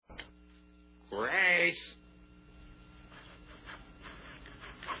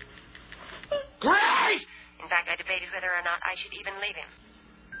debated whether or not I should even leave him.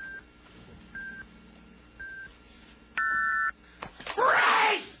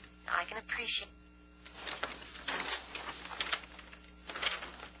 Grace! I can appreciate...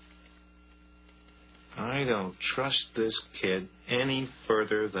 I don't trust this kid any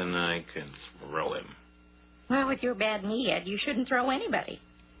further than I can throw him. Well, with your bad knee, Ed, you shouldn't throw anybody.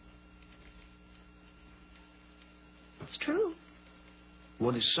 It's true.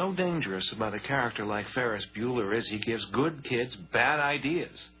 What is so dangerous about a character like Ferris Bueller is he gives good kids bad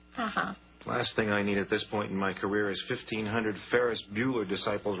ideas. Uh-huh. Last thing I need at this point in my career is 1,500 Ferris Bueller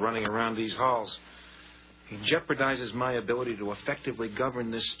disciples running around these halls. He jeopardizes my ability to effectively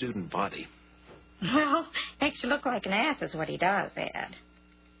govern this student body. Well, makes you look like an ass is what he does, Ed.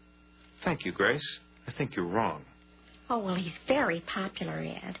 Thank you, Grace. I think you're wrong. Oh, well, he's very popular,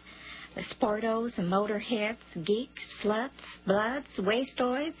 Ed. The sportos, the motorheads, geeks, sluts, bloods,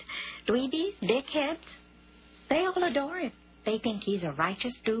 wastoids, dweebies, dickheads. They all adore him. They think he's a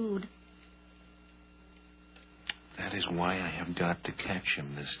righteous dude. That is why I have got to catch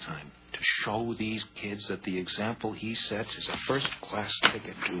him this time. To show these kids that the example he sets is a first-class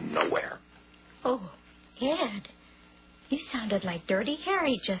ticket to nowhere. Oh, Ed, you sounded like Dirty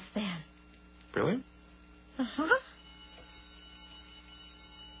Harry just then. Really? Uh-huh.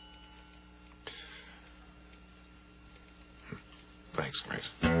 Thanks, Grace.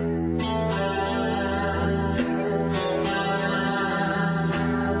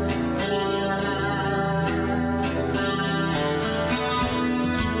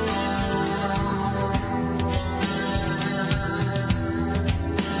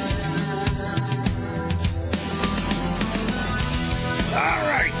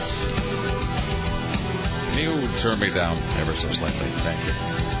 Turn me down ever so slightly. Thank you.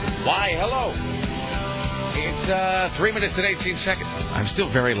 Why, hello. It's 3 minutes and 18 seconds. I'm still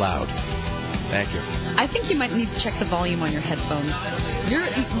very loud. Thank you. I think you might need to check the volume on your headphones.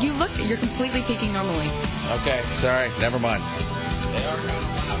 You're completely peaking normally. Okay, sorry. Never mind. They are good.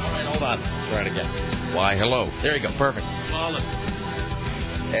 All right, hold on. Try it again. Why, hello. There you go. Perfect. Flawless.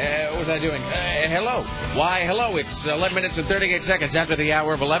 What was I doing? Hello. Why, hello. It's 11 minutes and 38 seconds after the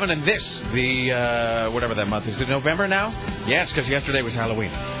hour of 11, and this, whatever that month is. Is it November now? Yes, because yesterday was Halloween.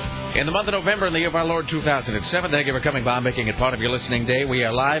 In the month of November in the year of our Lord 2007, thank you for coming by, making it part of your listening day. We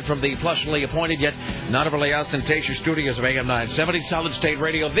are live from the plushly appointed yet not overly ostentatious studios of AM 970 Solid State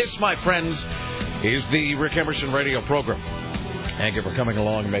Radio. This, my friends, is the Rick Emerson radio program. Thank you for coming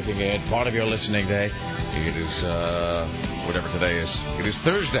along and making it part of your listening day. It is, whatever today is. It is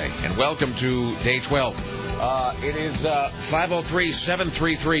Thursday, and welcome to day 12. It is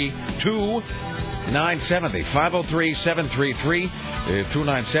 503-733-2970.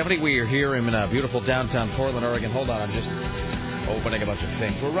 503-733-2970. We are here in beautiful downtown Portland, Oregon. Hold on, I'm just opening a bunch of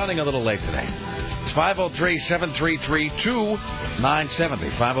things. We're running a little late today. It's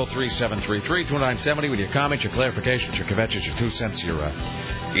 503-733-2970. 503-733-2970 with your comments, your clarifications, your kvetches, your 2 cents, your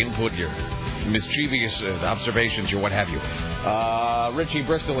input, your mischievous observations, your what have you. Richie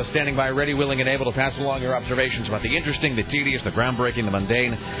Bristol is standing by, ready, willing, and able to pass along your observations about the interesting, the tedious, the groundbreaking, the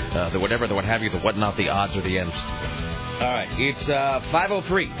mundane, the whatever, the what have you, the whatnot, the odds, or the ends. All right, it's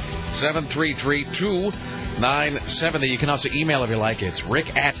 503-733-2970. You can also email if you like. It's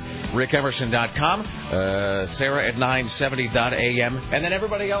rick@rickemerson.com, Sarah at 970.am, and then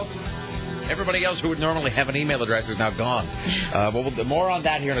everybody else who would normally have an email address is now gone. Well, more on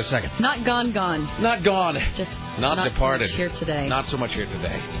that here in a second. Not gone. Not gone. Just not departed. So much here today. Not so much here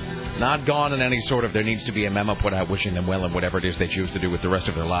today. Not gone in any sort of, there needs to be a memo put out wishing them well and whatever it is they choose to do with the rest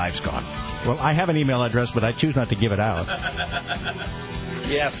of their lives gone. Well, I have an email address, but I choose not to give it out.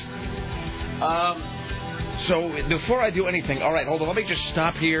 Yes. So before I do anything, all right, hold on. Let me just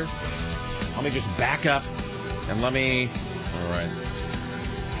stop here. Let me just back up. And all right.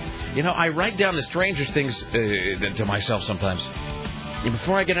 You know, I write down the strangest things to myself sometimes. And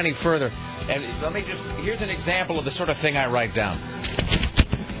before I get any further, and here's an example of the sort of thing I write down.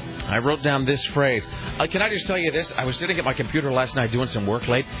 I wrote down this phrase. Can I just tell you this? I was sitting at my computer last night doing some work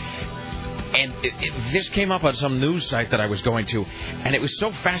late, and this came up on some news site that I was going to, and it was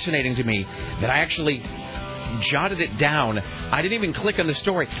so fascinating to me that I actually jotted it down. I didn't even click on the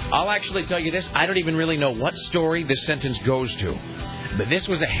story. I'll actually tell you this. I don't even really know what story this sentence goes to. But this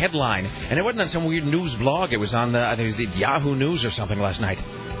was a headline, and it wasn't on some weird news blog. It was on I think it was Yahoo News or something last night.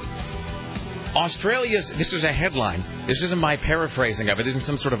 This is a headline. This isn't my paraphrasing of it. It isn't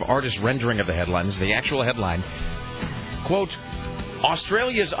some sort of artist rendering of the headline. This is the actual headline. Quote,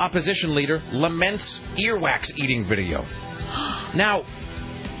 Australia's opposition leader laments earwax eating video. Now,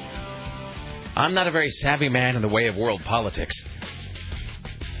 I'm not a very savvy man in the way of world politics.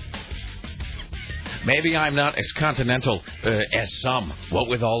 Maybe I'm not as continental as some, what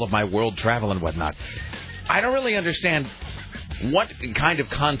with all of my world travel and whatnot. I don't really understand what kind of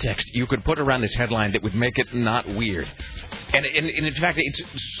context you could put around this headline that would make it not weird. And in fact, it's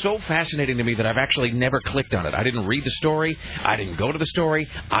so fascinating to me that I've actually never clicked on it. I didn't read the story. I didn't go to the story.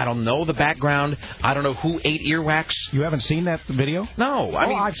 I don't know the background. I don't know who ate earwax. You haven't seen that video? No. I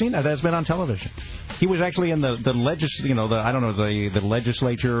mean, I've seen that. That's been on television. He was actually in the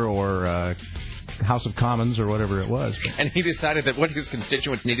legislature or House of Commons or whatever it was. And he decided that what his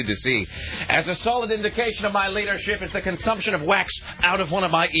constituents needed to see as a solid indication of my leadership is the consumption of wax out of one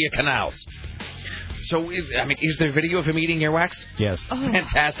of my ear canals. So, is there video of him eating earwax? Yes. Oh.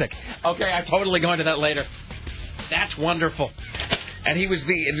 Fantastic. Okay, I'm totally going to that later. That's wonderful. And he was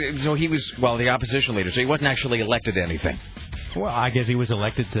the opposition leader, so he wasn't actually elected to anything. Well, I guess he was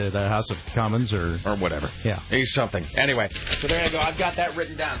elected to the House of Commons or whatever. Yeah. He's something. Anyway, so there you go. I've got that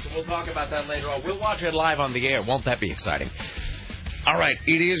written down, so we'll talk about that later on. We'll watch it live on the air. Won't that be exciting? All right,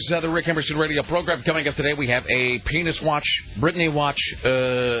 it is the Rick Emerson radio program. Coming up today, we have a penis watch, Britney watch,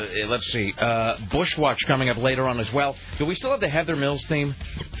 Bush watch coming up later on as well. Do we still have the Heather Mills theme?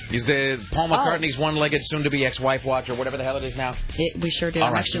 Is the Paul McCartney's one-legged, soon-to-be ex-wife watch, or whatever the hell it is now? We sure do. All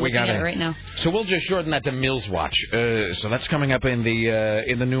I'm right, actually so we looking got at it right now. So we'll just shorten that to Mills watch. So that's coming up in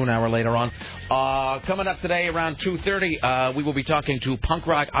the noon hour later on. Coming up today around 2:30, we will be talking to punk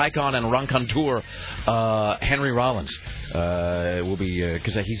rock icon and raconteur Henry Rollins. We'll be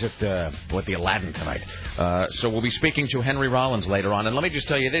because he's at the Aladdin tonight. So we'll be speaking to Henry Rollins later on. And let me just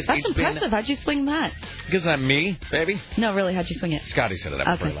tell you this: that's impressive. How'd you swing that? Because I'm me, baby. No, really, how'd you swing it? Scotty set it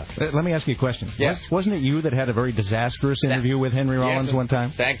up. Okay. Let me ask you a question. Yes. Wasn't it you that had a very disastrous interview with Henry Rollins one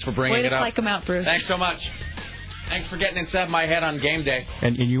time? Thanks for bringing it up. Way to psych him out, Bruce. Thanks so much. Thanks for getting inside my head on game day.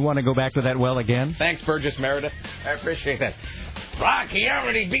 And you want to go back to that well again? Thanks, Burgess Meredith. I appreciate that. Rock, he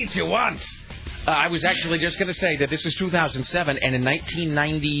already beat you once. I was actually just going to say that this is 2007, and in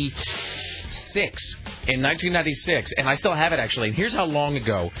 1996, and I still have it actually, and here's how long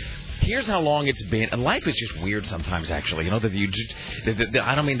ago. Here's how long it's been, and life is just weird sometimes, actually. You know, that you just,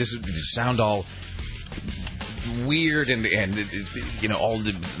 I don't mean this to sound all weird and all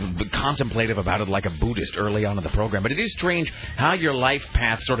the contemplative about it like a Buddhist early on in the program, but it is strange how your life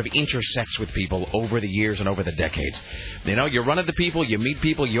path sort of intersects with people over the years and over the decades. You know, you run into people, you meet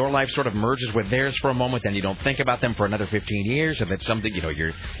people, your life sort of merges with theirs for a moment, then you don't think about them for another 15 years, and that's something,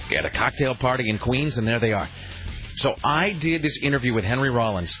 you're at a cocktail party in Queens, and there they are. So I did this interview with Henry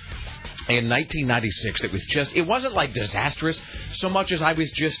Rollins in 1996. It wasn't like disastrous so much as I was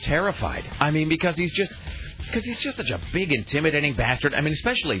just terrified. I mean, because he's just such a big, intimidating bastard. I mean,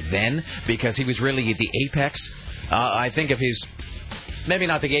 especially then, because he was really at the apex, I think, of his... Maybe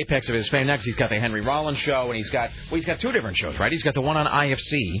not the apex of his fame next. He's got the Henry Rollins show, and he's got two different shows, right? He's got the one on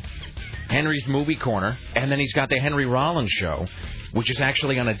IFC, Henry's Movie Corner, and then he's got the Henry Rollins show, which is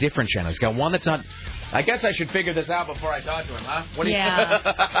actually on a different channel. He's got one that's on... I guess I should figure this out before I talk to him, huh? What do you...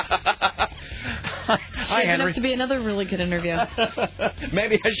 Hi, Henry. Have to be another really good interview.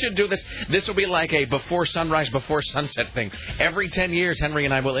 Maybe I should do this. This will be like a before sunrise, before sunset thing. Every 10 years, Henry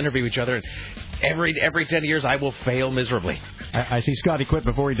and I will interview each other. Every 10 years, I will fail miserably. I see Scotty quit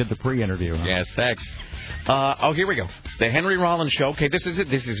before he did the pre-interview. Huh? Yes, thanks. Here we go. The Henry Rollins Show. Okay, this is it.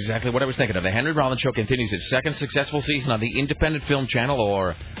 This is exactly what I was thinking of. The Henry Rollins Show continues its second successful season on the Independent Film Channel,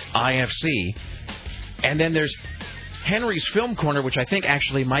 or IFC. And then there's Henry's Film Corner, which I think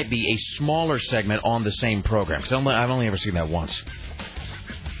actually might be a smaller segment on the same program. Because I've only ever seen that once.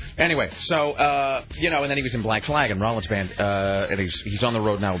 Anyway, so, and then he was in Black Flag and Rollins Band, and he's on the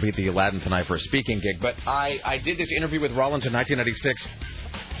road now. We'll be at the Aladdin tonight for a speaking gig. But I did this interview with Rollins in 1996.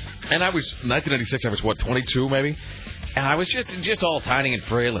 And 1996, I was, 22 maybe? And I was just all tiny and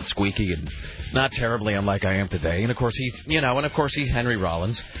frail and squeaky and not terribly unlike I am today. And of course he's Henry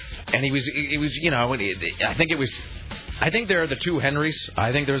Rollins. And he was, I think there are the two Henrys.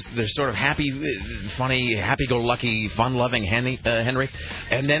 I think there's sort of happy, funny, happy-go-lucky, fun-loving Henry.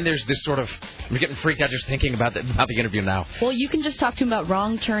 And then there's this sort of... I'm getting freaked out just thinking about the interview now. Well, you can just talk to him about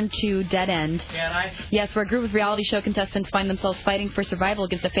Wrong Turn to Dead End. Can I? Yes, where a group of reality show contestants find themselves fighting for survival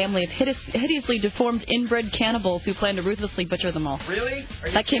against a family of hideously deformed inbred cannibals who plan to ruthlessly butcher them all. Really?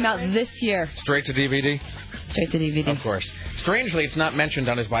 That came out this year. Straight to DVD? Straight to DVD. Of course. Strangely, it's not mentioned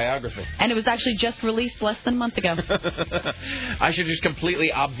on his biography. And it was actually just released less than a month ago. I should just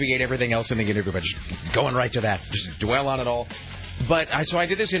completely obviate everything else in the interview, but just going right to that. Just dwell on it all. But so I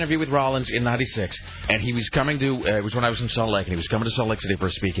did this interview with Rollins in 96, and he was coming to, it was when I was in Salt Lake, and he was coming to Salt Lake City for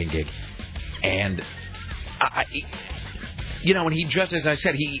a speaking gig. And and he just, as I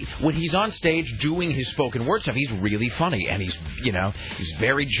said, when he's on stage doing his spoken word stuff, he's really funny, and he's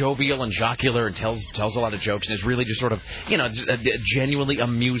very jovial and jocular and tells a lot of jokes, and is really just sort of, a genuinely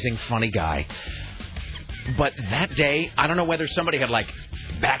amusing, funny guy. But that day, I don't know whether somebody had,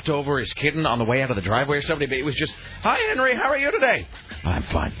 backed over his kitten on the way out of the driveway or something, but it was just, "Hi, Henry, how are you today?" "I'm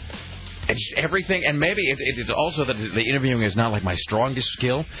fine." And just everything, and maybe it's also that the interviewing is not, my strongest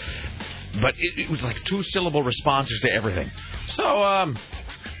skill, but it was 2-syllable responses to everything. So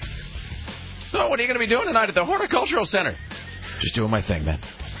what are you going to be doing tonight at the Horticultural Center? "Just doing my thing, man."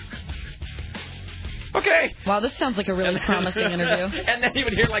 "Okay." Wow, this sounds like a really promising interview. And then you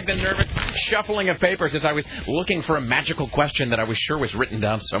would hear the nervous shuffling of papers as I was looking for a magical question that I was sure was written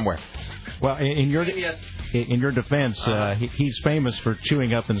down somewhere. Well, in your defense, he's famous for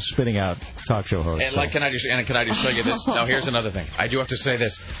chewing up and spitting out talk show hosts. And can I just show you this? Now here's another thing. I do have to say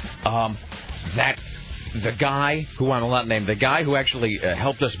this. That the guy who I'm not named, the guy who actually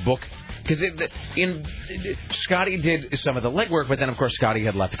helped us book. Because Scotty did some of the legwork, but then, of course, Scotty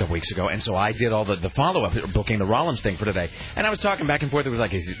had left a couple weeks ago, and so I did all the follow-up, booking the Rollins thing for today. And I was talking back and forth. It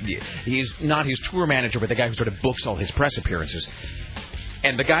was he's not his tour manager, but the guy who sort of books all his press appearances.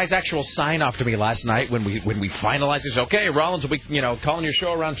 And the guy's actual sign-off to me last night when we finalized this, "Okay, Rollins will be, calling your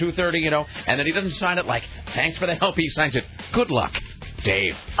show around 2:30, and then he doesn't sign it "Thanks for the help." He signs it, "Good luck,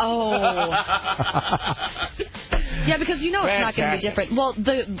 Dave." Oh. Yeah, because it's not going to be different. Well,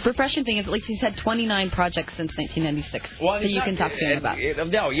 the refreshing thing is at least he's had 29 projects since 1996 that you can talk to him about.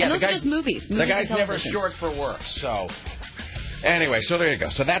 No, yeah, and those are just movies. The guy's never short for work, so... Anyway, so there you go.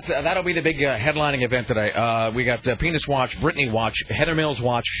 So that'll be the big headlining event today. We got Penis Watch, Britney Watch, Heather Mills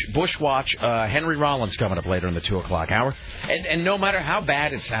Watch, Bush Watch, Henry Rollins coming up later in the 2 o'clock hour. And no matter how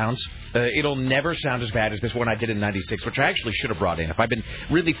bad it sounds, it'll never sound as bad as this one I did in '96, which I actually should have brought in. If I'd been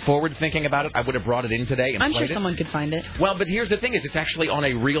really forward thinking about it, I would have brought it in today and I'm played sure someone could find it. Well, but here's the thing: it's actually on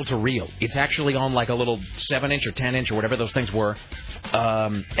a reel-to-reel. It's actually on a little 7-inch or 10-inch or whatever those things were.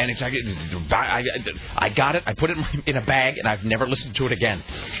 And it's I got it. I put it in a bag, and I've never listened to it again.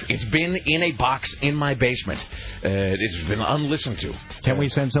 It's been in a box in my basement. It's been unlistened to. Can we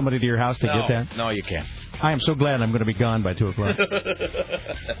send somebody to your house to get that? No, you can't. I am so glad I'm going to be gone by 2 o'clock.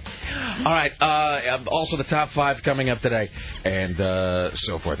 All right. Also, the top 5 coming up today, and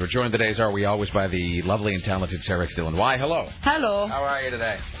so forth. We're joined today, as are we always, by the lovely and talented Sarah Dillon. Why? Hello. Hello. How are you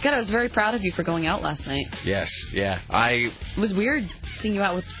today? God, I was very proud of you for going out last night. Yes. Yeah. It was weird seeing you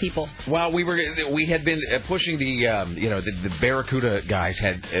out with people. Well, we had been pushing the Barracuda guys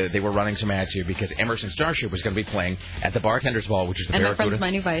they were running some ads here because Emerson Starship was going to be playing at the Bartenders Ball, which is the Barracuda my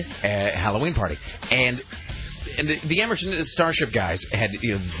new vice Halloween party, and the Emerson Starship guys had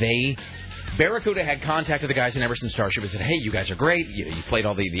Barracuda had contacted the guys in Emerson Starship and said, "Hey, you guys are great. You played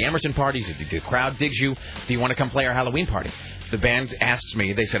all the Emerson parties. The crowd digs you. Do you want to come play our Halloween party?" The band asks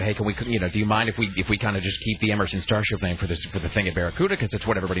me. They said, "Hey, can we? Do you mind if we kind of just keep the Emerson Starship name for the thing at Barracuda because it's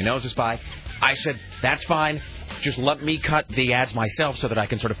what everybody knows us by?" I said, "That's fine. Just let me cut the ads myself so that I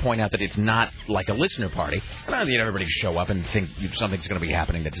can sort of point out that it's not like a listener party. I don't need everybody to show up and think something's going to be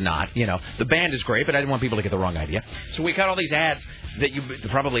happening that's not. The band is great, but I didn't want people to get the wrong idea. So we cut all these ads that you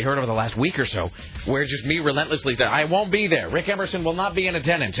probably heard over the last week or so, where it's just me relentlessly saying, I won't be there. Rick Emerson will not be in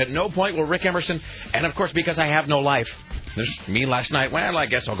attendance. At no point will Rick Emerson, and of course because I have no life, there's me last night, well, I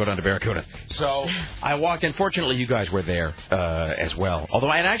guess I'll go down to Barracuda. So I walked in. Fortunately, you guys were there as well. Although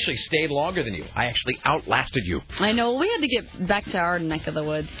I had actually stayed longer than you. I actually outlasted you. I know. We had to get back to our neck of the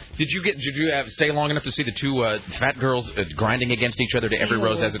woods. Did you stay long enough to see the two fat girls grinding against each other to Every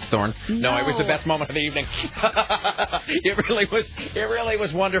Rose Has Its Thorn? No, it was the best moment of the evening. It really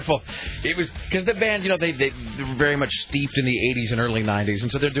was wonderful. It was because the band, they were very much steeped in the 80s and early 90s,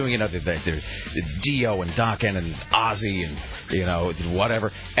 and so they're doing, they're Dio and Dokken and Ozzy and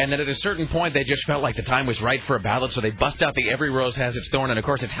whatever. And then at a certain point, they just felt like the time was right for a ballad, so they bust out the Every Rose Has Its Thorn, and of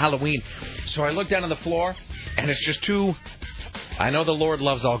course it's Halloween. So I looked down on the floor, and it's just two. I know the Lord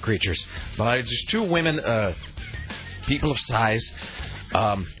loves all creatures, but it's just two women, people of size.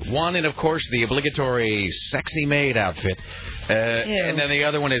 One in, of course, the obligatory sexy maid outfit. And then the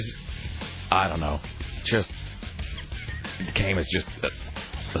other one is, I don't know, just came as just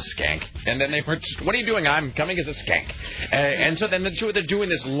a skank. And then they were just, what are you doing? I'm coming as a skank. And so then the two of them doing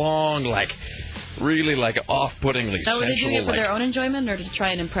this long, really off-puttingly sensual. Were they doing it for their own enjoyment or to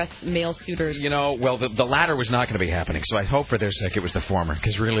try and impress male suitors? Well, the latter was not going to be happening, so I hope for their sake it was the former,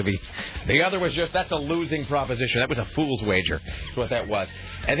 because really the other was just, that's a losing proposition. That was a fool's wager, is what that was.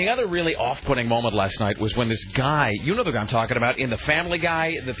 And the other really off-putting moment last night was when this guy, you know the guy I'm talking about, in the Family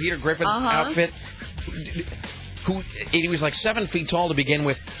Guy, the Peter Griffin outfit. he was like 7 feet tall to begin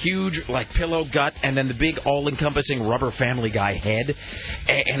with, huge like pillow gut, and then the big all-encompassing rubber Family Guy head.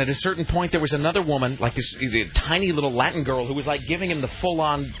 And at a certain point, there was another woman, like this tiny little Latin girl, who was like giving him the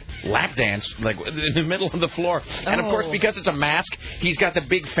full-on lap dance, like in the middle of the floor. And of course, because it's a mask, he's got the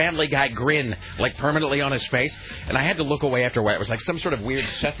big Family Guy grin, like permanently on his face. And I had to look away after a while. It was like some sort of weird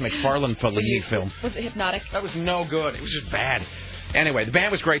Seth MacFarlane Fellini film. Was it hypnotic? That was no good. It was just bad. Anyway, the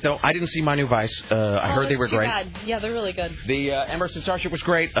band was great, though. I didn't see My New Vice. I heard they were great. Bad. Yeah, they're really good. The Emerson Starship was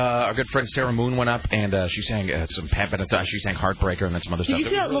great. Our good friend Sarah Moon went up, and she sang some Pat Benatar. She sang Heartbreaker and then some other stuff. Did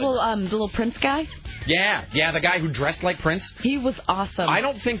you see that little Prince guy? Yeah, the guy who dressed like Prince. He was awesome. I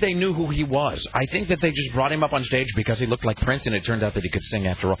don't think they knew who he was. I think that they just brought him up on stage because he looked like Prince, and it turned out that he could sing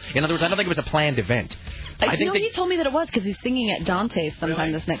after all. In other words, I don't think it was a planned event. He told me that it was because he's singing at Dante's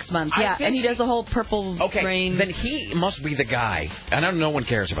sometime this next month. Yeah, and he does the whole Purple Rain. Then he must be the guy. I know no one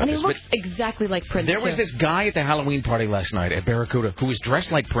cares about and this. He looks exactly like Prince. There was this guy at the Halloween party last night at Barracuda who was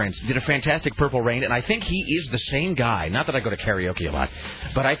dressed like Prince, did a fantastic Purple Rain, and I think he is the same guy. Not that I go to karaoke a lot,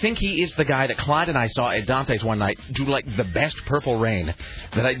 but I think he is the guy that Clyde and I saw at Dante's one night do like the best Purple Rain,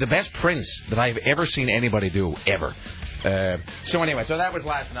 the best Prince that I've ever seen anybody do ever. So anyway, that was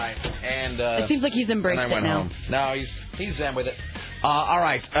last night, and it seems like he's embraced it now. And I went home. No, he's zen with it. All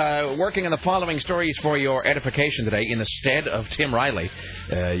right, working on the following stories for your edification today in the stead of Tim Riley.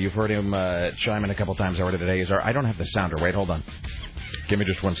 You've heard him chime in a couple times already today. I don't have the sounder. Wait, hold on. Give me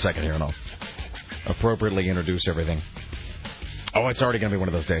just 1 second here, and I'll appropriately introduce everything. Oh, it's already going to be one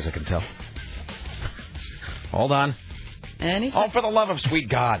of those days, I can tell. Hold on. Oh, for the love of sweet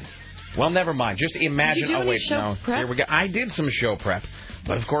God. Well, never mind. Just imagine. Did you do show prep? Here we go. I did some show prep,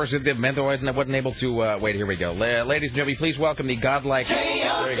 but of course it meant that I wasn't able to. Wait, here we go. Ladies and gentlemen, please welcome the godlike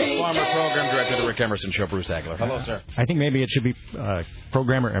former program director of the Rick Emerson Show, Bruce Agler. Hello, sir. I think maybe it should be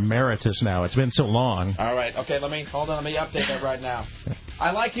programmer emeritus now. It's been so long. All right. Okay. Let me update that right now.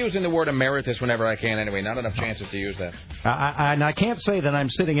 I like using the word emeritus whenever I can. Anyway, not enough chances to use that. And I can't say that I'm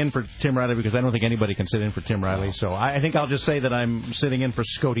sitting in for Tim Riley because I don't think anybody can sit in for Tim Riley. So I think I'll just say that I'm sitting in for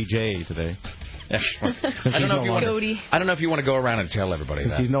Scotty J today. I don't know if you want to go around and tell everybody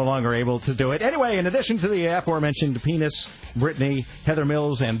since that. He's no longer able to do it. Anyway, in addition to the aforementioned penis, Brittany, Heather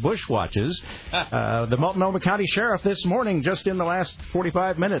Mills, and Bush watches, the Multnomah County Sheriff this morning, just in the last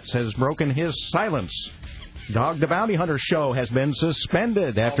 45 minutes, has broken his silence. Dog the Bounty Hunter show has been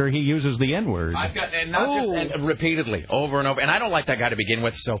suspended after he uses the N-word. And repeatedly, over and over. And I don't like that guy to begin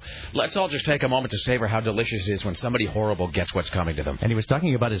with, so let's all just take a moment to savor how delicious it is when somebody horrible gets what's coming to them. And he was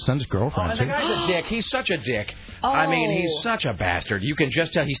talking about his son's girlfriend, too. The guy's a dick. He's such a dick. I mean, he's such a bastard. You can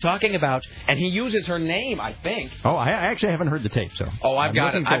just tell he's talking about, and he uses her name, I think. Oh, I actually haven't heard the tape, so. Oh, I've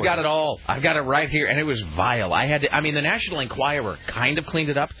got it. I've got it all. I've got it right here, and it was vile. The National Enquirer kind of cleaned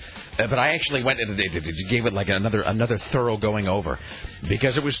it up, but I actually went and gave it like another thorough going over,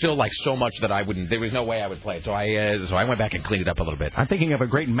 because it was still like so much that there was no way I would play it. So I went back and cleaned it up a little bit. I'm thinking of a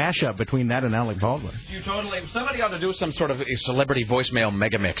great mashup between that and Alec Baldwin. Somebody ought to do some sort of a celebrity voicemail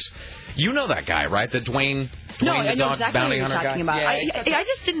mega mix. You know that guy, right? The Dwayne the Dog exactly Bounty Hunter guy. About. Yeah,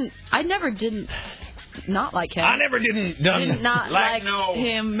 I never didn't not like him. I never did not like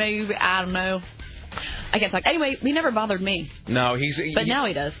him. Maybe I don't know. I can't talk. Anyway, he never bothered me. No, But now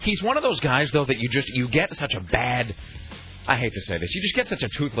he does. He's one of those guys, though, that you get such a bad. I hate to say this. You just get such a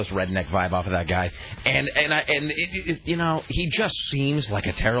toothless redneck vibe off of that guy, and he just seems like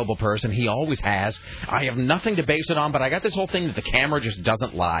a terrible person. He always has. I have nothing to base it on, but I got this whole thing that the camera just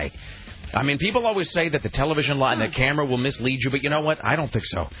doesn't lie. I mean, people always say that the television lie and the camera will mislead you, but you know what? I don't think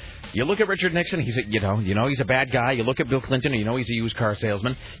so. You look at Richard Nixon, he's a bad guy. You look at Bill Clinton, you know he's a used car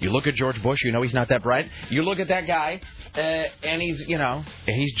salesman. You look at George Bush, you know he's not that bright. You look at that guy, and he's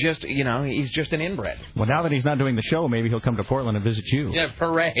just an inbred. Well, now that he's not doing the show, maybe he'll come to Portland and visit you. Yeah,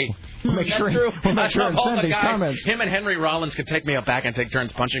 hooray! We'll make sure and send these comments. Him and Henry Rollins could take me up back and take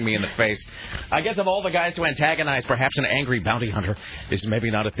turns punching me in the face. I guess of all the guys to antagonize, perhaps an angry bounty hunter is maybe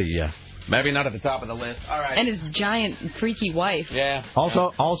not at the top of the list. All right. And his giant, freaky wife. Yeah.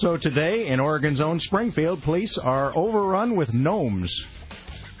 Also today, in Oregon's own Springfield, police are overrun with gnomes.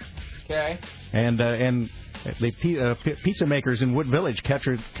 Okay. And the pizza makers in Wood Village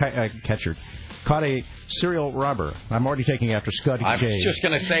caught a serial robber. I'm already taking after Scotty J. I was just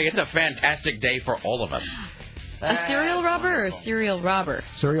going to say, it's a fantastic day for all of us. A serial robber or a serial robber?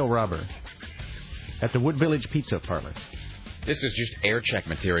 Serial robber. At the Wood Village Pizza Parlor. This is just air check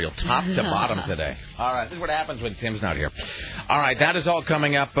material, top to bottom today. All right, this is what happens when Tim's not here. All right, that is all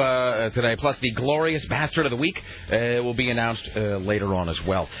coming up today. Plus, the glorious bastard of the week will be announced later on as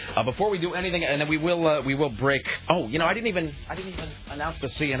well. Before we do anything, and then we will break. Oh, I didn't even announce the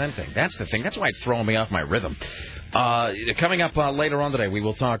CNN thing. That's the thing. That's why it's throwing me off my rhythm. Coming up later on today, we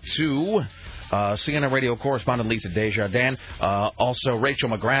will talk to CNN radio correspondent Lisa Desjardins, also Rachel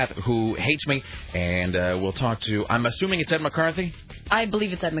McGrath, who hates me, and we'll talk to, I'm assuming it's Ed McCarthy? I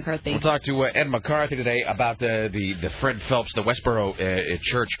believe it's Ed McCarthy. We'll talk to Ed McCarthy today about the Fred Phelps, the Westboro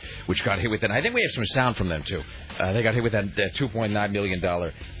church, which got hit with it. I think we have some sound from them, too. They got hit with that $2.9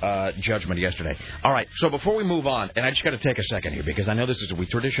 million judgment yesterday. All right, so before we move on, and I just got to take a second here, because I know we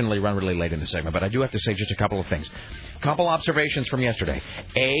traditionally run really late in the segment, but I do have to say just a couple of things. Couple observations from yesterday.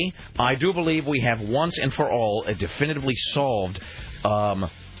 A, I do believe we have once and for all definitively solved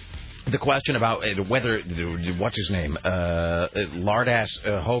the question about whether, what's his name,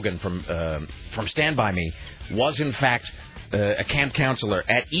 Lardass Hogan from Stand By Me was in fact a camp counselor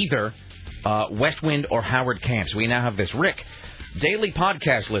at either West Wind or Howard camps. We now have this. Rick, daily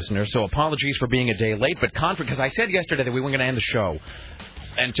podcast listener, so apologies for being a day late, but because I said yesterday that we weren't going to end the show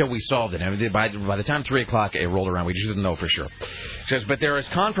until we solved it. And by the time 3 o'clock it rolled around, we just didn't know for sure. It says, but there is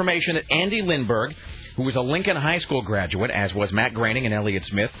confirmation that Andy Lindbergh, who was a Lincoln High School graduate, as was Matt Groening and Elliott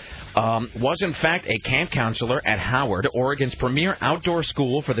Smith, was in fact a camp counselor at Howard, Oregon's premier outdoor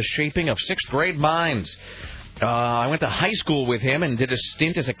school for the shaping of 6th grade minds. I went to high school with him and did a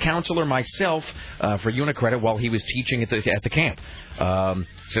stint as a counselor myself for UniCredit while he was teaching at the camp.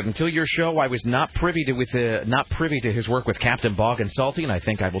 Said until your show, I was not privy to his work with Captain Bog and Salty, and I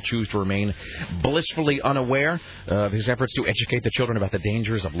think I will choose to remain blissfully unaware of his efforts to educate the children about the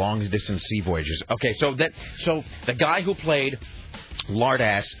dangers of long-distance sea voyages. Okay, so the guy who played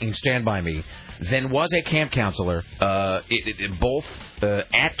Lardass in Stand By Me then was a camp counselor both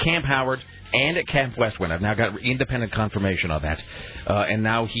at Camp Howard and at Camp Westwind. I've now got independent confirmation on that. And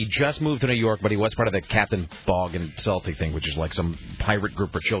now he just moved to New York, but he was part of the Captain Bog and Salty thing, which is like some pirate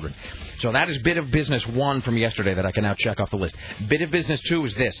group for children. So that is bit of business 1 from yesterday that I can now check off the list. Bit of business 2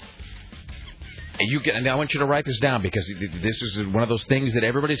 is this. And I want you to write this down, because this is one of those things that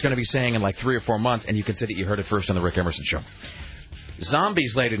everybody's going to be saying in like 3 or 4 months, and you can say that you heard it first on the Rick Emerson Show.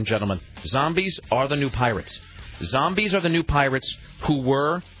 Zombies, ladies and gentlemen. Zombies are the new pirates. Zombies are the new pirates who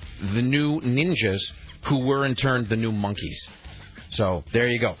were the new ninjas, who were in turn the new monkeys. So there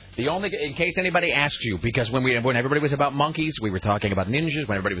you go. In case anybody asked you, because when everybody was about monkeys, we were talking about ninjas.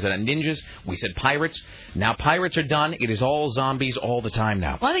 When everybody was about ninjas, we said pirates. Now pirates are done. It is all zombies all the time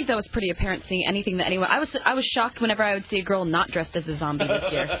now. Well, I think that was pretty apparent seeing anything that anyone. I was shocked whenever I would see a girl not dressed as a zombie this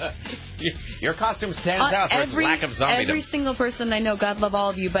year. Your costume stands out for its lack of zombie. Every single person I know, God love all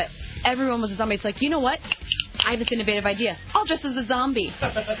of you, but everyone was a zombie. It's like, you know what? I have this innovative idea. I'll dress as a zombie.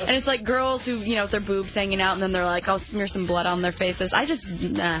 And it's like girls who, with their boobs hanging out, and then they're like, I'll smear some blood on their faces.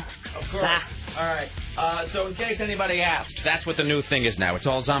 Nah. Of course. All right. So in case anybody asks, that's what the new thing is now. It's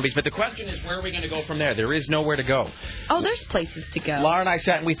all zombies. But the question is, where are we going to go from there? There is nowhere to go. Oh, there's places to go. Laura and I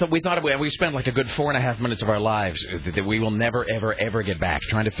sat and we spent like a good 4.5 minutes of our lives that we will never, ever, ever get back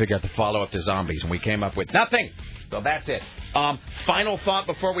trying to figure out the follow-up to zombies. And we came up with nothing. So that's it. Final thought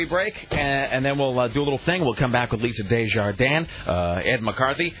before we break, and then we'll do a little thing. We'll come back with Lisa Desjardins, Ed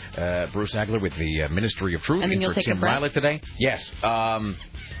McCarthy, Bruce Agler with the Ministry of Truth, and for Tim Riley today. Yes.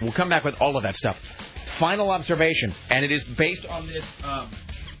 We'll come back with all of that stuff. Final observation, and it is based on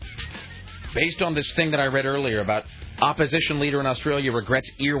this thing that I read earlier about opposition leader in Australia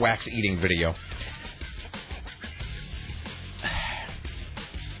regrets earwax eating video.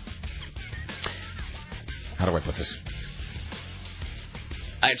 How do I put this?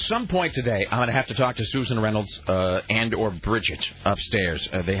 At some point today, I'm going to have to talk to Susan Reynolds and or Bridget upstairs.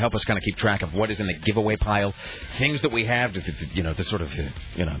 They help us kind of keep track of what is in the giveaway pile, things that we have, the sort of,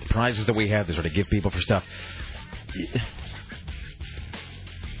 the prizes that we have to sort of give people for stuff.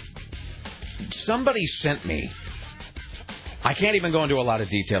 Somebody sent me, I can't even go into a lot of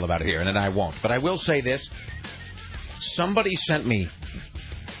detail about it here, and I won't, but I will say this. Somebody sent me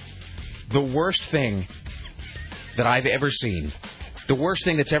the worst thing that I've ever seen. The worst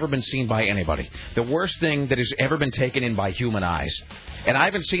thing that's ever been seen by anybody. The worst thing that has ever been taken in by human eyes. And I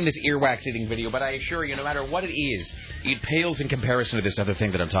haven't seen this earwax eating video, but I assure you, no matter what it is, it pales in comparison to this other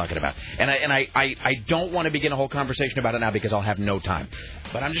thing that I'm talking about. And I don't want to begin a whole conversation about it now because I'll have no time.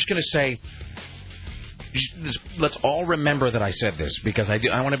 But I'm just going to say, let's all remember that I said this, because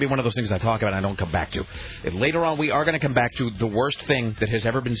I want to be one of those things I talk about and I don't come back to. And later on, we are going to come back to the worst thing that has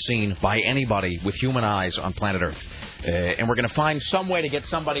ever been seen by anybody with human eyes on planet Earth. And we're going to find some way to get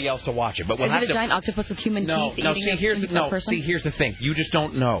somebody else to watch it. But we'll Is have it a giant octopus with human teeth eating a person? Here's the thing. You just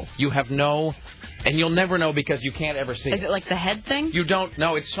don't know. You have no... And you'll never know because you can't ever see it. Is it like the head thing? You don't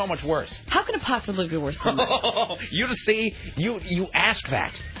know. It's so much worse. How can it possibly be worse than that? You ask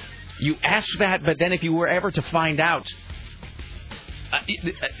that. You ask that, but then if you were ever to find out...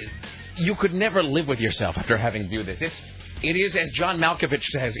 you could never live with yourself after having viewed this. It is, as John Malkovich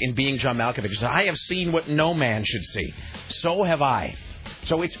says in Being John Malkovich, I have seen what no man should see. So have I.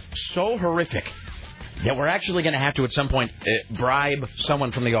 So it's so horrific that we're actually going to have to, at some point, bribe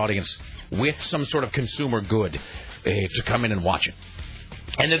someone from the audience with some sort of consumer good to come in and watch it.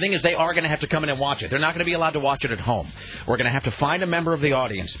 And the thing is, they are going to have to come in and watch it. They're not going to be allowed to watch it at home. We're going to have to find a member of the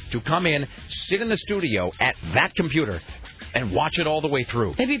audience to come in, sit in the studio at that computer, and watch it all the way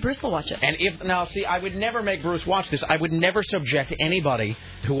through. Maybe Bruce will watch it. And I would never make Bruce watch this. I would never subject anybody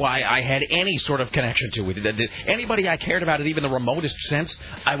who I had any sort of connection to. With anybody I cared about in even the remotest sense,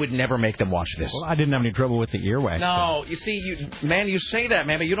 I would never make them watch this. Well, I didn't have any trouble with the earwax. No, you see, you say that,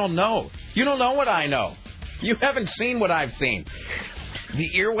 man, but you don't know. You don't know what I know. You haven't seen what I've seen. The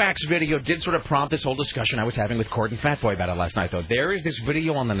earwax video did sort of prompt this whole discussion I was having with Cord and Fatboy about it last night, though. There is this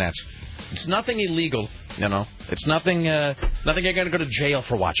video on the net. It's nothing illegal, It's nothing you're going to go to jail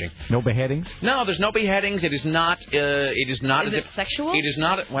for watching. No beheadings? No, there's no beheadings. It is not. Is it sexual? It is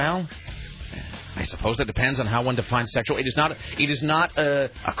not. Well, I suppose that depends on how one defines sexual. It is not a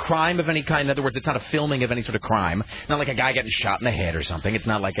crime of any kind. In other words, it's not a filming of any sort of crime. Not like a guy getting shot in the head or something. It's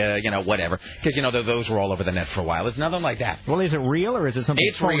not like whatever. Because, those were all over the net for a while. It's nothing like that. Well, is it real or is it something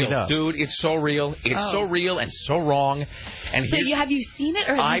It's real, up? dude. It's so real. It's so real and so wrong. And have you seen it?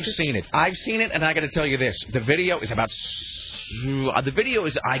 Or I've seen it. I've seen it, and I got to tell you this. The video is about... The video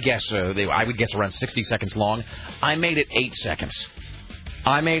is, I guess, I would guess around 60 seconds long. I made it 8 seconds.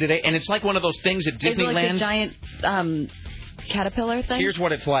 I made it, and it's like one of those things at Disneyland. Is it like a giant caterpillar thing? Here's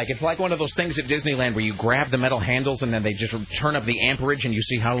what it's like. It's like one of those things at Disneyland where you grab the metal handles and then they just turn up the amperage and you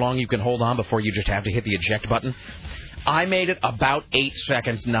see how long you can hold on before you just have to hit the eject button. I made it about 8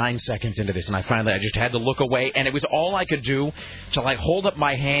 seconds, 9 seconds into this, and I just had to look away, and it was all I could do to, hold up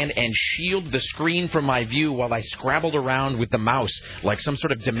my hand and shield the screen from my view while I scrabbled around with the mouse like some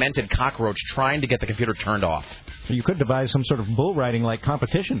sort of demented cockroach trying to get the computer turned off. You could devise some sort of bull riding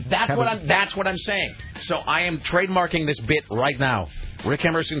competition. That's what I'm saying. So I am trademarking this bit right now. Rick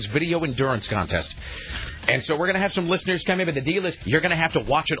Emerson's video endurance contest. And so we're going to have some listeners come in, but the deal is you're going to have to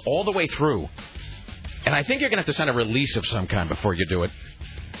watch it all the way through. And I think you're going to have to send a release of some kind before you do it.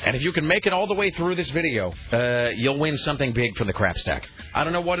 And if you can make it all the way through this video, you'll win something big from the crap stack. I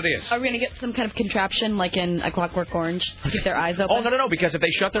don't know what it is. Are we going to get some kind of contraption like in A Clockwork Orange to keep their eyes open? Oh, no, because if they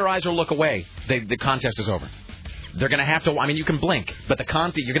shut their eyes or look away, the contest is over. They're going to have to... you can blink, but you're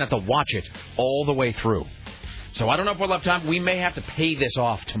going to have to watch it all the way through. So I don't know if we'll have time. We may have to pay this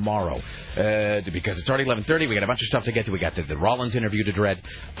off tomorrow because it's already 11:30. We got a bunch of stuff to get to. We got the Rollins interview to dread.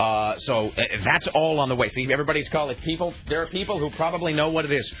 So that's all on the way. See, everybody's calling people. There are people who probably know what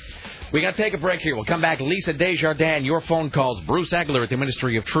it is. We got to take a break here. We'll come back. Lisa Desjardins, your phone calls. Bruce Agler at the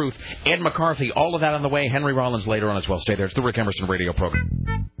Ministry of Truth. Ed McCarthy, all of that on the way. Henry Rollins later on as well. Stay there. It's the Rick Emerson radio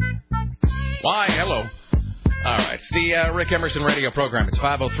program. Why, hello. All right, it's the Rick Emerson radio program. It's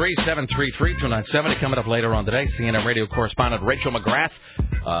 503-733-2970. Coming up later on today, CNN radio correspondent Rachel McGrath.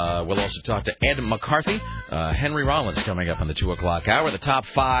 We'll also talk to Ed McCarthy. Henry Rollins coming up on the 2 o'clock hour, the top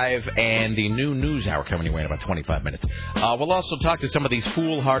 5, and the new news hour coming your way in about 25 minutes. We'll also talk to some of these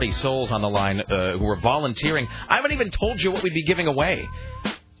foolhardy souls on the line who are volunteering. I haven't even told you what we'd be giving away.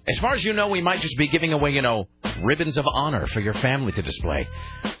 As far as you know, we might just be giving away, ribbons of honor for your family to display.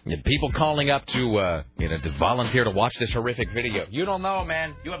 People calling up to volunteer to watch this horrific video. You don't know,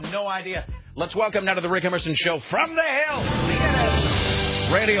 man. You have no idea. Let's welcome now to the Rick Emerson Show from the Hill,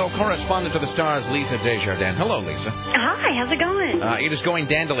 CNN radio correspondent to the stars, Lisa Desjardins. Hello, Lisa. Hi, how's it going? It is going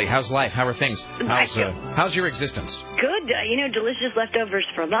dandily. How's life? How are things? How's your existence? Good. Delicious leftovers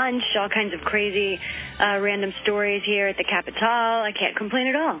for lunch, all kinds of crazy random stories here at the Capitol. I can't complain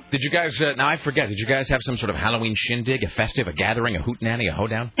at all. Did you guys, now I forget, did you guys have some sort of Halloween shindig, a festive, a gathering, a hootenanny, a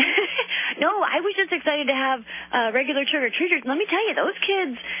hoedown? No, I was just excited to have regular trick-or-treaters. Let me tell you, those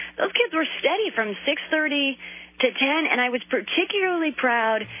kids were steady from 6:30 to 10, and I was particularly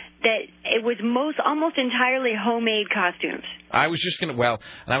proud that it was almost entirely homemade costumes. I was just going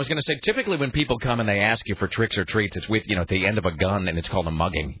to say, typically when people come and they ask you for tricks or treats, it's with, at the end of a gun, and it's called a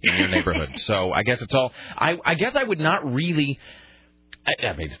mugging in your neighborhood. So I guess it's all, I guess I would not really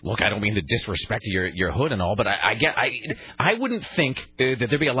I mean, look, I don't mean to disrespect your hood and all, but I wouldn't think that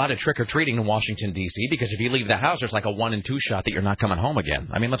there'd be a lot of trick-or-treating in Washington, D.C., because if you leave the house, there's like a 1 in 2 shot that you're not coming home again.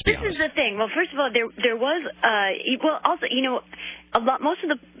 I mean, let's be honest. This is the thing. Well, first of all, there was, also, most of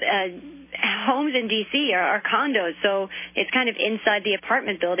the homes in D.C. are condos, so it's kind of inside the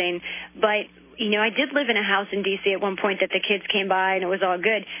apartment building, but I did live in a house in D.C. at one point that the kids came by, and it was all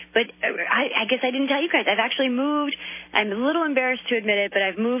good. But I guess I didn't tell you guys. I've actually moved. I'm a little embarrassed to admit it, but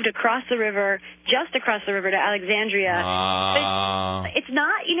I've moved across the river, just across the river to Alexandria. It's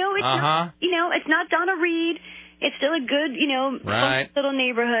not, it's not Donna Reed. It's still a good, right. little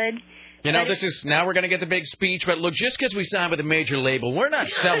neighborhood. Now we're going to get the big speech, but look, just because we signed with a major label, we're not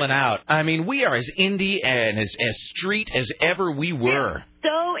selling out. I mean, we are as indie and as street as ever we were. So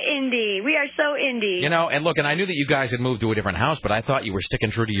indie. We are so indie. And look, and I knew that you guys had moved to a different house, but I thought you were sticking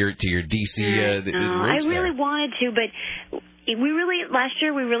true to your D.C. roots I really there. wanted to, but last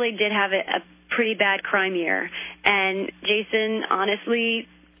year we really did have a pretty bad crime year, and Jason, honestly,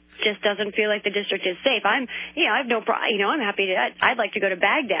 just doesn't feel like the district is safe. I have no problem. I'm happy to. I'd like to go to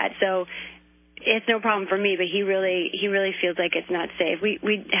Baghdad, so it's no problem for me. But he really feels like it's not safe.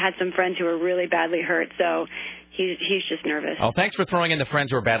 We had some friends who were really badly hurt, so he's just nervous. Oh, thanks for throwing in the friends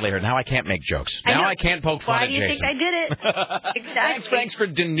who are badly hurt. Now I can't make jokes. Now I can't poke fun at Jason. Why do you think I did it? Exactly. Thanks for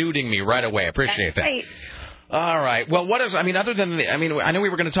denuding me right away. I appreciate that. Right. All right. Well, other than I know we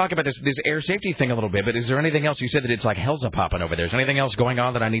were going to talk about this air safety thing a little bit, but is there anything else? You said that it's like hell's a popping over there. Is there anything else going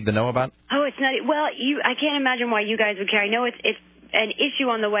on that I need to know about? Oh, it's not. Well, I can't imagine why you guys would care. I know it's an issue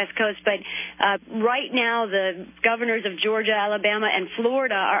on the West Coast, but right now the governors of Georgia, Alabama, and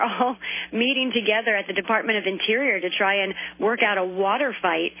Florida are all meeting together at the Department of Interior to try and work out a water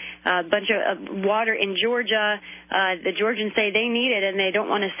fight. A bunch of water in Georgia. The Georgians say they need it, and they don't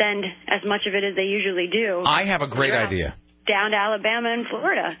want to send as much of it as they usually do. I have a great idea. Down to Alabama and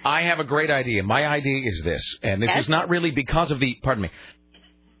Florida. I have a great idea. My idea is this, and this is not really because of the, pardon me,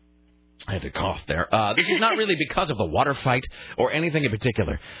 I had to cough there. This is not really because of the water fight or anything in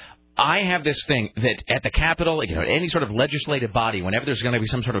particular. I have this thing that at the Capitol, any sort of legislative body, whenever there's going to be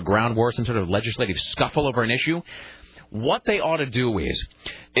some sort of ground war, some sort of legislative scuffle over an issue, what they ought to do is,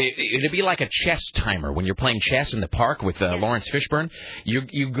 it'd be like a chess timer when you're playing chess in the park with Lawrence Fishburne.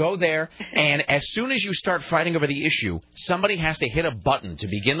 You go there, and as soon as you start fighting over the issue, somebody has to hit a button to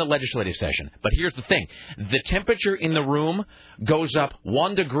begin the legislative session. But here's the thing. The temperature in the room goes up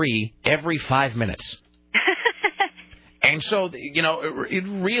 1 degree every 5 minutes. And so, it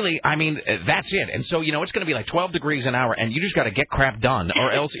really, that's it. And so, it's going to be like 12 degrees an hour, and you just got to get crap done,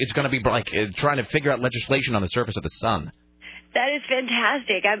 or else it's going to be like trying to figure out legislation on the surface of the sun. That is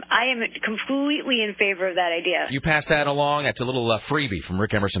fantastic. I am completely in favor of that idea. You pass that along. That's a little freebie from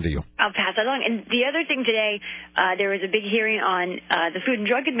Rick Emerson to you. I'll pass that along. And the other thing today, there was a big hearing on the Food and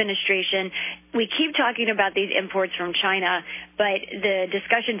Drug Administration. We keep talking about these imports from China, but the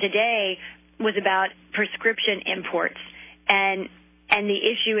discussion today was about prescription imports. And the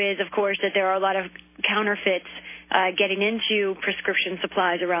issue is, of course, that there are a lot of counterfeits getting into prescription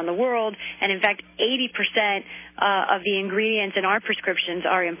supplies around the world. And, in fact, 80% of the ingredients in our prescriptions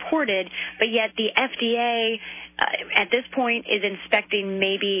are imported, but yet the FDA at this point is inspecting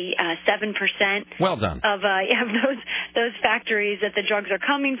maybe 7% well done. of those factories that the drugs are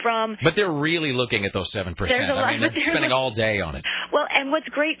coming from. But they're really looking at those 7%. They're spending all day on it. Well, and what's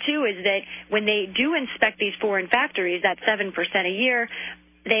great, too, is that when they do inspect these foreign factories, that 7% a year,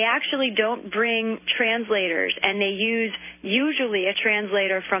 they actually don't bring translators, and they use usually a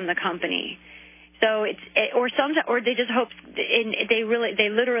translator from the company. So or they just hope. They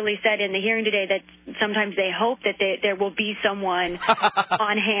literally said in the hearing today that sometimes they hope that there will be someone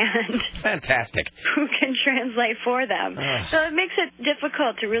on hand. Fantastic. Who can translate for them. So it makes it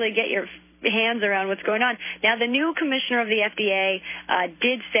difficult to really get your hands around what's going on. Now, the new commissioner of the FDA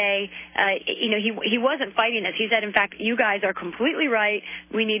did say, he wasn't fighting this. He said, in fact, you guys are completely right.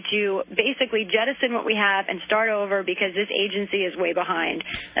 We need to basically jettison what we have and start over because this agency is way behind.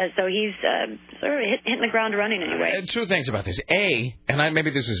 So he's sort of hitting the ground running anyway. Two things about this. A, and maybe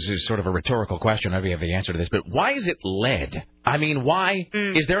this is sort of a rhetorical question. Maybe you have the answer to this, but why is it lead? Why?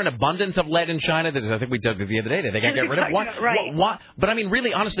 Is there an abundance of lead in China? I think we talked the other day that they got to get rid of. Why? But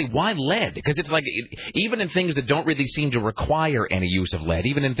really, honestly, why lead? Because it's like, even in things that don't really seem to require any use of lead,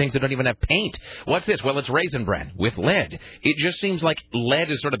 even in things that don't even have paint. What's this? Well, it's raisin bran with lead. It just seems like lead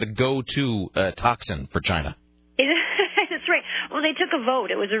is sort of the go-to toxin for China. That's right. Well, they took a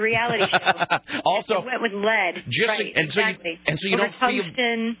vote. It was a reality show. Also, it went with lead. Exactly. So you don't feel.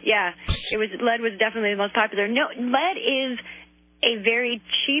 Tungsten, yeah, lead was definitely the most popular. No, lead is a very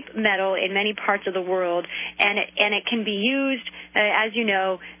cheap metal in many parts of the world, and it can be used as you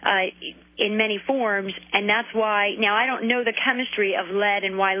know, in many forms, and that's why, now I don't know the chemistry of lead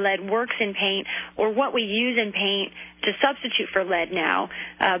and why lead works in paint or what we use in paint to substitute for lead now,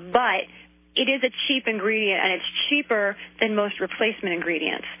 but it is a cheap ingredient, and it's cheaper than most replacement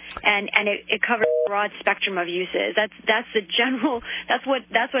ingredients, and it covers a broad spectrum of uses. That's the general. That's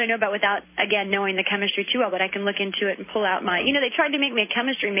what I know about without, again, knowing the chemistry too well. But I can look into it and pull out my. They tried to make me a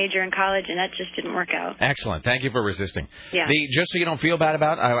chemistry major in college, and that just didn't work out. Excellent. Thank you for resisting. Yeah. Just so you don't feel bad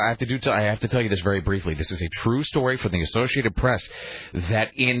about it, I have to tell you this very briefly. This is a true story from the Associated Press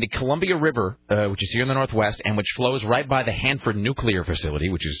that in the Columbia River, which is here in the Northwest, and which flows right by the Hanford Nuclear Facility,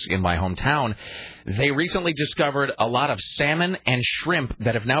 which is in my hometown. They recently discovered a lot of salmon and shrimp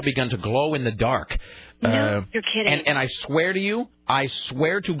that have now begun to glow in the dark. No, you're kidding. And I swear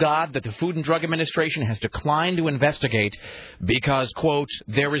to God that the Food and Drug Administration has declined to investigate because, quote,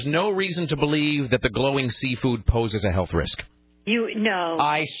 there is no reason to believe that the glowing seafood poses a health risk. No.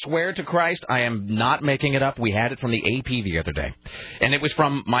 I swear to Christ, I am not making it up. We had it from the AP the other day, and it was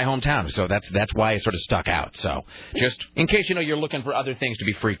from my hometown, so that's why it sort of stuck out. So, just in case you're looking for other things to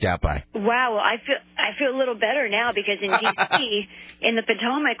be freaked out by. Wow. Well, I feel a little better now because in D.C. in the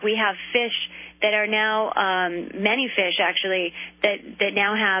Potomac we have fish that are now many fish actually that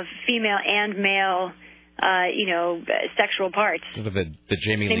now have female and male. Sexual parts. Sort of the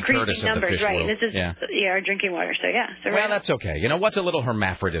Jamie Lee Curtis of the fish right. world. This is our drinking water. So yeah. So well, that's okay. What's a little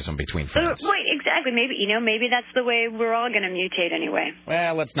hermaphrodism between friends? Right, exactly. Maybe that's the way we're all going to mutate anyway.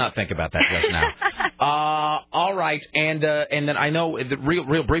 Well, let's not think about that just now. All right, and then I know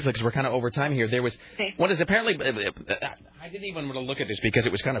real briefly because we're kind of over time here. There was what is apparently I didn't even want to look at this because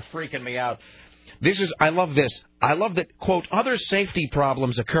it was kind of freaking me out. I love this. I love that, quote, other safety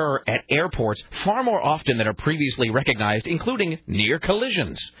problems occur at airports far more often than are previously recognized, including near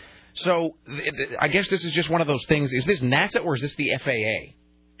collisions. So I guess this is just one of those things. Is this NASA or is this the FAA?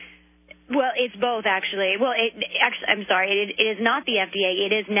 Well, it's both, actually. Well, I'm sorry. It is not the FDA.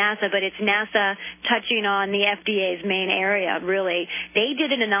 It is NASA, but it's NASA touching on the FDA's main area, really. They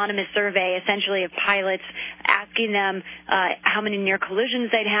did an anonymous survey, essentially, of pilots, asking them how many near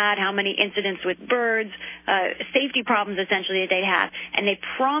collisions they'd had, how many incidents with birds, safety problems, essentially, that they'd had. And they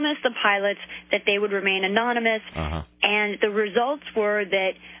promised the pilots that they would remain anonymous. Uh-huh. And the results were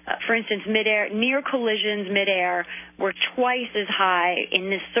that, for instance, near collisions midair were twice as high in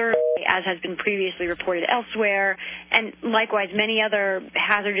this survey as has been previously reported elsewhere. And likewise, many other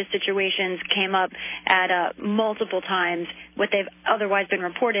hazardous situations came up at multiple times what they've otherwise been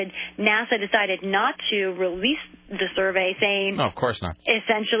reported. NASA decided not to release the survey, saying, no, of course not,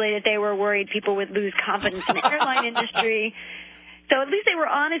 essentially that they were worried people would lose confidence in the airline industry. So at least they were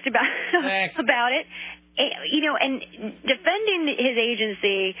honest about it. And defending his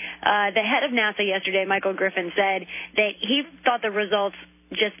agency, the head of NASA yesterday, Michael Griffin, said that he thought the results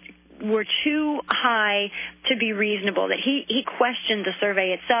just were too high to be reasonable, that he questioned the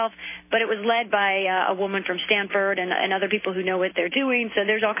survey itself, but it was led by a woman from Stanford and other people who know what they're doing, so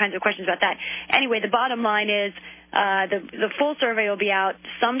there's all kinds of questions about that. Anyway, the bottom line is the full survey will be out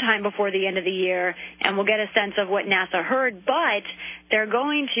sometime before the end of the year, and we'll get a sense of what NASA heard, but they're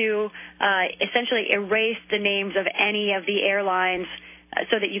going to essentially erase the names of any of the airlines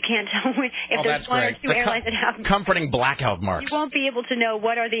so that you can't tell if there's one or two airlines that have comforting blackout marks. You won't be able to know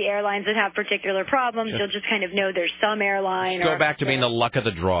what are the airlines that have particular problems. You'll just kind of know there's some airline. Just go back to being the luck of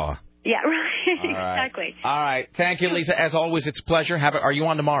the draw. Yeah, right. Exactly. All right. Thank you, Lisa. As always, it's a pleasure. Are you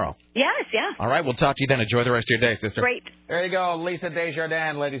on tomorrow? Yes, yeah. All right. We'll talk to you then. Enjoy the rest of your day, sister. Great. There you go, Lisa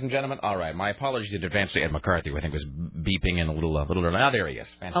Desjardins, ladies and gentlemen. All right. My apologies in advance to Ed McCarthy, who I think was beeping in a little early. Now, there he is.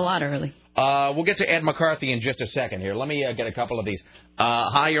 Fantastic. A lot early. We'll get to Ed McCarthy in just a second here. Let me get a couple of these.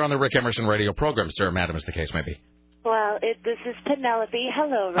 Hi, you're on the Rick Emerson radio program, sir, madam, as the case may be. Well, this is Penelope.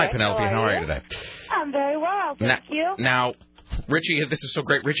 Hello, Rick. Hi, Penelope. How are you today? I'm very well, thank you. Now, Richie, this is so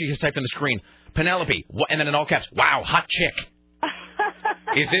great. Richie has typed on the screen, Penelope, and then in all caps, wow, hot chick.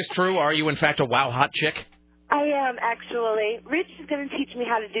 Is this true? Are you, in fact, a wow, hot chick? I am, actually. Rich is going to teach me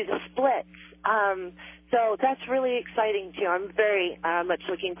how to do the splits. So that's really exciting, too. I'm very much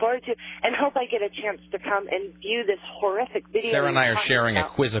looking forward to and hope I get a chance to come and view this horrific video. Sarah and I are sharing a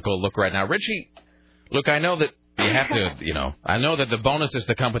quizzical look right now. Richie, look, I know that you have to, I know that the bonuses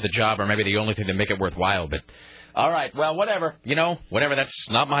that come with the job are maybe the only thing that make it worthwhile, but all right, well, whatever, whatever. That's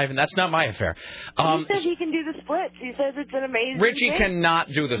not my affair. He says he can do the splits. He says it's an amazing Richie thing. cannot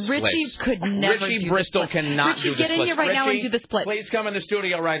do the splits. Richie could never Richie do Bristol the splits. cannot do the splits. Richie, get in here right now and do the splits. Please come in the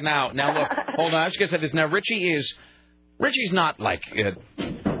studio right now. Now, look, hold on. I was going to say this. Now, Richie's not like...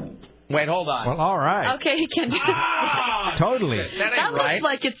 Wait, hold on. Well, all right. Okay, he can do the splits. Totally. That ain't that right. looks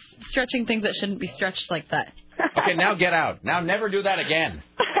like it's stretching things that shouldn't be stretched like that. Okay, now get out. Now never do that again.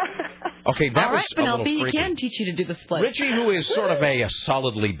 Okay, that All right, was a little Penelope, freaky. he can teach you to do the split. Richie, who is sort of a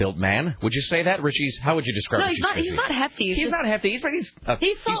solidly built man, would you say that? How would you describe No, Richie's he's not hefty. He's not hefty. He's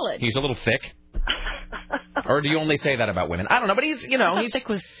solid. He's a little thick. Or do you only say that about women? I don't know, but he's thick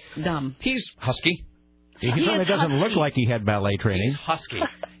was dumb. He's husky. He certainly doesn't look like he had ballet training. He's husky.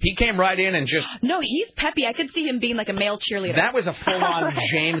 He came right in and just... No, he's peppy. I could see him being like a male cheerleader. That was a full-on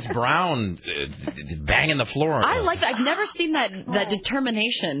James Brown banging the floor. I like that. I've never seen that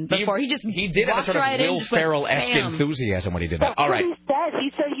determination before. He did have a sort of Will Ferrell-esque enthusiasm when he did that. All right.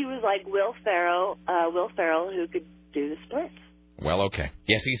 He said he was like Will Ferrell who could do the splits. Well, okay.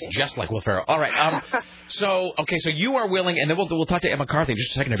 Yes, he's just like Will Ferrell. All right. So you are willing, and then we'll talk to Ed McCarthy in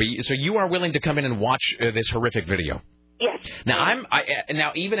just a second. But so you are willing to come in and watch this horrific video. Yes. Now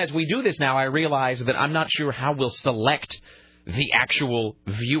now even as we do this now, I realize that I'm not sure how we'll select the actual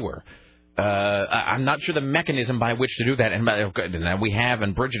viewer. I'm not sure the mechanism by which to do that. And we have,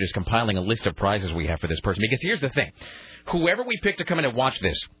 and Bridget is compiling a list of prizes we have for this person. Because here's the thing: whoever we pick to come in and watch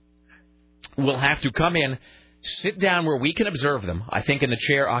this will have to come in. Sit down where we can observe them, I think in the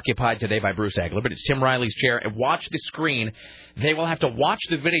chair occupied today by Bruce Agler, but it's Tim Riley's chair, and watch the screen. They will have to watch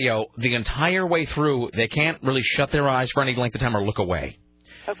the video the entire way through. They can't really shut their eyes for any length of time or look away.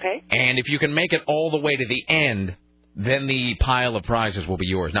 Okay. And if you can make it all the way to the end, then the pile of prizes will be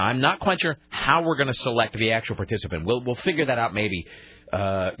yours. Now, I'm not quite sure how we're going to select the actual participant. We'll figure that out maybe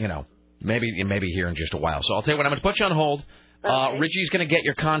here in just a while. So I'll tell you what, I'm going to put you on hold. Richie's going to get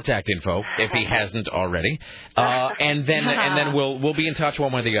your contact info if he hasn't already, and then we'll be in touch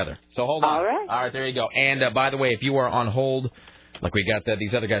one way or the other. So hold on. All right, there you go. And by the way, if you are on hold, like we got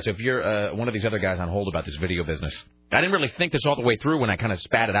these other guys, so if you're one of these other guys on hold about this video business, I didn't really think this all the way through when I kind of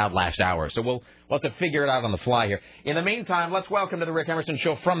spat it out last hour. So we'll have to figure it out on the fly here. In the meantime, let's welcome to the Rick Emerson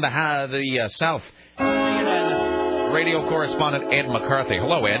Show from the South. Radio correspondent Ed McCarthy.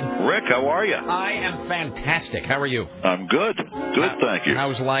 Hello, Ed. Rick, how are you? I am fantastic. How are you? I'm good. Good, thank you.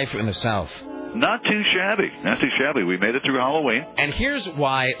 How's life in the South? Not too shabby. Not too shabby. We made it through Halloween. And here's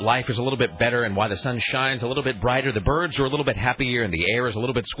why life is a little bit better and why the sun shines a little bit brighter. The birds are a little bit happier and the air is a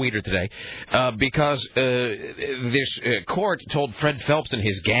little bit sweeter today. Because this court told Fred Phelps and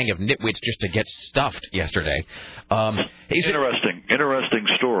his gang of nitwits just to get stuffed yesterday. Interesting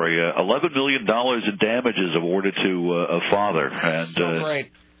story. $11 million in damages awarded to a father. And so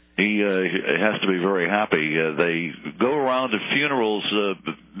great. He has to be very happy. They go around to funerals,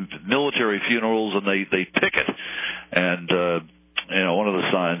 military funerals, and they picket. And one of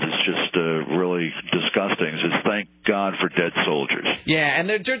the signs is just really disgusting. It says, "Thank God for dead soldiers." Yeah, and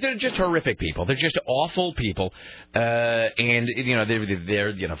they're just horrific people. They're just awful people. And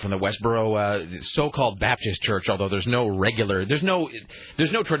they're from the Westboro so-called Baptist church. Although there's no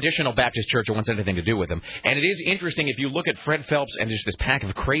traditional Baptist church that wants anything to do with them. And it is interesting if you look at Fred Phelps and just this pack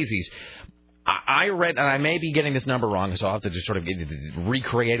of crazies. I read, and I may be getting this number wrong, so I'll have to just sort of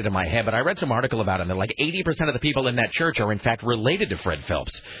recreate it in my head, but I read some article about it, and like 80% of the people in that church are in fact related to Fred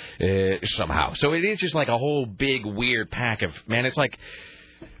Phelps somehow. So it is just like a whole big weird pack of, man, it's like,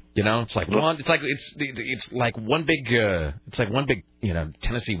 it's like one big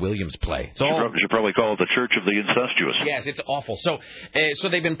Tennessee Williams play. You should probably call it the Church of the Incestuous. Yes, it's awful. So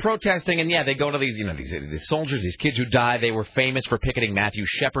they've been protesting, and they go to these soldiers, these kids who die. They were famous for picketing Matthew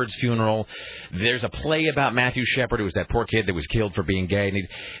Shepard's funeral. There's a play about Matthew Shepard, who was that poor kid that was killed for being gay. And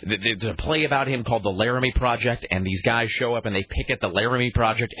there's a play about him called the Laramie Project, and these guys show up and they picket the Laramie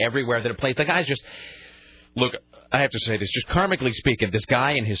Project everywhere that it plays. The guys just look. I have to say this, just karmically speaking, this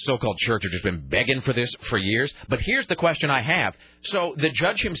guy and his so-called church have just been begging for this for years. But here's the question I have. So the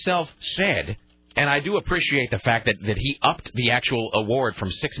judge himself said, and I do appreciate the fact that he upped the actual award from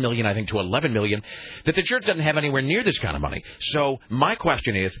 $6 million, I think, to $11 million, that the church doesn't have anywhere near this kind of money. So my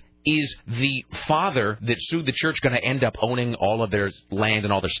question is the father that sued the church going to end up owning all of their land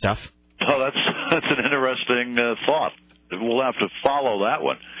and all their stuff? Oh, that's an interesting thought. We'll have to follow that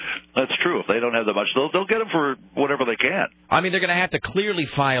one. That's true. If they don't have that much, they'll get them for whatever they can. I mean, they're going to have to clearly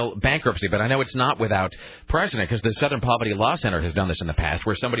file bankruptcy, but I know it's not without precedent because the Southern Poverty Law Center has done this in the past,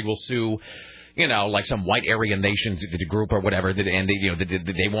 where somebody will sue, like some white Aryan nations group or whatever, and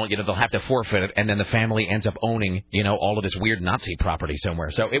they won't, they'll have to forfeit it, and then the family ends up owning, all of this weird Nazi property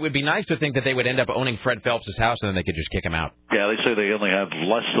somewhere. So it would be nice to think that they would end up owning Fred Phelps' house, and then they could just kick him out. Yeah, they say they only have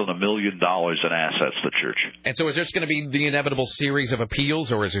less than $1 million in assets, the church. And so is this going to be the inevitable series of appeals,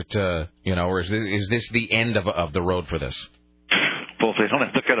 or is it, or is this the end of the road for this? Well, if they don't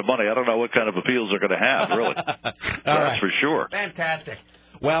have that kind of money, I don't know what kind of appeals they're going to have, really. That's for sure. Fantastic.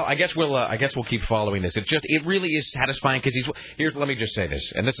 Well, I guess we'll keep following this. It really is satisfying because let me just say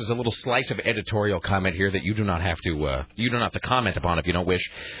this, and this is a little slice of editorial comment here that you do not have to comment upon if you don't wish.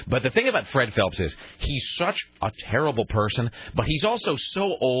 But the thing about Fred Phelps is he's such a terrible person, but he's also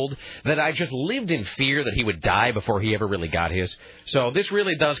so old that I just lived in fear that he would die before he ever really got his. So this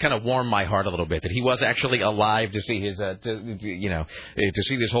really does kind of warm my heart a little bit that he was actually alive to see his, to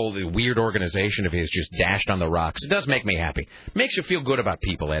see this whole weird organization of his just dashed on the rocks. It does make me happy. Makes you feel good about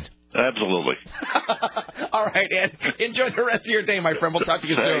people, Ed. Absolutely. All right, Ed. Enjoy the rest of your day, my friend. We'll talk to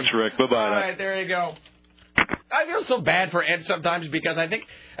you soon. Thanks, Rick. Bye-bye. All right, there you go. I feel so bad for Ed sometimes because I think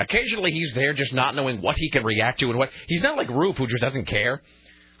occasionally he's there just not knowing what he can react to and what. He's not like Roop, who just doesn't care.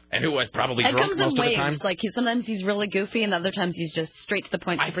 And who was probably drunk most of the time. Like sometimes he's really goofy, and other times he's just straight to the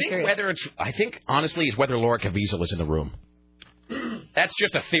point, super serious. I think honestly, it's whether Laura Caviezel is in the room. That's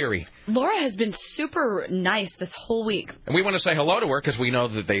just a theory. Laura has been super nice this whole week. And we want to say hello to her because we know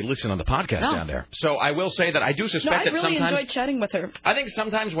that they listen on the podcast down there. So I will say that I do suspect that sometimes... I really enjoyed chatting with her. I think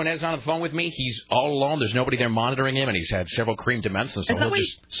sometimes when Ed's on the phone with me, he's all alone. There's nobody there monitoring him, and he's had several cream dements, so he'll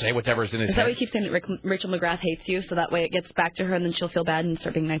just say whatever's in his head. Is that why you keep saying that Rachel McGrath hates you, so that way it gets back to her and then she'll feel bad and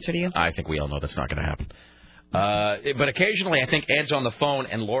start being nicer to you? I think we all know that's not going to happen. But occasionally I think Ed's on the phone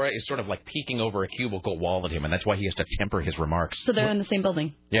and Laura is sort of like peeking over a cubicle wall at him, and that's why he has to temper his remarks. So they're in the same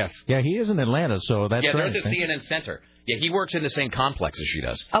building? Yes. Yeah, he is in Atlanta, so that's right. Yeah, they're at the CNN Center. Yeah, he works in the same complex as she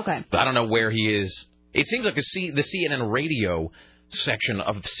does. Okay. But I don't know where he is. It seems like the CNN radio section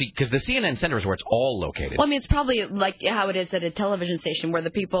of because the CNN Center is where it's all located. Well, I mean, it's probably like how it is at a television station where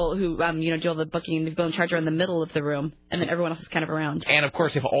the people who do all the booking and the people in charge are in the middle of the room, and then everyone else is kind of around. And of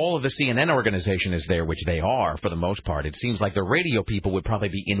course, if all of the CNN organization is there, which they are for the most part, it seems like the radio people would probably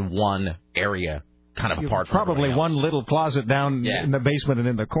be in one area, kind of apart from probably one little closet down in the basement and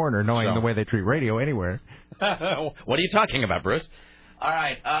in the corner, knowing the way they treat radio anywhere. What are you talking about, Bruce? All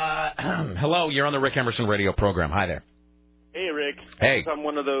right. Hello, you're on the Rick Emerson radio program. Hi there. Hey, Rick. Hey. I'm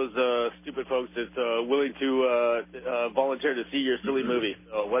one of those stupid folks that's willing to volunteer to see your silly movie.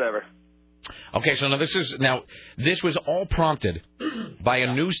 So whatever. Okay, so this was all prompted by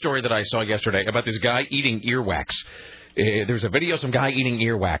a news story that I saw yesterday about this guy eating earwax. There's a video of some guy eating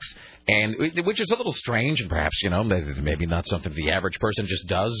earwax, and which is a little strange, and perhaps maybe not something the average person just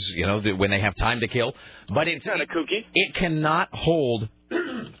does, when they have time to kill. But it's kind of kooky. It cannot hold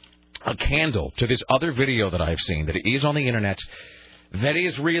a candle to this other video that I've seen that is on the internet that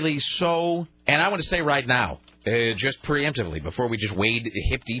is really so, and I want to say right now, just preemptively, before we just wade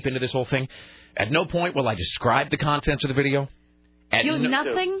hip deep into this whole thing, at no point will I describe the contents of the video.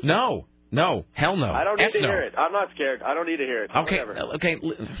 Nothing? No, hell no. I don't need to hear it. I'm not scared. I don't need to hear it. Okay, Whatever. okay.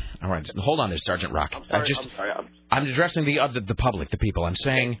 All right, hold on there, Sergeant Rock. I'm sorry. I'm addressing the public, the people. I'm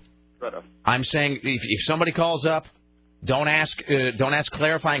saying if somebody calls up, don't ask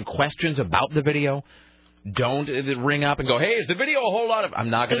clarifying questions about the video. Don't ring up and go, hey, is the video a whole lot of... I'm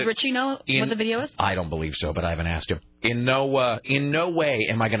not going to... Does Richie know what the video is? I don't believe so, but I haven't asked him. In no way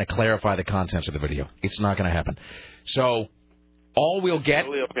am I going to clarify the contents of the video. It's not going to happen. So all we'll get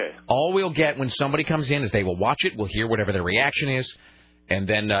when somebody comes in is they will watch it, we'll hear whatever their reaction is, and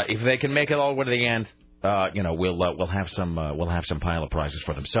then if they can make it all the way to the end, we'll have some pile of prizes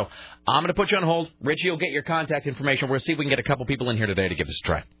for them. So I'm going to put you on hold. Richie will get your contact information. We'll see if we can get a couple people in here today to give this a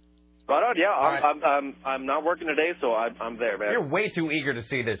try. Right on, yeah. I'm not working today, so I'm there, man. You're way too eager to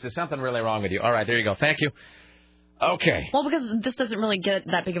see this. There's something really wrong with you. All right, there you go. Thank you. Okay. Well, because this doesn't really get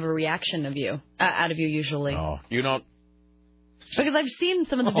that big of a reaction out of you usually. Oh, you don't. Because I've seen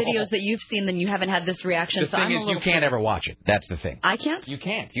some of the videos that you've seen, then you haven't had this reaction. The thing is, you can't ever watch it. That's the thing. I can't? You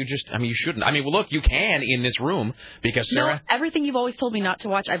can't. You shouldn't. Look, you can in this room because Sarah... No, everything you've always told me not to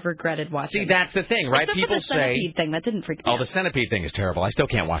watch, I've regretted watching. See, that's the thing, right? Except People for the centipede thing. That didn't freak me out. Oh, the centipede thing is terrible. I still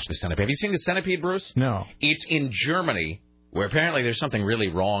can't watch the centipede. Have you seen the centipede, Bruce? No. It's in Germany, where apparently there's something really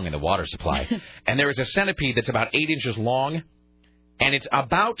wrong in the water supply. And there is a centipede that's about 8 inches long, and it's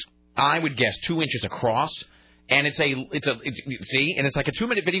about, I would guess, 2 inches across. And it's like a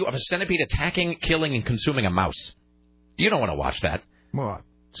 2-minute video of a centipede attacking, killing, and consuming a mouse. You don't want to watch that. Well,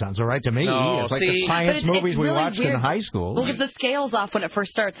 sounds all right to me. No, it's like the science movies we watched in high school. Look at the scales off when it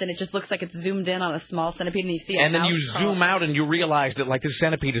first starts, and it just looks like it's zoomed in on a small centipede, and you see. And then you zoom out, and you realize that the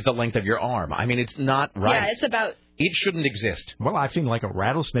centipede is the length of your arm. I mean, it's not right. Yeah, it's about. It shouldn't exist. Well, I've seen a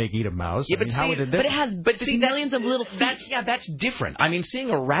rattlesnake eat a mouse. Yeah, how would it? But it has millions of little feet. That's different. I mean, seeing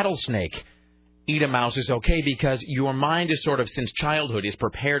a rattlesnake eat a mouse is okay because your mind is sort of, since childhood, is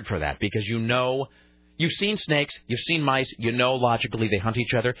prepared for that because you've seen snakes, you've seen mice, logically they hunt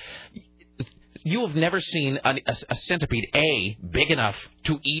each other. You have never seen a centipede, A, big enough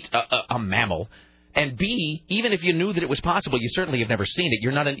to eat a mammal, And B, even if you knew that it was possible, you certainly have never seen it.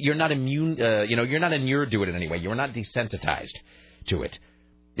 You're not immune. You're not inured to it in any way. You're not desensitized to it.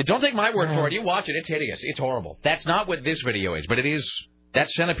 Don't take my word for it. You watch it. It's hideous. It's horrible. That's not what this video is, but it is. That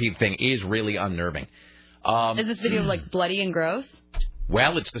centipede thing is really unnerving. Is this video like bloody and gross?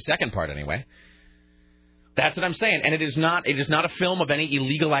 Well, it's the second part anyway. That's what I'm saying. And it is not a film of any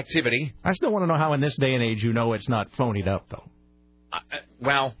illegal activity. I still want to know how in this day and age you know it's not phonied up, though.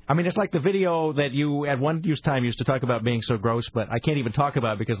 Well, I mean, it's like the video that you at one time used to talk about being so gross, but I can't even talk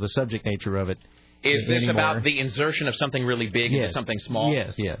about it because of the subject nature of it. Is this anymore. about the insertion of something really big into something small?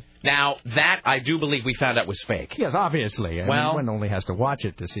 Yes. Now, that I do believe we found out was fake. Yes, obviously. I mean, one only has to watch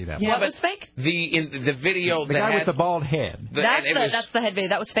it to see that. Yeah, that was fake? The video... The guy with the bald head. That's the head video.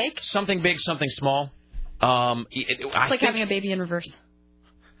 That was fake? Something big, something small. It's like having a baby in reverse.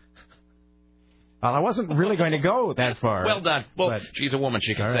 Well, I wasn't really going to go that far. Well done. Well, she's a woman.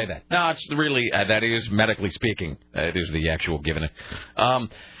 She can say that. No, it's really, that is, medically speaking, it is the actual given it.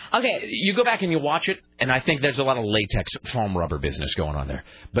 Okay. You go back and you watch it, and I think there's a lot of latex foam rubber business going on there.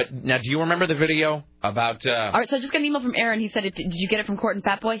 But now, do you remember the video about... All right, so I just got an email from Aaron. He said, did you get it from Court and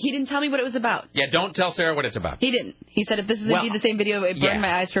Fat Boy? He didn't tell me what it was about. Yeah, don't tell Sarah what it's about. He didn't. He said, if this is indeed the same video, it burned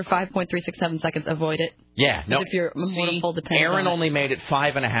my eyes for 5.367 seconds. Avoid it. Yeah, no. If you're mortal dependent Aaron on only made it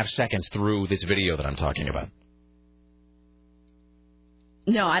 5.5 seconds through this video that I'm talking about.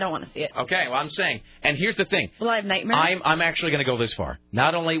 No, I don't want to see it. Okay, well, I'm saying, and here's the thing. Will I have nightmares? I'm actually going to go this far.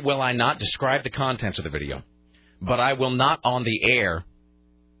 Not only will I not describe the contents of the video, but I will not on the air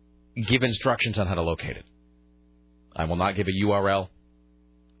give instructions on how to locate it. I will not give a URL.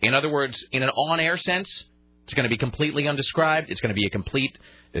 In other words, in an on-air sense, it's going to be completely undescribed. It's going to be a complete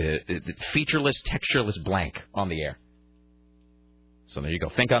featureless, textureless blank on the air. So there you go.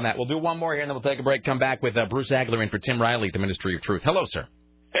 Think on that. We'll do one more here, and then we'll take a break. Come back with Bruce Agler in for Tim Riley at the Ministry of Truth. Hello, sir.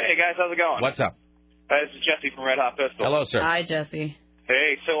 Hey, guys. How's it going? What's up? This is Jesse from Red Hot Pistol. Hello, sir. Hi, Jesse.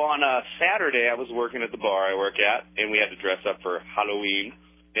 Hey, so on Saturday, I was working at the bar I work at, and we had to dress up for Halloween,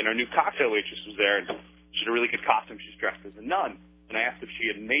 and our new cocktail waitress was there, and she had a really good costume. She's dressed as a nun, and I asked if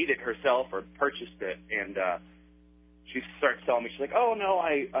she had made it herself or purchased it, and she starts telling me, she's like, oh, no,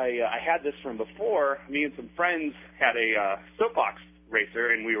 I had this from before. Me and some friends had a soapbox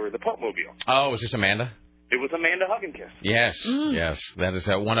racer, and we were the Popemobile. Oh, was this Amanda? It was Amanda Hug and Kiss. Yes, yes. That is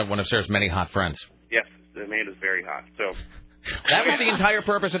one of Sarah's many hot friends. Yes, Amanda's very hot. So that was the entire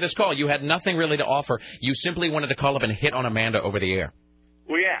purpose of this call. You had nothing really to offer. You simply wanted to call up and hit on Amanda over the air.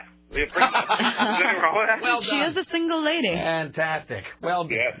 Well, yeah. Pretty much. Well done. She is a single lady. Fantastic. Well,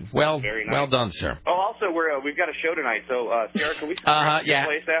 yes, well, very nice. well done, sir. Oh, also, we've got a show tonight, so Sarah, can we start your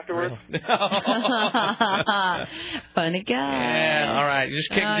place afterwards? Funny guy. Yeah, all right.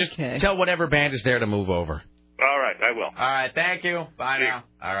 Just tell whatever band is there to move over. All right, I will. All right, thank you. Bye now.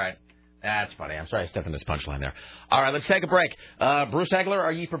 All right. That's funny. I'm sorry I stepped in this punchline there. All right, let's take a break. Bruce Agler,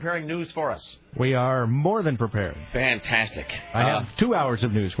 are you preparing news for us? We are more than prepared. Fantastic. I have 2 hours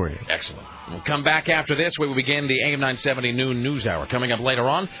of news for you. Excellent. We'll come back after this. We will begin the AM 970 noon news hour. Coming up later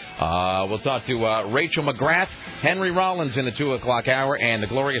on, we'll talk to Rachel McGrath, Henry Rollins in the 2 o'clock hour, and the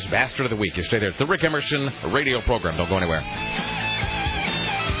glorious bastard of the week. You stay there. It's the Rick Emerson radio program. Don't go anywhere.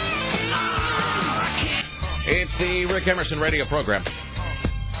 It's the Rick Emerson radio program.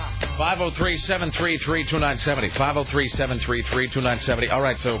 503-733-2970. 503-733-2970. All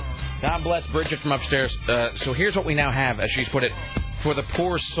right, so God bless Bridget from upstairs. So here's what we now have, as she's put it, for the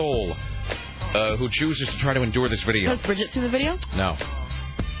poor soul who chooses to try to endure this video. Has Bridget seen the video? No.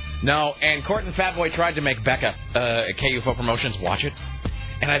 No, and Court and Fat Boy tried to make Becca at KUFO Promotions watch it.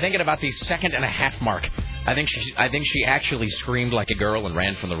 And I think at about the 2.5 mark, I think she actually screamed like a girl and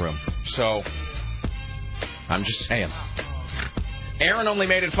ran from the room. So I'm just saying. Aaron only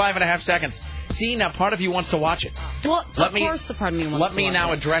made it 5.5 seconds. See, now part of you wants to watch it. Well, of course the part of me wants to watch it. Let me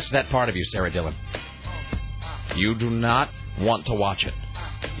now address that part of you, Sarah Dillon. You do not want to watch it.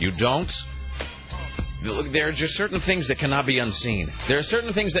 You don't. Look, there are just certain things that cannot be unseen. There are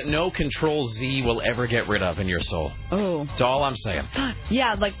certain things that no Control-Z will ever get rid of in your soul. Oh. That's all I'm saying.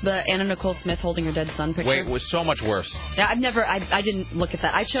 Yeah, like the Anna Nicole Smith holding her dead son picture. Wait, it was so much worse. Yeah, I didn't look at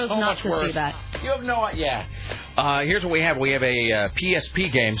that. I chose not to see that. You have no idea. Yeah. Here's what we have. We have a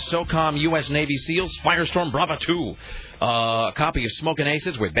PSP game, SOCOM U.S. Navy SEALs, Firestorm Bravo 2. A copy of Smokin'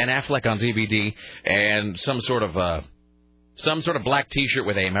 Aces with Ben Affleck on DVD, and some sort of black T-shirt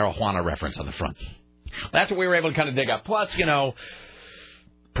with a marijuana reference on the front. That's what we were able to kind of dig up. Plus,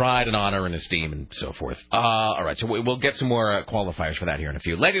 pride and honor and esteem and so forth. All right, so we'll get some more qualifiers for that here in a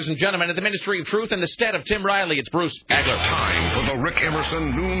few. Ladies and gentlemen, at the Ministry of Truth, in the stead of Tim Riley, it's Bruce Agler. Time for the Rick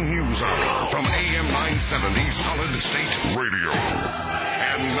Emerson Noon News Hour from AM 970 Solid State Radio.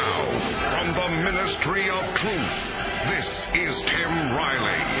 And now, from the Ministry of Truth, this is Tim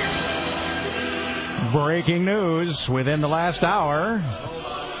Riley. Breaking news within the last hour.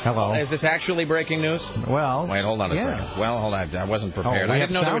 Hello. Is this actually breaking news? Well, wait, hold on a second. Well, hold on. I wasn't prepared. Oh, I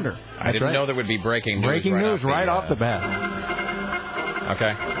didn't know there would be breaking news. Breaking news right off the bat.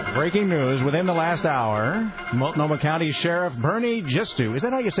 Okay. Breaking news within the last hour. Multnomah County Sheriff Bernie Gistu. Is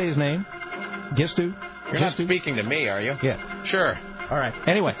that how you say his name? Gistu? You're not speaking to me, are you? Yeah. Sure. All right.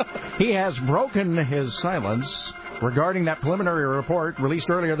 Anyway, he has broken his silence regarding that preliminary report released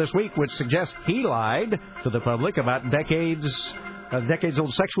earlier this week, which suggests he lied to the public about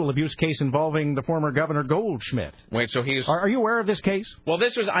decades-old sexual abuse case involving the former Governor Goldschmidt. Wait, so he's... Are you aware of this case? Well,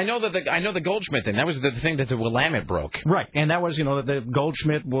 this was... I know the Goldschmidt thing. That was the thing that the Willamette broke. Right, and that was, that the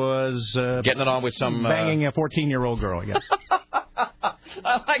Goldschmidt was... getting it on with some... banging a 14-year-old girl, yeah.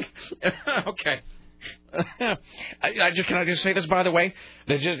 Okay. Can I just say this, by the way?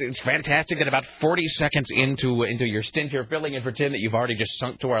 It's fantastic that about 40 seconds into your stint here, filling in for Tim, that you've already just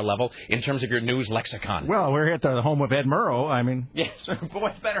sunk to our level in terms of your news lexicon. Well, we're at the home of Ed Murrow. I mean, yes,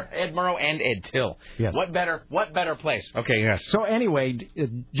 what's better, Ed Murrow and Ed Till? Yes. What better place? Okay, yes. So anyway,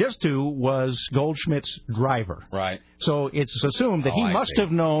 Gistu was Goldschmidt's driver. Right. So it's assumed that he must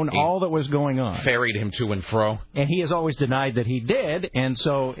have known all that was going on. Ferried him to and fro. And he has always denied that he did, and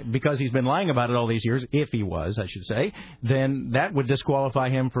so because he's been lying about it all these years, if he was, I should say, then that would disqualify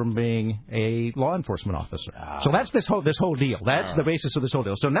him from being a law enforcement officer. So that's this whole deal. That's the basis of this whole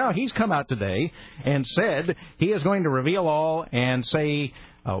deal. So now he's come out today and said he is going to reveal all and say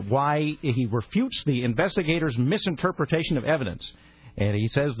why he refutes the investigators' misinterpretation of evidence. And he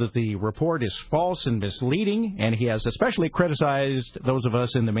says that the report is false and misleading, and he has especially criticized those of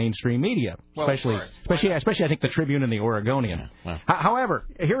us in the mainstream media, especially I think the Tribune and the Oregonian. Yeah. However,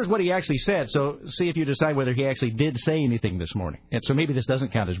 here's what he actually said. So see if you decide whether he actually did say anything this morning. And so maybe this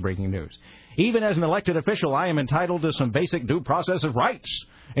doesn't count as breaking news. Even as an elected official, I am entitled to some basic due process of rights,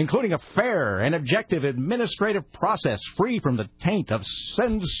 including a fair and objective administrative process free from the taint of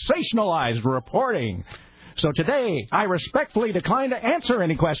sensationalized reporting. So today, I respectfully decline to answer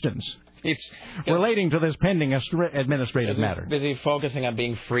any questions relating to this pending administrative matter. Busy focusing on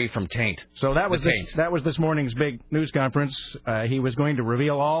being free from taint. So that was this morning's big news conference. He was going to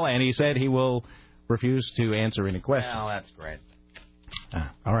reveal all, and he said he will refuse to answer any questions. Well, that's great.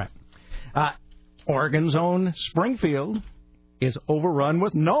 All right. Oregon's own Springfield is overrun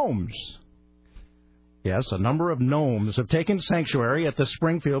with gnomes. Yes, a number of gnomes have taken sanctuary at the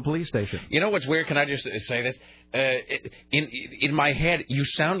Springfield police station. You know what's weird? Can I just say this? In my head, you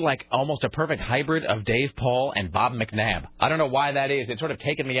sound like almost a perfect hybrid of Dave Paul and Bob McNabb. I don't know why that is. It's sort of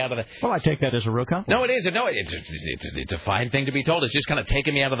taken me out of the... Well, I take that as a real compliment. No, it is. No, it's a fine thing to be told. It's just kind of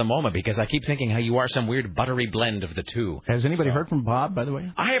taken me out of the moment because I keep thinking how you are some weird buttery blend of the two. Has anybody heard from Bob, by the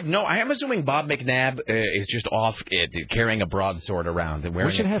way? I am assuming Bob McNabb is just off carrying a broadsword around and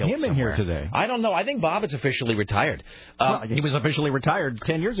wearing We should have him in here today. I don't know. I think Bob is officially retired. He was officially retired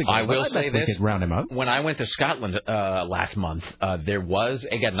 10 years ago. I will say this. We could round him up. When I went to Scotland last month, there was,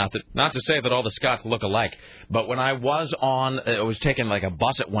 again, not to say that all the Scots look alike, but when I was I was taking like a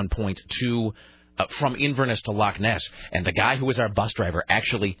bus at one point from Inverness to Loch Ness, and the guy who was our bus driver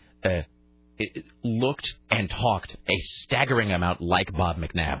actually looked and talked a staggering amount like Bob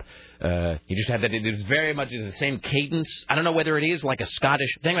McNabb. He just had that. It was very much the same cadence. I don't know whether it is like a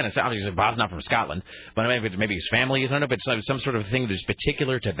Scottish thing. And obviously Bob's not from Scotland, but maybe his family is. I don't know if it's some sort of thing that's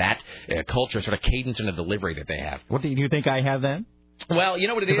particular to that culture, sort of cadence and a delivery that they have. What do you think I have then? Well, you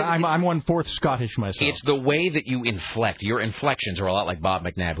know what it is? I'm 1/4 Scottish myself. It's the way that you inflect. Your inflections are a lot like Bob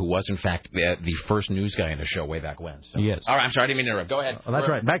McNabb, who was, in fact, the first news guy in the show way back when. So. Yes. All right, I'm sorry, I didn't mean to interrupt. Go ahead. Oh, that's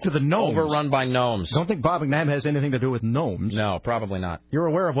right. Back to the gnomes. Overrun by gnomes. Don't think Bob McNabb has anything to do with gnomes. No, probably not. You're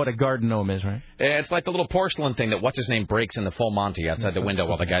aware of what a garden gnome is, right? It's like the little porcelain thing that what's-his-name breaks in the full Monty outside the window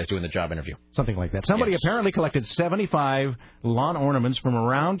while the guy's doing the job interview. Something like that. Somebody apparently collected 75 lawn ornaments from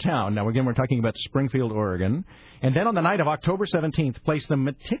around town. Now, again, we're talking about Springfield, Oregon. And then on the night of October 17th, placed them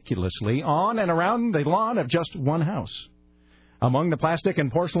meticulously on and around the lawn of just one house. Among the plastic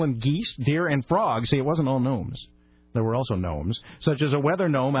and porcelain geese, deer, and frogs, see, it wasn't all gnomes. There were also gnomes, such as a weather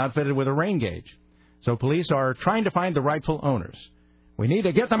gnome outfitted with a rain gauge. So police are trying to find the rightful owners. We need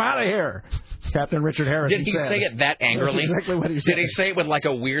to get them out of here, Captain Richard Harrison said. Did he say it that angrily? That's exactly what he said. Did he say it with like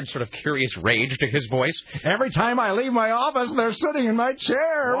a weird sort of curious rage to his voice? Every time I leave my office, they're sitting in my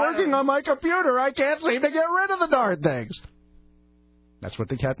chair, working on my computer. I can't seem to get rid of the darn things. That's what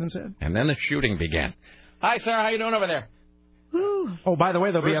the captain said. And then the shooting began. Hi, Sarah. How you doing over there? Woo. Oh, by the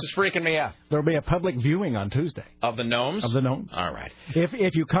way, this is freaking me out. There'll be a public viewing on Tuesday. Of the gnomes? Of the gnomes. All right.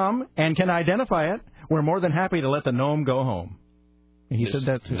 If you come and can identify it, we're more than happy to let the gnome go home. He said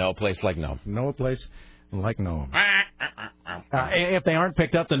that too. No place like Nome. No place like Nome. If they aren't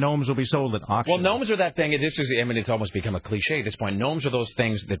picked up, the gnomes will be sold at auction. Well, gnomes are that thing. It's almost become a cliche at this point. Gnomes are those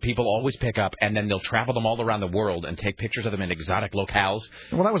things that people always pick up, and then they'll travel them all around the world and take pictures of them in exotic locales.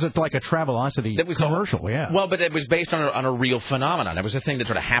 Well, that was like a Travelocity commercial, yeah. Well, but it was based on a real phenomenon. It was a thing that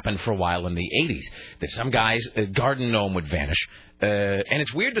sort of happened for a while in the 80s, that some guy's garden gnome would vanish. And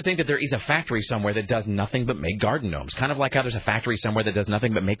it's weird to think that there is a factory somewhere that does nothing but make garden gnomes, kind of like how there's a factory somewhere that does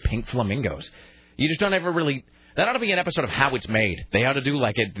nothing but make pink flamingos. You just don't ever really... That ought to be an episode of How It's Made. They ought to do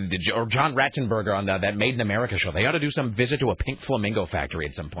or John Ratzenberger on that Made in America show. They ought to do some visit to a pink flamingo factory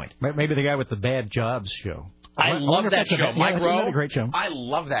at some point. Maybe the guy with the Bad Jobs show. I love that show. Mike Rowe. That's a great show. I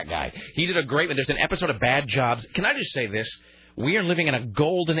love that guy. He did a great one. There's an episode of Bad Jobs. Can I just say this? We are living in a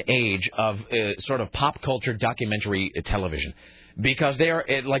golden age of sort of pop culture documentary television. Because they are,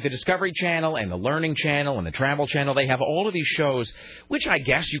 like the Discovery Channel and the Learning Channel and the Travel Channel, they have all of these shows, which I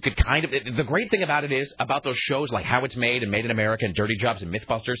guess you could kind of... The great thing about it is, about those shows like How It's Made and Made in America and Dirty Jobs and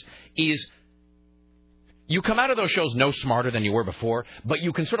Mythbusters, is you come out of those shows no smarter than you were before, but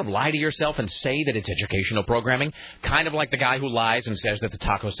you can sort of lie to yourself and say that it's educational programming, kind of like the guy who lies and says that the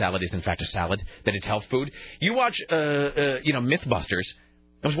taco salad is in fact a salad, that it's health food. You watch, Mythbusters.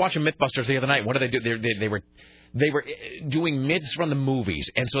 I was watching Mythbusters the other night. What do they do? They were doing myths from the movies,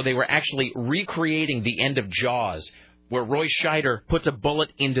 and so they were actually recreating the end of Jaws, where Roy Scheider puts a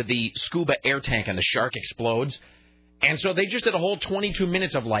bullet into the scuba air tank and the shark explodes. And so they just did a whole 22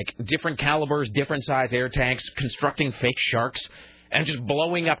 minutes of, like, different calibers, different size air tanks, constructing fake sharks, and just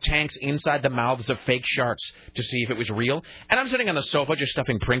blowing up tanks inside the mouths of fake sharks to see if it was real. And I'm sitting on the sofa just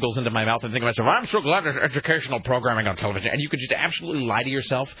stuffing Pringles into my mouth and thinking to myself, I'm so glad there's educational programming on television. And you could just absolutely lie to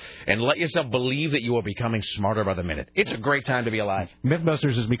yourself and let yourself believe that you are becoming smarter by the minute. It's a great time to be alive.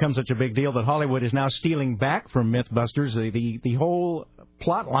 Mythbusters has become such a big deal that Hollywood is now stealing back from Mythbusters. The whole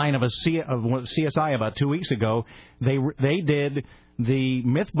plot line of CSI about 2 weeks ago, they did the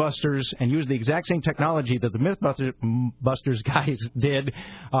Mythbusters and used the exact same technology that the Mythbusters guys did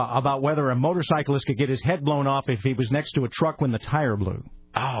about whether a motorcyclist could get his head blown off if he was next to a truck when the tire blew.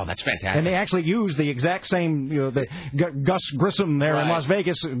 Oh, that's fantastic. And they actually used the exact same, Gus Grissom there in Las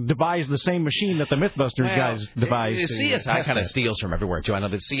Vegas devised the same machine that the Mythbusters guys devised. CSI kind of steals from everywhere, too. I know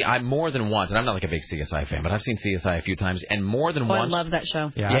that I'm more than once, and I'm not like a big CSI fan, but I've seen CSI a few times, and more than once. I love that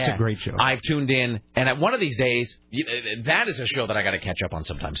show. Yeah, that's a great show. I've tuned in, and one of these days, that is a show that I got to catch up on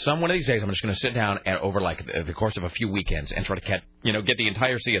sometime. One of these days, I'm just going to sit down and over like the course of a few weekends and try to get the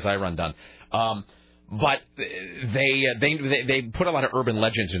entire CSI run done. But they put a lot of urban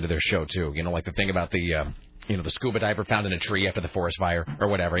legends into their show too. Like the thing about the scuba diver found in a tree after the forest fire or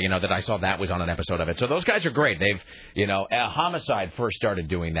whatever. That I saw that was on an episode of it. So those guys are great. They've Homicide first started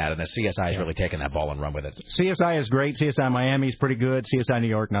doing that, and the CSI has really taken that ball and run with it. CSI is great. CSI Miami is pretty good. CSI New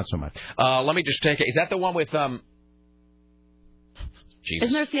York not so much. Let me just take it. Is that the one with Jesus.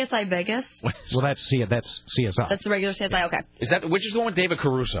 Isn't there CSI Vegas? Well, that's CSI. That's the regular CSI. Okay. Which is the one with David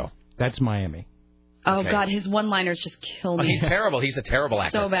Caruso? That's Miami. Oh, okay. God, his one-liners just kill me. He's terrible. He's a terrible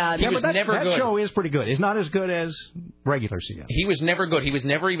actor. So bad. He was never good. That show is pretty good. It's not as good as regular CSI. He was never good. He was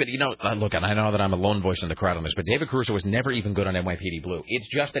never even, look, and I know that I'm a lone voice in the crowd on this, but David Caruso was never even good on NYPD Blue. It's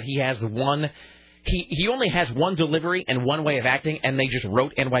just that he has he only has one delivery and one way of acting, and they just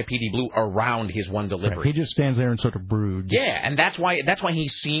wrote NYPD Blue around his one delivery. Right. He just stands there and sort of broods. Yeah, and that's why he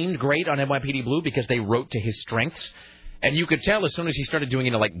seemed great on NYPD Blue, because they wrote to his strengths. And you could tell as soon as he started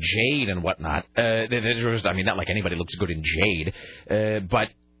doing, like Jade and whatnot. Not like anybody looks good in Jade, but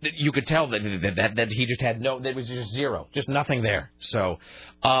you could tell that he just had there was just zero, just nothing there. So,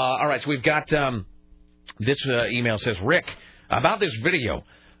 all right, so we've got this email says, Rick, about this video.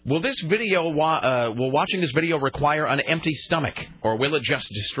 Will watching this video require an empty stomach, or will it just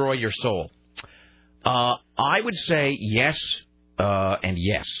destroy your soul? I would say yes. And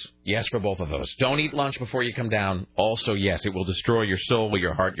yes. Yes for both of those. Don't eat lunch before you come down. Also, yes, it will destroy your soul,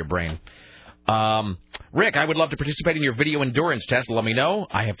 your heart, your brain. Rick, I would love to participate in your video endurance test. Let me know.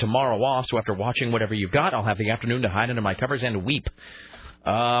 I have tomorrow off, so after watching whatever you've got, I'll have the afternoon to hide under my covers and weep.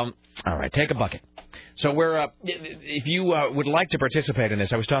 All right, take a bucket. So if you would like to participate in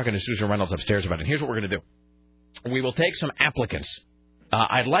this, I was talking to Susan Reynolds upstairs about it. Here's what we're going to do. We will take some applicants.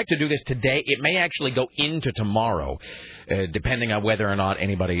 I'd like to do this today. It may actually go into tomorrow, depending on whether or not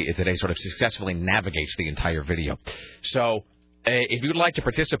anybody today sort of successfully navigates the entire video. So if you'd like to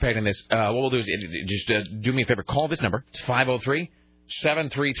participate in this, what we'll do is just do me a favor. Call this number. It's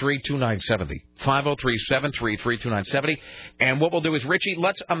 503-733-2970. 503-733-2970. And what we'll do is, Richie,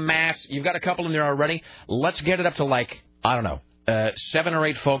 let's amass. You've got a couple in there already. Let's get it up to 7 or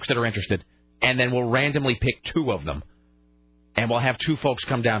 8 folks that are interested, and then we'll randomly pick 2 of them. And we'll have 2 folks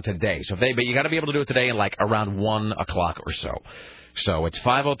come down today. But you got to be able to do it today in like around 1 o'clock or so. So it's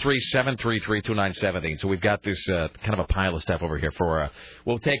 503-733-2970. So we've got this kind of a pile of stuff over here for.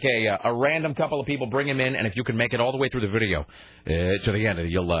 We'll take a random couple of people, bring them in, and if you can make it all the way through the video to the end,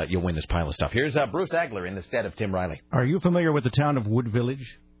 you'll win this pile of stuff. Here's Bruce Agler in the stead of Tim Riley. Are you familiar with the town of Wood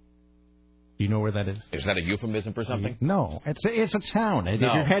Village? Do you know where that is? Is that a euphemism for something? No, it's a town. If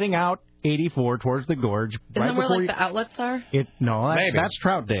you're heading out 84 towards the gorge, isn't that where the outlets are? That's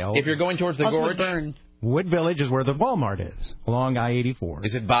Troutdale. If you're going towards the gorge. Wood Village is where the Walmart is, along I-84.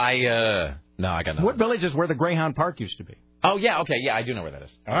 Is it by, no, I got nothing. Wood Village is where the Greyhound Park used to be. Oh, yeah, okay, yeah, I do know where that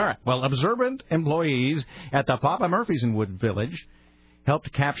is. All right. Well, observant employees at the Papa Murphy's in Wood Village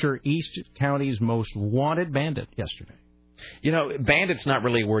helped capture East County's most wanted bandit yesterday. You know, bandit's not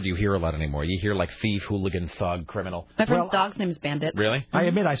really a word you hear a lot anymore. You hear like thief, hooligan, thug, criminal. My friend's dog's name is Bandit. Really? I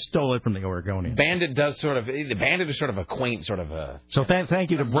admit I stole it from the Oregonian. Bandit is sort of a quaint sort of a... So thank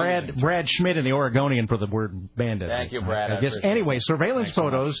you to Brad Schmidt in the Oregonian for the word bandit. Thank you, Brad. I guess. Anyway, surveillance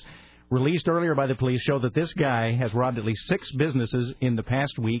photos released earlier by the police show that this guy has robbed at least 6 businesses in the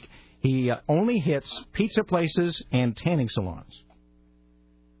past week. He only hits pizza places and tanning salons.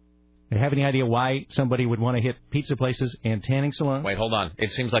 Do you have any idea why somebody would want to hit pizza places and tanning salons? Wait, hold on.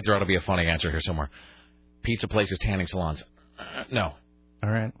 It seems like there ought to be a funny answer here somewhere. Pizza places, tanning salons. No. All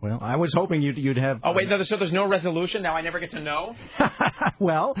right. Well, I was hoping you'd have... Oh, wait, so there's no resolution? Now I never get to know?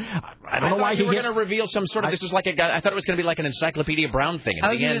 Well, I don't know why you were going to reveal some sort of... This is like I thought it was going to be like an Encyclopedia Brown thing.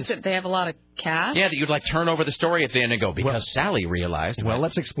 At the end, they have a lot of cash? Yeah, that you'd like turn over the story at the end and go, because Sally realized... Well,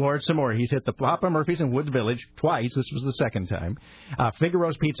 let's explore it some more. He's hit the Papa Murphy's in Woods Village twice. This was the second time.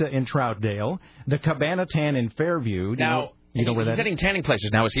 Figaro's Pizza in Troutdale. The Cabana Tan in Fairview. Now, you know where that he's hitting tanning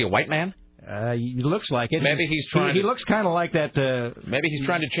places. Now, is he a white man? He looks like it. Maybe he's trying. He looks kind of like that. Maybe he's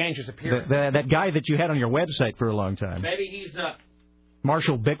trying to change his appearance. That guy that you had on your website for a long time. Maybe he's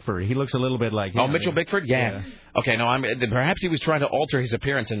Marshall Bickford. He looks a little bit like him. Oh, Mitchell Bickford. Yeah. Okay. No, perhaps he was trying to alter his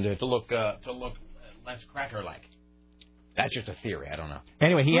appearance and to look less cracker-like. That's just a theory. I don't know.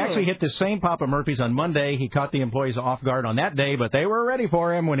 Anyway, he actually hit the same Papa Murphy's on Monday. He caught the employees off guard on that day, but they were ready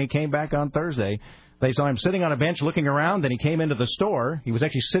for him when he came back on Thursday. They saw him sitting on a bench looking around. Then he came into the store. He was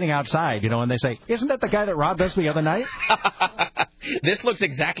actually sitting outside, and they say, "Isn't that the guy that robbed us the other night?" This looks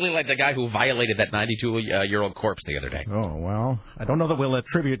exactly like the guy who violated that 92-year-old corpse the other day. Oh, well, I don't know that we'll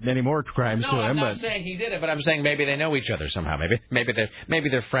attribute any more crimes to him. I'm not saying he did it, but I'm saying maybe they know each other somehow. Maybe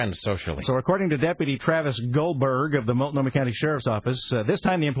they're friends socially. So according to Deputy Travis Goldberg of the Multnomah County Sheriff's Office, this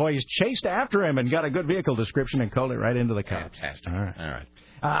time the employees chased after him and got a good vehicle description and called it right into the cops. Fantastic. All right.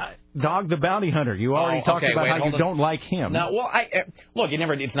 Dog the Bounty Hunter. You already talked about how you don't like him. No, well, look,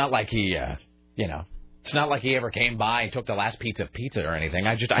 it's not like he, it's not like he ever came by and took the last piece of pizza or anything.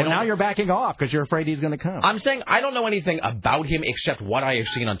 Now you're backing off because you're afraid he's going to come. I'm saying I don't know anything about him except what I have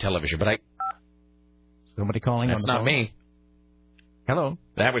seen on television. But somebody calling on the phone? That's not me. Hello.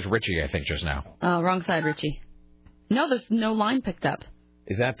 That was Richie, I think, just now. Oh, wrong side, Richie. No, there's no line picked up.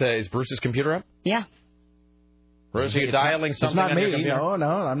 Is Bruce's computer up? Yeah. Bruce, are you dialing something? It's not on me. Your computer? No,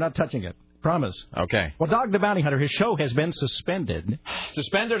 I'm not touching it. Promise. Okay. Well, Dog the Bounty Hunter, his show has been suspended.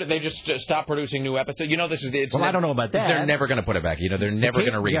 Suspended? They just stopped producing new episodes? I don't know about that. They're never going to put it back. They're never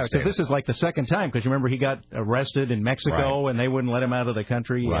going to reinstate it. Yeah, because this is like the second time. Because remember, he got arrested in Mexico, and they wouldn't let him out of the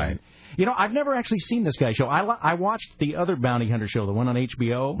country. Right. And, I've never actually seen this guy's show. I watched the other Bounty Hunter show, the one on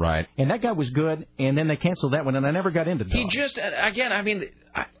HBO. Right. And that guy was good, and then they canceled that one, and I never got into Dog. He just, again,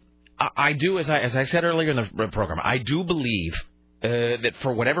 I do, as I said earlier in the program, I do believe that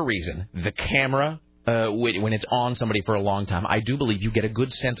for whatever reason, the camera, when it's on somebody for a long time, I do believe you get a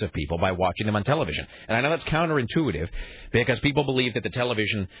good sense of people by watching them on television. And I know that's counterintuitive because people believe that the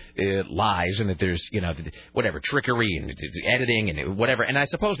television lies and that there's, trickery and editing and whatever. And I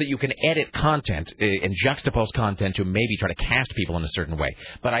suppose that you can edit content and juxtapose content to maybe try to cast people in a certain way.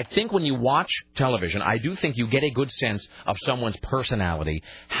 But I think when you watch television, I do think you get a good sense of someone's personality,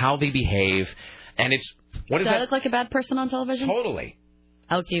 how they behave, and it's... Does I look like a bad person on television? Totally.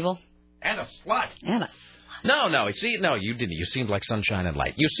 I look evil. And a slut. No, you didn't. You seemed like sunshine and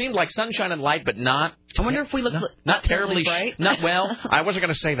light. You seemed like sunshine and light, but not... I wonder if we look... Not terribly bright. I wasn't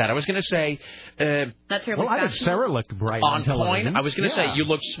going to say that. I was going to say... not terribly I think Sarah looked bright on television. Point. I was going to say, you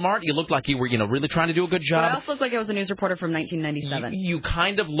looked smart. You looked like you were, really trying to do a good job. But I also looked like I was a news reporter from 1997. You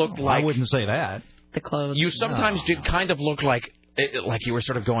kind of looked like... I wouldn't say that. The clothes. You sometimes did kind of look like you were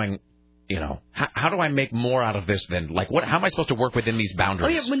sort of going... how do I make more out of this than, how am I supposed to work within these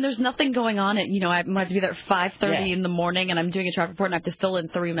boundaries? Oh, yeah, when there's nothing going on, I have to be there at 5:30 in the morning, and I'm doing a traffic report, and I have to fill in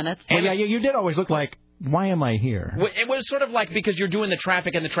 3 minutes. And you did always look like, why am I here? It was sort of like because you're doing the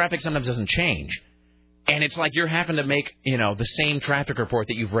traffic, and the traffic sometimes doesn't change. And it's like you're having to make, the same traffic report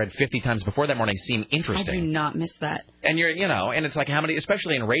that you've read 50 times before that morning seem interesting. I do not miss that. And you're, and it's like how many,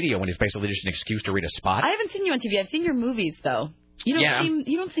 especially in radio when it's basically just an excuse to read a spot. I haven't seen you on TV. I've seen your movies, though. You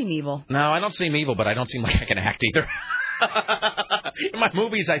don't seem evil. No, I don't seem evil, but I don't seem like I can act either. In my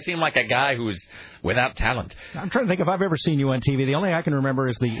movies, I seem like a guy who's without talent. I'm trying to think if I've ever seen you on TV. The only thing I can remember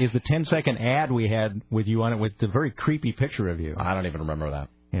is the 10-second ad we had with you on it with the very creepy picture of you. I don't even remember that.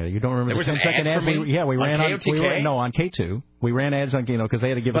 Yeah, you don't remember the 10-second ad? We ran on KOTK? On K2. We ran ads on because they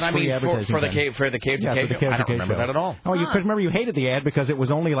had to give us free advertising. For the KOTK, I don't remember that at all. Oh, you could remember you hated the ad because it was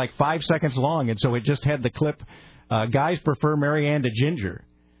only like 5 seconds long, and so it just had the clip, guys prefer Marianne to Ginger.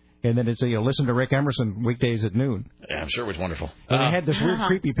 And then it's listen to Rick Emerson weekdays at noon. Yeah, I'm sure it was wonderful. And it had this weird,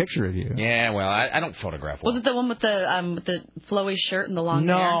 creepy picture of you. Yeah, well, I don't photograph well. Was it the one with the flowy shirt and the long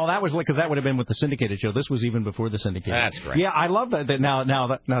hair? No, that was because that would have been with the syndicated show. This was even before the syndicated. That's great. Yeah, I love that.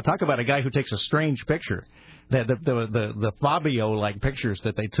 Now talk about a guy who takes a strange picture. The Fabio-like pictures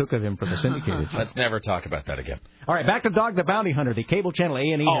that they took of him for the syndicated show. Let's never talk about that again. All right, back to Dog the Bounty Hunter. The cable channel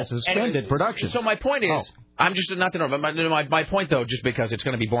A&E has suspended production. So my point is, I'm just not to know. My point, though, just because it's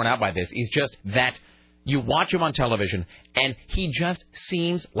going to be borne out by this, is just that you watch him on television, and he just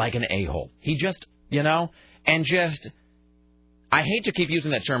seems like an a-hole. He just, and just... I hate to keep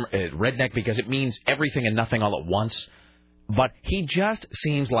using that term, redneck, because it means everything and nothing all at once, but he just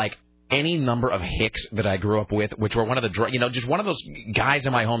seems like any number of hicks that I grew up with, which were one of the, just one of those guys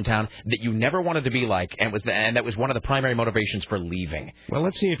in my hometown that you never wanted to be like, and that was one of the primary motivations for leaving. Well,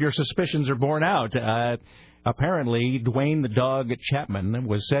 let's see if your suspicions are borne out. Apparently, Dwayne the Dog Chapman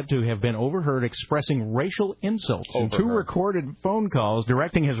was said to have been overheard expressing racial insults in 2 recorded phone calls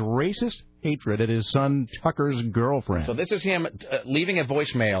directing his racist hatred at his son Tucker's girlfriend. So this is him leaving a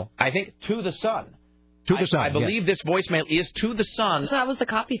voicemail, I think, to the son. To the son. I believe this voicemail is to the son. So that was the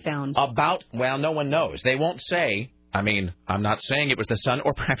copy found. No one knows. They won't say. I mean, I'm not saying it was the son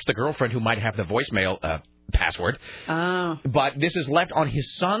or perhaps the girlfriend who might have the voicemail password. Oh. But this is left on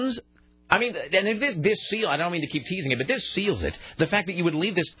his son's. I mean, and if this seal, I don't mean to keep teasing it, but this seals it. The fact that you would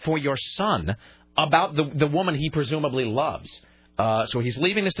leave this for your son about the woman he presumably loves. So he's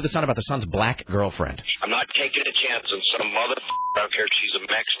leaving this to the son about the son's black girlfriend. I'm not taking a chance on some motherfucker. I don't care if she's a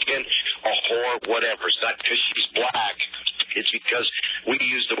Mexican, a whore, whatever. It's not because she's black. It's because we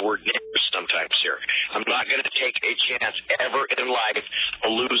use the word nigger sometimes here. I'm not going to take a chance ever in life of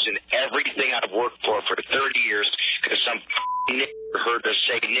losing everything I've worked for 30 years because some nigger heard us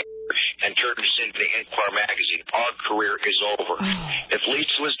say nigger and turned us into the Enquirer magazine. Our career is over. If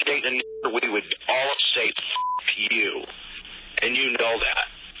Lisa was dating a nigger, we would all say, F you. And you know that.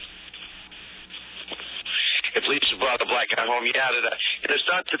 If Lisa brought the black guy home, and it's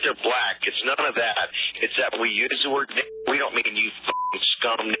not that they're black. It's none of that. It's that we use the word nigger. We don't mean you f***ing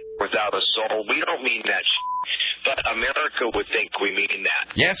scum without a soul. We don't mean that shit. But America would think we mean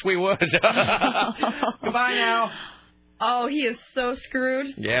that. Yes, we would. Goodbye now. Oh, he is so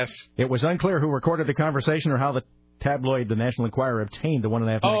screwed. Yes. It was unclear who recorded the conversation or how the tabloid, the National Enquirer, obtained the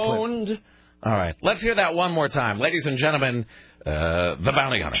 1.5-minute clip. All right. Let's hear that one more time. Ladies and gentlemen, the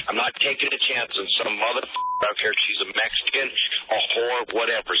Bounty Hunter. I'm not taking a chance on some motherfucker. I don't care if she's a Mexican, a whore,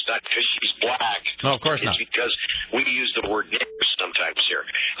 whatever. It's not because she's black. No, of course not. It's because we use the word nigger sometimes here.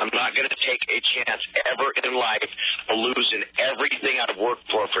 I'm not going to take a chance ever in life of losing everything I've worked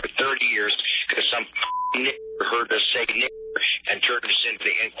for 30 years because some nigger heard us say nigger and turned us into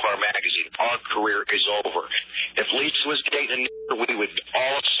the Enquirer magazine. Our career is over. If Lisa was dating a nigger, we would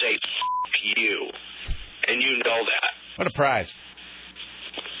all say F you. And you know that. What a prize.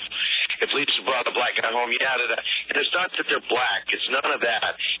 If Lisa brought the black guy home, and it's not that they're black. It's none of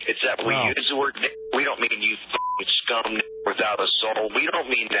that. It's that we use the word nigger. We don't mean you f***ing scum without a soul. We don't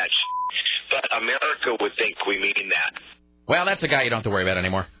mean that shit. But America would think we mean that. Well, that's a guy you don't have to worry about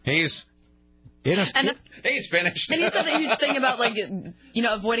anymore. He's finished. And he said that huge thing about,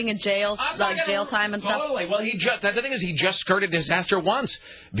 avoiding a jail time and stuff. Totally. Well, that's the thing is he just skirted disaster once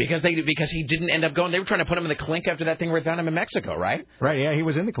because he didn't end up going. They were trying to put him in the clink after that thing where they found him in Mexico, right? Right, yeah, he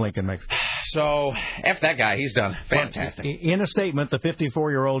was in the clink in Mexico. So, F that guy. He's done. Fantastic. In a statement, the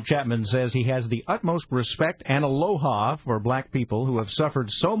 54-year-old Chapman says he has the utmost respect and aloha for black people who have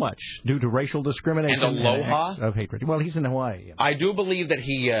suffered so much due to racial discrimination and acts of hatred. Well, he's in Hawaii. I do believe that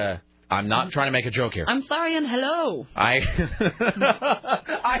he... I'm not trying to make a joke here. I'm sorry and hello. I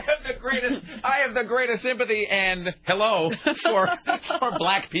have the greatest sympathy and hello for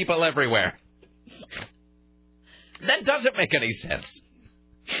black people everywhere. That doesn't make any sense.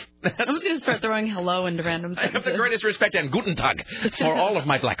 I'm just going to start throwing hello into random sentences. I have the greatest respect and guten tag for all of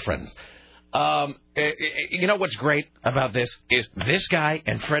my black friends. You know what's great about this is this guy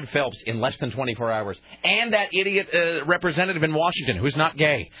and Fred Phelps in less than 24 hours, and that idiot representative in Washington who's not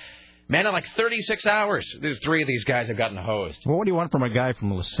gay. Man, in like 36 hours, there's 3 of these guys have gotten hosed. Well, what do you want from a guy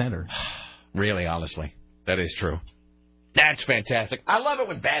from the center? Really, honestly, that is true. That's fantastic. I love it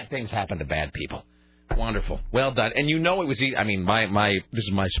when bad things happen to bad people. Wonderful. Well done. And you know it was, I mean, this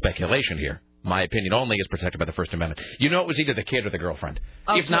is my speculation here. My opinion only is protected by the First Amendment. You know it was either the kid or the girlfriend.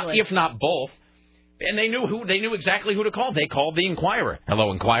 Oh, if not both. And they knew exactly who to call. They called the Inquirer.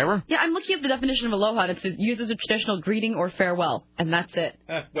 Hello, Inquirer. Yeah, I'm looking up the definition of aloha, and it says used as a traditional greeting or farewell, and that's it.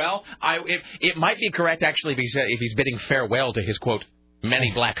 Well, it might be correct, actually, if he's bidding farewell to his, quote,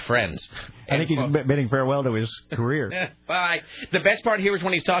 many black friends. I think he's bidding farewell to his career. Bye. The best part here is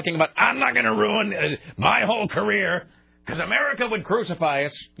when he's talking about, I'm not going to ruin my whole career, because America would crucify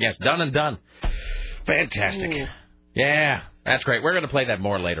us. Yes, done and done. Fantastic. Ooh. Yeah, that's great. We're going to play that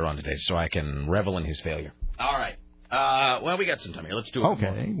more later on today so I can revel in his failure. All right. Well, we got some time here. Let's do it.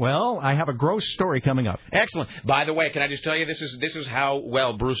 Okay. Well, I have a gross story coming up. Excellent. By the way, can I just tell you, this is how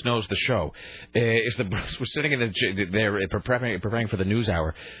well Bruce knows the show. Bruce was sitting in there preparing for the news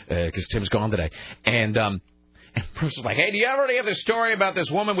hour because Tim's gone today, and Bruce was like, "Hey, do you already have the story about this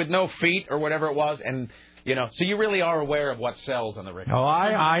woman with no feet or whatever it was?" And so you really are aware of what sells on the Rick. Oh,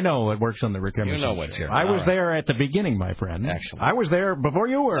 I know what works on the Rick Emerson. You know what's here. I was there at the beginning, my friend. Excellent. I was there before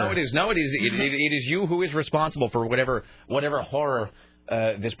you were. No, it is. It is you who is responsible for whatever horror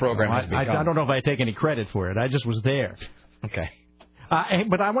this program has become. I don't know if I take any credit for it. I just was there. Okay.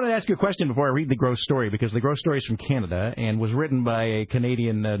 But I want to ask you a question before I read the gross story, because the gross story is from Canada and was written by a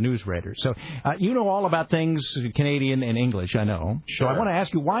Canadian news writer. So you know all about things Canadian and English, I know. Sure. So I want to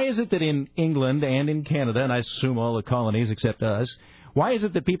ask you, why is it that in England and in Canada, and I assume all the colonies except us, why is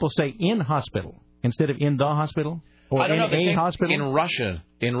it that people say in hospital instead of in the hospital? Or I don't know, in a hospital?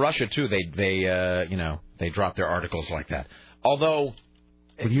 In Russia too, they drop their articles like that. Although...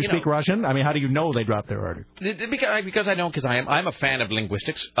 Do you speak Russian? I mean, how do you know they dropped their article? Because I know, because I'm a fan of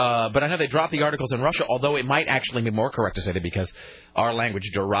linguistics. But I know they dropped the articles in Russia, although it might actually be more correct to say that because our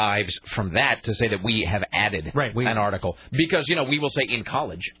language derives from that to say that we have added an article. Because, we will say in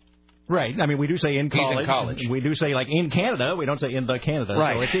college. Right. I mean, we do say in college. He's in college. We do say, like, in Canada. We don't say in the Canada.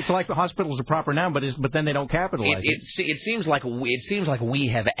 Right. So it's like the hospital's a proper noun, but then they don't capitalize it. It seems like we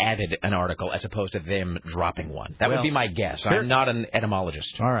have added an article as opposed to them dropping one. That would be my guess. I'm not an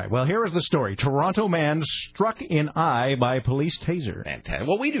etymologist. All right. Well, here is the story. Toronto man struck in eye by police taser. Fantastic.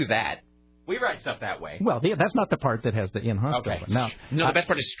 Well, we do that. We write stuff that way. Well, that's not the part that has the in hospital. Okay. Now, the best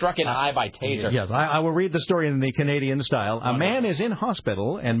part is struck in eye by taser. Yes, I will read the story in the Canadian style. A man is in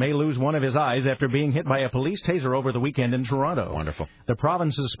hospital and may lose one of his eyes after being hit by a police taser over the weekend in Toronto. Wonderful. The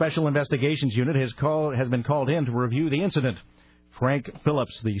province's Special Investigations Unit has been called in to review the incident. Frank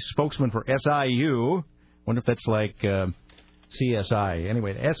Phillips, the spokesman for SIU, wonder if that's like CSI.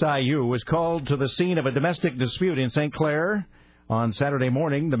 Anyway, SIU was called to the scene of a domestic dispute in St. Clair. On Saturday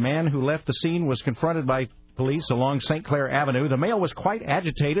morning, the man who left the scene was confronted by police along St. Clair Avenue. The male was quite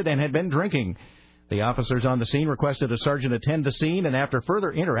agitated and had been drinking. The officers on the scene requested a sergeant attend the scene, and after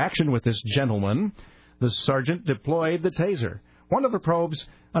further interaction with this gentleman, the sergeant deployed the taser. One of the probes,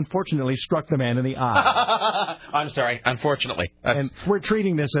 unfortunately, struck the man in the eye. I'm sorry, unfortunately. And we're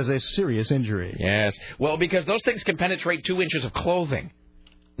treating this as a serious injury. Yes. Well, because those things can penetrate 2 inches of clothing.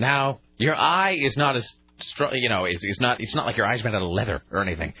 Now, your eye is not as... it's not like your eye's made out of leather or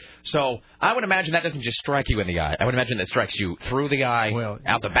anything. So I would imagine that doesn't just strike you in the eye. I would imagine that strikes you through the eye,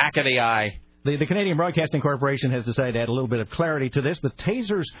 out the back of the eye. The Canadian Broadcasting Corporation has decided to add a little bit of clarity to this. The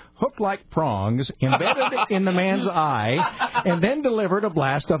taser's hook-like prongs embedded in the man's eye and then delivered a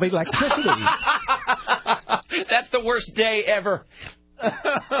blast of electricity. That's the worst day ever.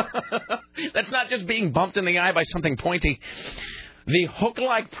 That's not just being bumped in the eye by something pointy. The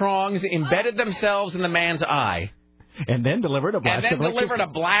hook-like prongs embedded themselves in the man's eye. And then delivered a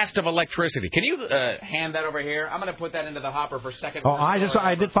blast of electricity. Can you hand that over here? I'm going to put that into the hopper for second. Oh,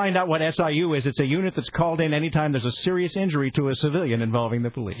 I did find out what SIU is. It's a unit that's called in anytime there's a serious injury to a civilian involving the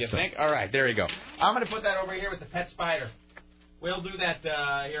police. You think? All right, there you go. I'm going to put that over here with the pet spider. We'll do that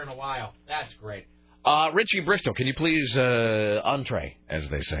here in a while. That's great. Richie Bristol, can you please entree, as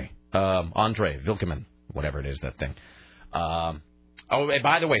they say. Entree, Wilkeman, whatever it is, that thing. Oh,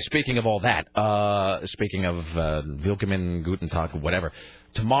 by the way, speaking of all that, speaking of Willkommen, Guten Tag, whatever,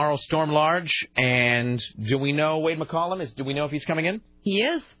 tomorrow Storm Large, and do we know Wade McCollum? Do we know if he's coming in? He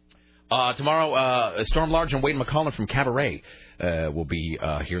is. Tomorrow, Storm Large and Wade McCollum from Cabaret will be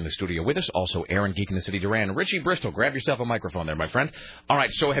here in the studio with us. Also, Aaron Geek in the City Duran. Richie Bristol, grab yourself a microphone there, my friend. All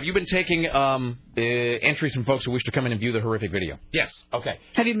right, so have you been taking entries from folks who wish to come in and view the horrific video? Yes. Okay.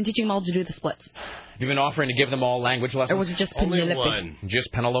 Have you been teaching them all to do the splits? Have you been offering to give them all language lessons? Or was it just Penelope? Only one.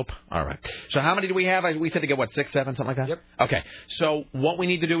 Just Penelope? All right. So how many do we have? We said to get, 6, 7, something like that? Yep. Okay. So what we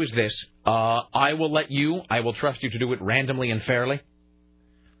need to do is this. I will trust you to do it randomly and fairly.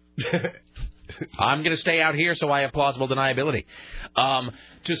 I'm going to stay out here so I have plausible deniability.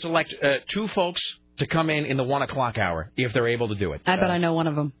 To select 2 folks to come in the 1 o'clock hour if they're able to do it. I bet I know one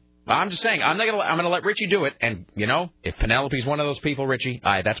of them. I'm just saying I'm going to let Richie do it, and if Penelope's one of those people, Richie,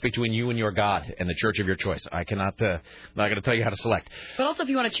 that's between you and your God and the church of your choice. I cannot. I'm not going to tell you how to select. But also, if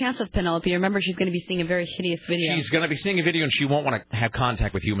you want a chance with Penelope, remember she's going to be seeing a very hideous video. She's going to be seeing a video, and she won't want to have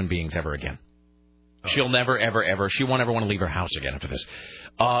contact with human beings ever again. She'll never, ever, ever. She won't ever want to leave her house again after this.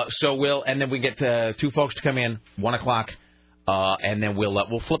 And then we get 2 folks to come in 1 o'clock, and then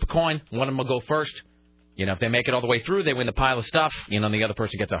we'll flip a coin. One of them will go first. If they make it all the way through, they win the pile of stuff. And the other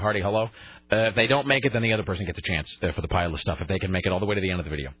person gets a hearty hello. If they don't make it, then the other person gets a chance for the pile of stuff if they can make it all the way to the end of the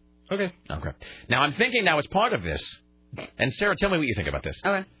video. Okay. Now, I'm thinking as part of this, and Sarah, tell me what you think about this.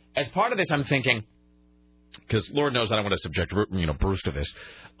 Okay. As part of this, I'm thinking, because Lord knows I don't want to subject Bruce to this,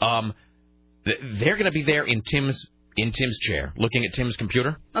 they're going to be there in Tim's chair, looking at Tim's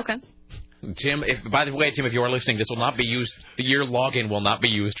computer. Okay. Tim, by the way, Tim, if you are listening, this will not be used. Your login will not be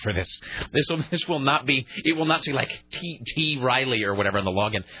used for this. This will not be. It will not say like T Riley or whatever on the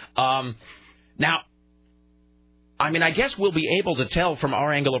login. Now, I guess we'll be able to tell from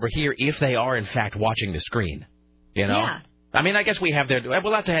our angle over here if they are in fact watching the screen. Yeah. I guess we have their.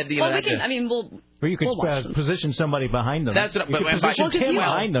 We'll have to have the. Well, we can. Or you could position somebody behind them. That's position Tim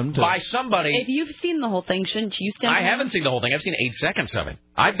behind them. By somebody. If you've seen the whole thing, shouldn't you stand? I haven't seen the whole thing. I've seen 8 seconds of it.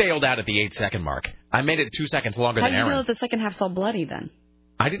 I bailed out at the 8-second mark. I made it 2 seconds longer than Aaron. How do you know that the second half's all bloody then?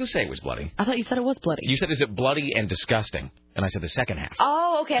 I didn't say it was bloody. I thought you said it was bloody. You said, is it bloody and disgusting? And I said the second half.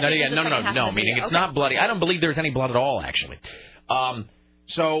 Oh, okay. No, meaning it's not bloody. I don't believe there's any blood at all, actually.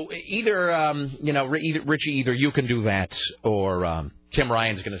 So either, Richie, either you can do that or Tim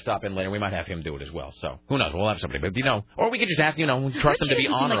Ryan's going to stop in later. We might have him do it as well. So who knows? We'll have somebody. But, or we could just ask, trust him to be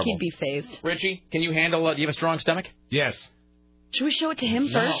honorable. Like he'd be phased. Richie, can you handle, do you have a strong stomach? Yes. Should we show it to him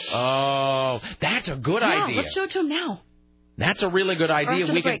first? Oh, that's a good idea. Let's show it to him now. That's a really good idea.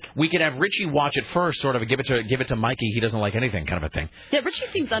 We could have Richie watch it first, sort of give it to Mikey. He doesn't like anything, kind of a thing. Yeah, Richie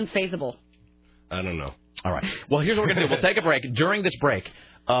seems unfazable. I don't know. All right. Well, here's what we're going to do. We'll take a break. During this break,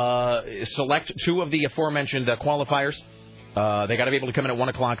 select 2 of the aforementioned qualifiers. They got to be able to come in at 1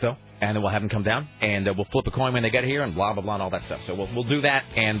 o'clock, though, and then we'll have them come down, and we'll flip a coin when they get here, and blah, blah, blah, and all that stuff. So we'll do that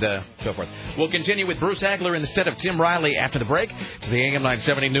and so forth. We'll continue with Bruce Agler instead of Tim Riley after the break. It's the AM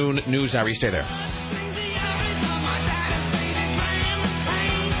 970 noon news hour. You stay there.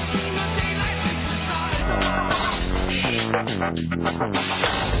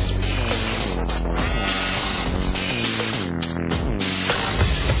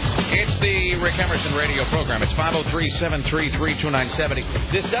 It's the Rick Emerson radio program. It's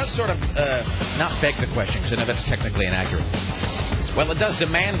 503-733-2970. This does sort of not beg the question, because I know that's technically inaccurate. Well, it does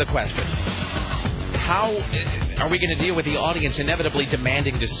demand the question. How are we going to deal with the audience inevitably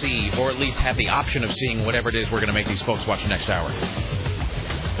demanding to see, or at least have the option of seeing, whatever it is we're going to make these folks watch next hour?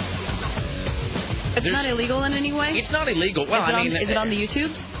 It's not illegal in any way? It's not illegal. Well, is it on the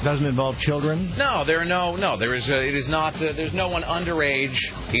YouTubes? Doesn't involve children? No, there is it is not there's no one underage.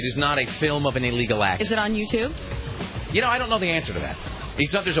 It is not a film of an illegal act. Is it on YouTube? I don't know the answer to that.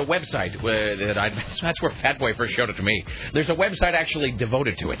 There's a website that's where Fat Boy first showed it to me. There's a website actually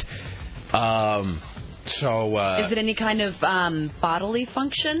devoted to it. Is it any kind of bodily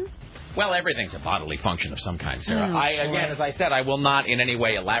function? Well, everything's a bodily function of some kind, Sarah. As I said, I will not in any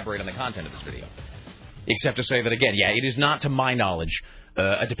way elaborate on the content of this video. Except to say that, again, it is not, to my knowledge,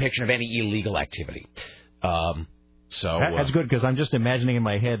 a depiction of any illegal activity. That's good, because I'm just imagining in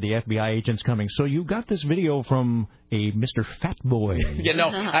my head the FBI agents coming. So you got this video from a Mr. Fat Boy.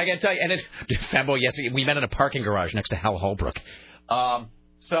 I can tell you. And Fat Boy, yes, we met in a parking garage next to Hal Holbrook. But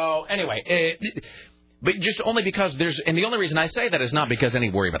just only because and the only reason I say that is not because any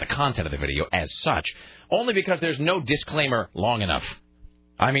worry about the content of the video as such, only because there's no disclaimer long enough.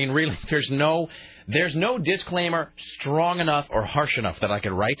 Really, there's no disclaimer strong enough or harsh enough that I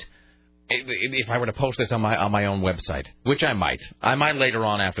could write if I were to post this on my own website, which I might. I might later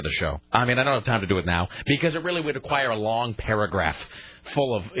on after the show. I don't have time to do it now because it really would require a long paragraph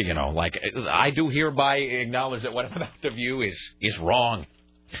full of, I do hereby acknowledge that what I'm about to view is wrong.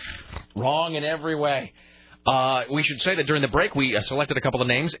 Wrong in every way. We should say that during the break we selected a couple of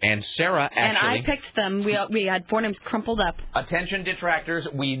names, and Sarah actually... And I picked them. We had 4 names crumpled up. Attention, detractors.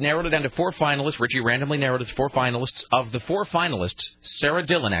 We narrowed it down to 4 finalists. Richie randomly narrowed it to 4 finalists. Of the 4 finalists, Sarah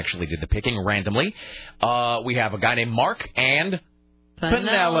Dillon actually did the picking randomly. We have a guy named Mark and...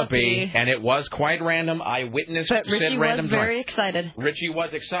 Penelope. And it was quite random. I witnessed but Richie said random was very excited. Richie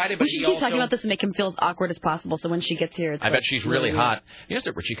was excited, but we should keep talking about this and make him feel as awkward as possible so when she gets here... I bet she's really hot. You know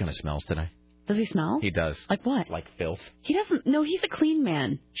that Richie kind of smells today? Does he smell? He does. Like what? Like filth. He doesn't... No, he's a clean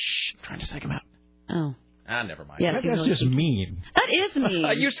man. Shh. I'm trying to psych him out. Oh. Never mind. Yeah, that's just mean. That is mean.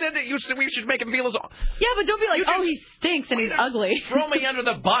 You said we should make him feel as... Yeah, but don't be like, oh, he stinks and he's ugly. Throw me under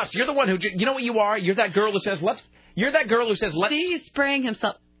the bus. You're the one who... You know what you are? You're that girl who says, let's... You're that girl who says, let's... See, he's spraying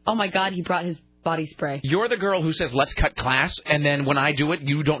himself. Oh, my God, he brought his body spray. You're the girl who says, let's cut class, and then when I do it,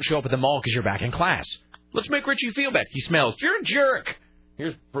 you don't show up at the mall because you're back in class. Let's make Richie feel bad. He smells. You're a jerk.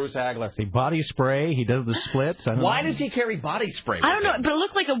 Here's Bruce Hagler. The body spray. He does the splits. Why does he carry body spray? I don't know, but it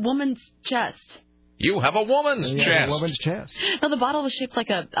looked like a woman's chest. You have a woman's chest. A woman's chest. No, the bottle was shaped like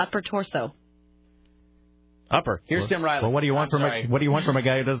a upper torso. Upper. Here's Tim Riley. Well, what do you want from a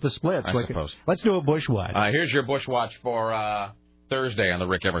guy who does the splits? I suppose. Let's do a Bush watch. Here's your Bush watch for Thursday on the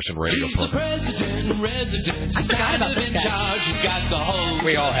Rick Emerson radio He's program. the president. He's kind of in charge. He's got the whole...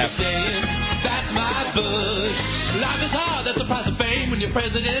 We all have. That's my Bush. Life is hard. That's the price of fame. When you're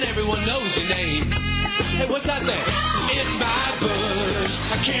president, everyone knows your name. Hey, what's that there? It's my Bush.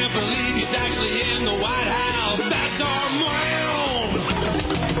 I can't believe he's actually in the White House. That's our man.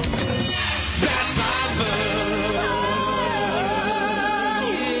 That's my Bush.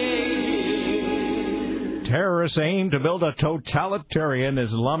 Terrorists aim to build a totalitarian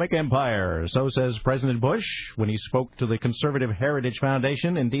Islamic empire. So says President Bush when he spoke to the Conservative Heritage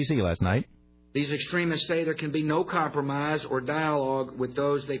Foundation in D.C. last night. These extremists say there can be no compromise or dialogue with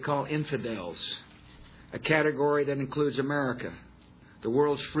those they call infidels, a category that includes America, the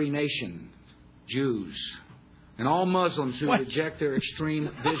world's free nation, Jews, and all Muslims who reject their extreme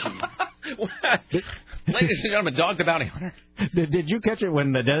vision. Ladies and gentlemen, Dog the Bounty Hunter. Did you catch it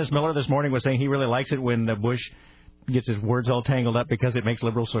when Dennis Miller this morning was saying he really likes it when Bush gets his words all tangled up because it makes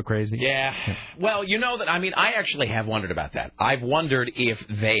liberals so crazy? Yeah. Well, you know that, I actually have wondered about that. I've wondered if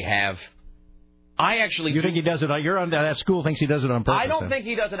they have... You think he does it? You're on that school thinks he does it on purpose. I don't think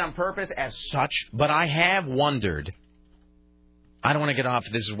he does it on purpose as such, but I have wondered. I don't want to get off.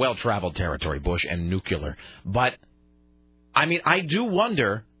 This is well-traveled territory, Bush and nuclear. But, I do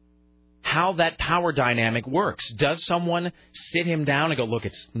wonder how that power dynamic works. Does someone sit him down and go, look,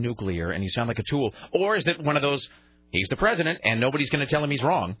 it's nuclear, and you sound like a tool? Or is it one of those... He's the president, and nobody's going to tell him he's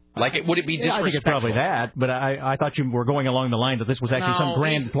wrong. Would it be disrespectful? I think it's probably that, but I thought you were going along the line that this was actually some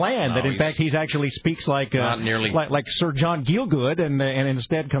grand plan, that in fact he's actually speaks like like Sir John Gielgud, and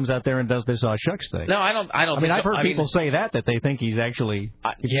instead comes out there and does this shucks thing. No, I don't. I've heard people say that they think he's actually.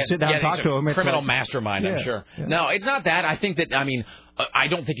 If you sit down and talk to him, criminal mastermind. I'm sure. Yeah. No, it's not that. I think that. I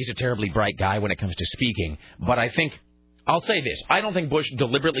don't think he's a terribly bright guy when it comes to speaking, but I think. I'll say this. I don't think Bush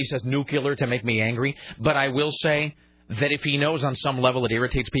deliberately says nuclear to make me angry, but I will say that if he knows on some level it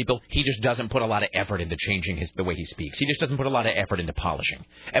irritates people, he just doesn't put a lot of effort into changing the way he speaks. He just doesn't put a lot of effort into polishing.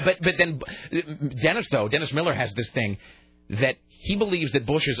 But then Dennis Miller has this thing that he believes that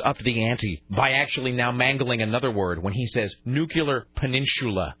Bush is upped the ante by actually now mangling another word when he says nuclear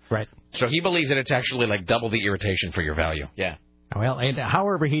peninsula. Right. So he believes that it's actually like double the irritation for your value. Yeah. Well, and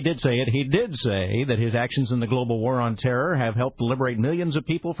however he did say it, he did say that his actions in the global war on terror have helped liberate millions of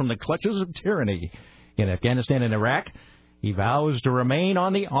people from the clutches of tyranny in Afghanistan and Iraq. He vows to remain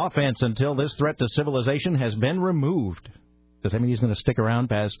on the offense until this threat to civilization has been removed. Does that mean he's going to stick around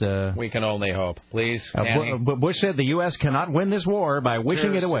past... We can only hope. Please, Bush said the U.S. cannot win this war by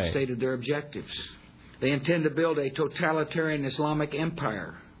wishing it away. Terrorists have stated their objectives. They intend to build a totalitarian Islamic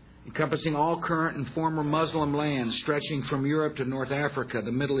empire encompassing all current and former Muslim lands stretching from Europe to North Africa,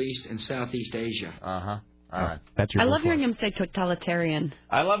 the Middle East, and Southeast Asia. Uh-huh. All right. I love hearing him say totalitarian.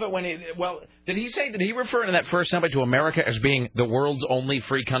 I love it when he... Well, did he refer in that first summit to America as being the world's only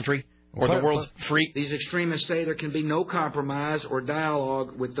free country? Or the world's free... These extremists say there can be no compromise or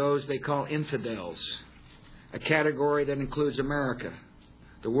dialogue with those they call infidels, a category that includes America,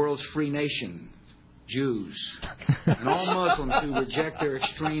 the world's free nation, Jews, and all Muslims who reject their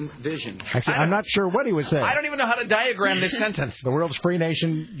extreme vision. Actually, I'm not sure what he was saying. I don't even know how to diagram this sentence. The world's free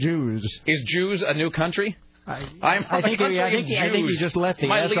nation, Jews. Is Jews a new country? I think he just left the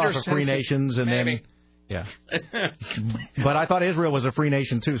S off of free nations and then Yeah. But I thought Israel was a free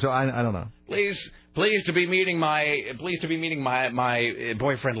nation too, so I don't know. Pleased to be meeting my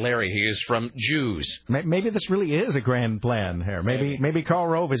boyfriend Larry. He is from Jews. Maybe this really is a grand plan here. Maybe Karl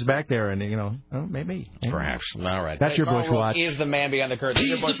Rove is back there, and maybe. Perhaps. All right. That's your Karl Bush Rove watch. is the man behind the curtain.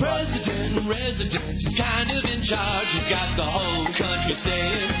 He's the president in residence. He's kind of in charge. He's got the whole country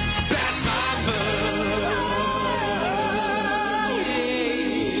saying, "That's my Bush."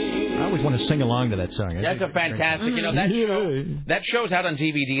 I always want to sing along to that song. That's a fantastic, that show's out on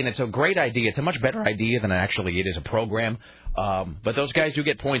DVD, and it's a great idea. It's a much better idea than actually it is a program. But those guys do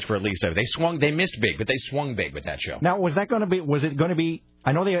get points for at least they missed big, but they swung big with that show. Now, was it going to be,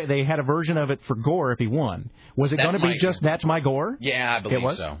 I know they had a version of it for Gore if he won. Was it going to be just That's My Gore? Yeah, I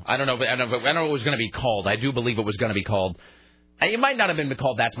believe so. I don't know what it was going to be called. I do believe it was going to be called. It might not have been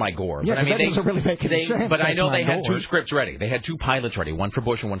called That's My Gore. Yeah, but I mean, that doesn't really make any sense. But I know they had Gore. 2 scripts ready. They had 2 pilots ready, one for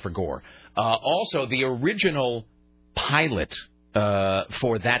Bush and one for Gore. Also, the original pilot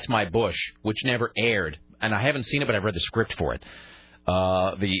for That's My Bush, which never aired, and I haven't seen it, but I've read the script for it.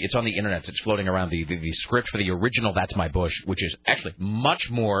 It's on the internet. It's floating around. The script for the original That's My Bush, which is actually much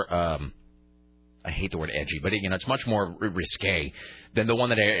more. I hate the word edgy, but it's much more risque than the one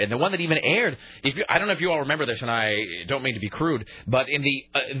that aired. And the one that even aired, I don't know if you all remember this, and I don't mean to be crude, but in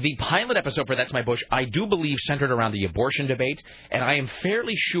the pilot episode for That's My Bush, I do believe centered around the abortion debate, and I am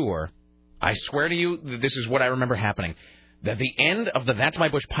fairly sure, I swear to you, this is what I remember happening, that the end of the That's My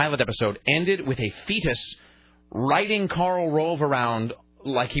Bush pilot episode ended with a fetus riding Karl Rove around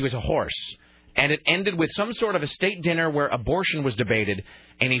like he was a horse. And it ended with some sort of a state dinner where abortion was debated,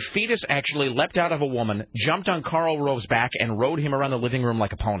 and a fetus actually leapt out of a woman, jumped on Karl Rove's back, and rode him around the living room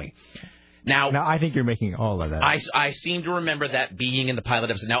like a pony. Now I think you're making all of that. I seem to remember that being in the pilot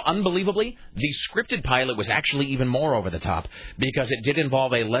episode. Now, unbelievably, the scripted pilot was actually even more over the top, because it did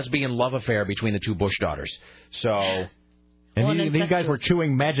involve a lesbian love affair between the 2 Bush daughters. So... And these guys were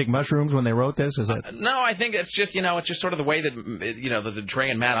chewing magic mushrooms when they wrote this? Is that? No, I think it's just it's just sort of the way that the Trey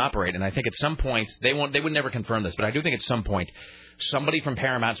and Matt operate, and I think at some point they would never confirm this, but I do think at some point somebody from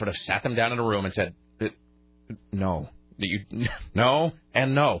Paramount sort of sat them down in a room and said, no. No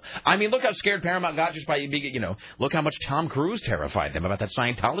and no. I mean, look how scared Paramount got just by look how much Tom Cruise terrified them about that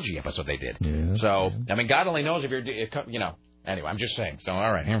Scientology episode they did. Yeah. So I mean, God only knows if you're Anyway, I'm just saying. So,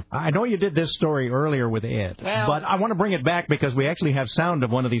 all right, here. I know you did this story earlier with Ed, but I want to bring it back because we actually have sound of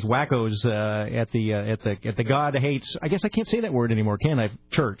one of these wackos at the God Hates. I guess I can't say that word anymore, can I?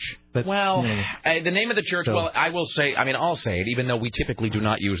 Church. The name of the church. So, well, I will say. I mean, I'll say it, even though we typically do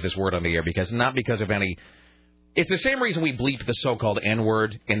not use this word on the air not because of any. It's the same reason we bleeped the so-called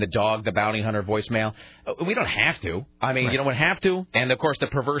N-word in the Dog the Bounty Hunter voicemail. We don't have to. I mean, You don't have to. And, of course, the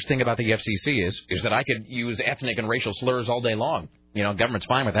perverse thing about the FCC is that I could use ethnic and racial slurs all day long. Government's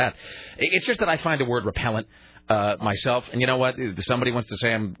fine with that. It's just that I find the word repellent myself. And you know what? If somebody wants to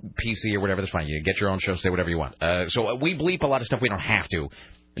say I'm PC or whatever, that's fine. You get your own show, say whatever you want. So we bleep a lot of stuff we don't have to,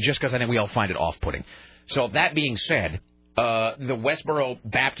 just because I think we all find it off-putting. So that being said... the Westboro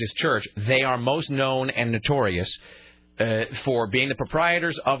Baptist Church, they are most known and notorious for being the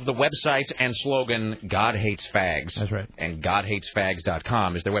proprietors of the website and slogan, God Hates Fags. That's right. And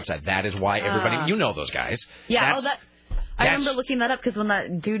GodHatesFags.com is their website. That is why everybody, you know those guys. Yeah, I remember looking that up because when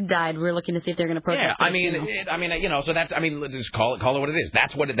that dude died, we were looking to see if they were going to protest. Yeah, so that's, just call it what it is.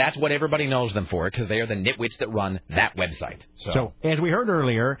 That's what everybody knows them for, because they are the nitwits that run that website. So, as we heard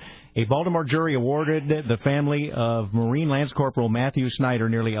earlier, a Baltimore jury awarded the family of Marine Lance Corporal Matthew Snyder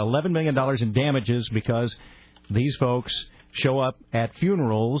nearly $11 million in damages because these folks show up at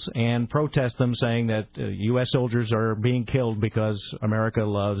funerals and protest them, saying that U.S. soldiers are being killed because America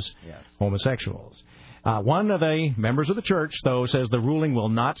loves homosexuals. One of the members of the church, though, says the ruling will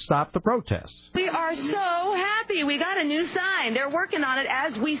not stop the protests. We are so happy. We got a new sign. They're working on it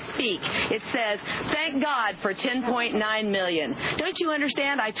as we speak. It says, thank God for $10.9 million. Don't you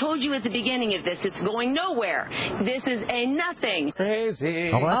understand? I told you at the beginning of this, it's going nowhere. This is a nothing.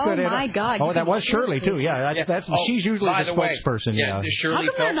 Crazy. My God. Oh, that was Shirley, too. Yeah, she's usually the spokesperson. Shirley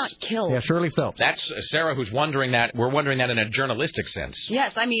How come they're not killed? Yeah, Shirley Phelps. That's Sarah who's wondering that. We're wondering that in a journalistic sense.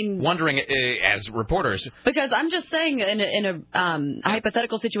 Yes, I mean... Wondering as reporters. Because I'm just saying, in a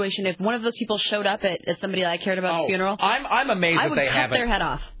hypothetical situation, if one of those people showed up at somebody that I cared about at the funeral, I'm amazed that they haven't. I would cut their head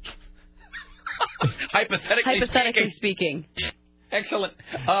off. Hypothetically speaking. Excellent.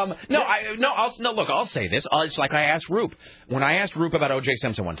 I'll say this. It's like I asked Roop. When I asked Roop about O.J.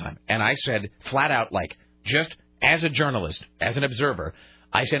 Simpson one time, and I said flat out, just as a journalist, as an observer,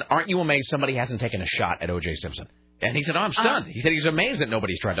 I said, aren't you amazed somebody hasn't taken a shot at O.J. Simpson? And he said, I'm stunned. He said he's amazed that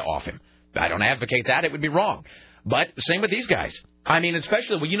nobody's tried to off him. I don't advocate that. It would be wrong. But same with these guys. I mean,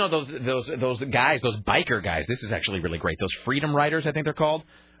 especially, well, you know those guys, those biker guys. This is actually really great. Those Freedom Riders, I think they're called,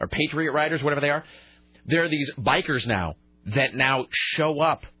 or Patriot Riders, whatever they are. There are these bikers now that now show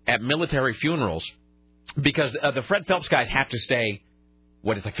up at military funerals because the Fred Phelps guys have to stay,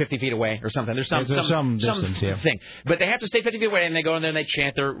 what, it's like 50 feet away or something. There's some distance, thing. But they have to stay 50 feet away, and they go in there and they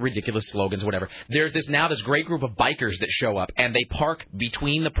chant their ridiculous slogans or whatever. There's this great group of bikers that show up, and they park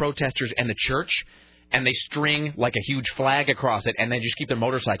between the protesters and the church, and they string like a huge flag across it, and they just keep their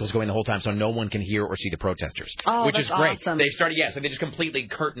motorcycles going the whole time so no one can hear or see the protesters. Oh, which that's is great. awesome. They started, so they just completely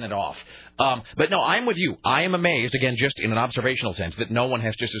curtain it off. But no, I'm with you. I am amazed, again, just in an observational sense, that no one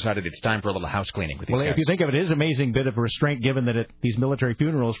has just decided it's time for a little house cleaning with these guys. Well, if you think of it, it is an amazing bit of restraint, given that at these military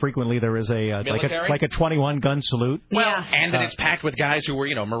funerals, frequently there is like a 21-gun salute. Well, and that it's packed with guys who were,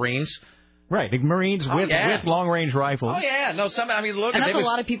 Marines. Right, the Marines with long-range rifles. Oh, yeah. No, look. And that's a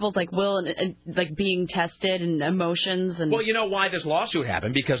lot of people's, will and being tested and emotions. And well, you know why this lawsuit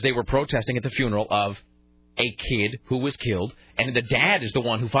happened? Because they were protesting at the funeral of a kid who was killed, and the dad is the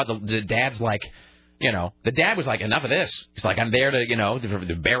one who fought. The dad's like, the dad was like, enough of this. He's like, I'm there to,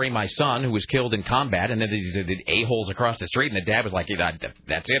 to bury my son who was killed in combat, and then these a-holes across the street, and the dad was like,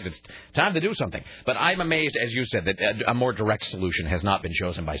 that's it. It's time to do something. But I'm amazed, as you said, that a more direct solution has not been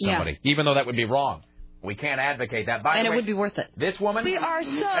chosen by somebody, even though that would be wrong. We can't advocate that. By the way, it would be worth it. This woman, we are so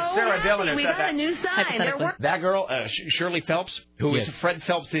Sarah happy. Dillon, We got a new sign. That girl, Shirley Phelps, who is Fred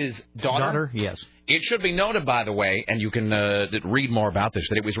Phelps' daughter. Yes. It should be noted, by the way, and you can read more about this,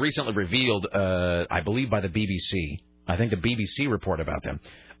 that it was recently revealed, I believe, by the BBC. I think the BBC report about them.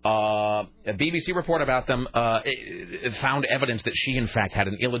 A BBC report about them found evidence that she, in fact, had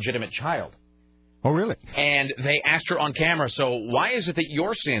an illegitimate child. Oh, really? And they asked her on camera, so why is it that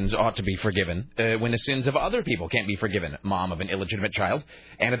your sins ought to be forgiven when the sins of other people can't be forgiven, mom of an illegitimate child?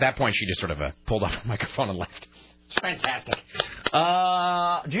 And at that point, she just sort of pulled off her microphone and left. It's fantastic.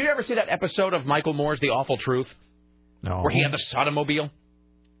 Did you ever see that episode of Michael Moore's The Awful Truth? No. Where he had the sodomobile?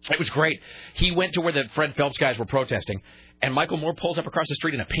 It was great. He went to where the Fred Phelps guys were protesting, and Michael Moore pulls up across the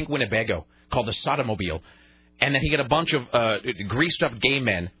street in a pink Winnebago called the sodomobile. And then he got a bunch of greased-up gay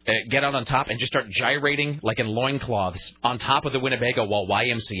men get out on top and just start gyrating like in loincloths on top of the Winnebago while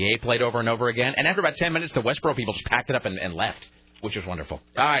YMCA played over and over again. And after about 10 minutes, the Westboro people just packed it up and left, which was wonderful.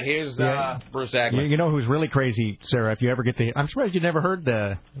 All right, here's Bruce Agnew. You know who's really crazy, Sarah, if you ever get I'm surprised you never heard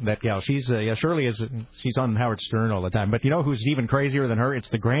that gal. She's Shirley she's on Howard Stern all the time. But you know who's even crazier than her? It's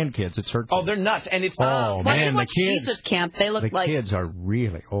the grandkids. It's her kids. Oh, they're nuts. And it's man, the kids. Jesus camp. They look the kids are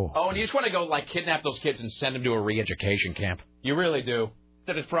really and you just want to go kidnap those kids and send them to a re-education camp. You really do.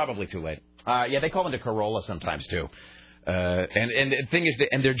 That it's probably too late. They call into Corolla sometimes too. And the thing is that,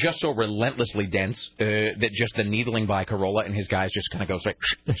 and they're just so relentlessly dense that just the needling by Corolla and his guys just kind of goes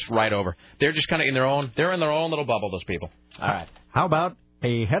right over. They're just kind of in their own little bubble, those people. All right. How about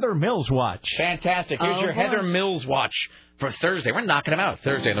a Heather Mills watch? Fantastic. Here's your Heather Mills watch for Thursday. We're knocking them out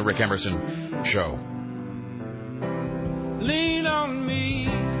Thursday on the Rick Emerson Show. Lean on me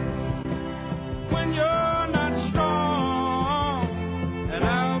when you're not strong, and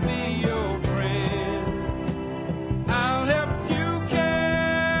I'll be your friend. I'll help you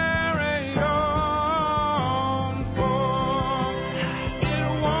carry on, for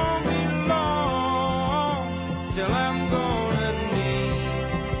it won't be long till I'm gonna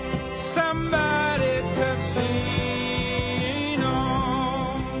need somebody to lean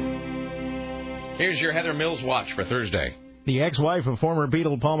on. Here's your Heather Mills watch for Thursday. The ex-wife of former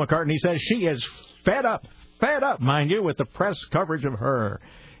Beatle Paul McCartney says she is fed up, mind you, with the press coverage of her.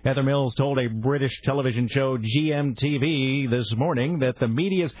 Heather Mills told a British television show GMTV this morning that the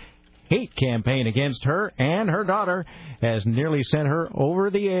media's hate campaign against her and her daughter has nearly sent her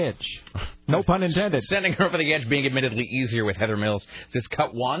over the edge. No pun intended. Sending her over the edge being admittedly easier with Heather Mills. Is this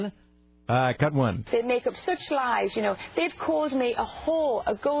cut one? Cut one. They make up such lies, They've called me a whore,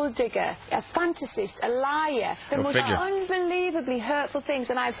 a gold digger, a fantasist, a liar. The most unbelievably hurtful things.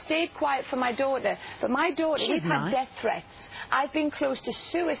 And I've stayed quiet for my daughter. But my daughter, we've had death threats. I've been close to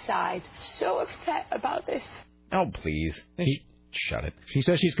suicide. So upset about this. Oh, please. Shut it. She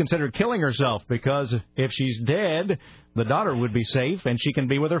says she's considered killing herself because if she's dead, the daughter would be safe and she can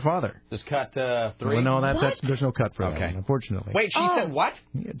be with her father. Just cut 3? Well, no, there's no cut for that, unfortunately. Wait, she said what?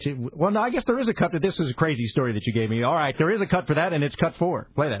 Well, no, I guess there is a cut. This is a crazy story that you gave me. All right, there is a cut for that, and it's cut 4.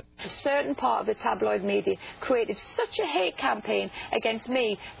 Play that. A certain part of the tabloid media created such a hate campaign against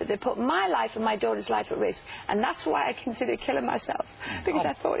me that they put my life and my daughter's life at risk. And that's why I considered killing myself. Because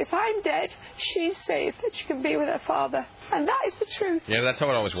I thought if I'm dead, she's safe, that she can be with her father. And that is the truth. Yeah, that's how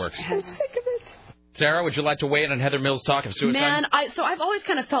it always works. I'm sick of it. Sarah, would you like to weigh in on Heather Mills' talk of suicide? Man, I've always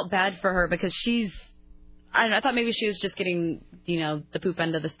kind of felt bad for her because she's I don't know, I thought maybe she was just getting, the poop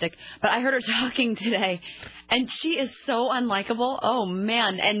end of the stick. But I heard her talking today, and she is so unlikable. Oh,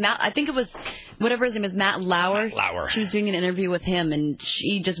 man. And Matt, I think it was, whatever his name is, Matt Lauer. Matt Lauer. She was doing an interview with him, and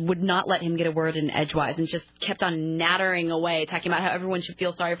she just would not let him get a word in edgewise and just kept on nattering away, talking about how everyone should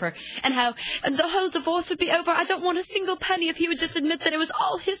feel sorry for her and how the whole divorce would be over. I don't want a single penny if he would just admit that it was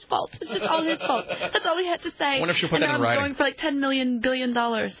all his fault. It's just all his fault. That's all he had to say. I wonder if she'll put and that now in I'm writing. going for like $10 billion.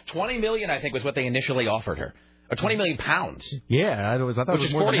 $20 million, I think, was what they initially offered her. Or 20 million pounds. Yeah, I thought it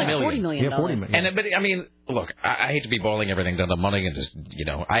was more $40 than that. million. $40 million. Yeah, $40 million. And but I mean, look, I hate to be boiling everything down to money and just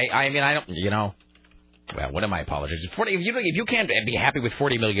I mean I don't well, what am I apologizing? If you can't be happy with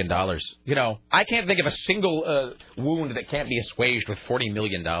 $40 million, I can't think of a single wound that can't be assuaged with $40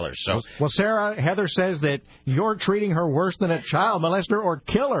 million. So well, Sarah, Heather says that you're treating her worse than a child molester or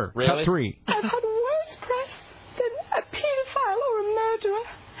killer. Really? Cut 3. I've had worse press than a paedophile or a murderer,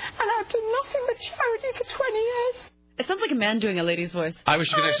 and I've done nothing but charity for 20 years. It sounds like a man doing a lady's voice. I was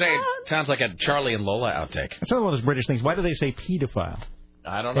going to say, it sounds like a Charlie and Lola outtake. It's one of those British things. Why do they say pedophile?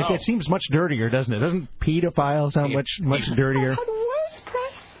 I don't know. It seems much dirtier, doesn't it? Doesn't pedophile sound much dirtier? I've had worse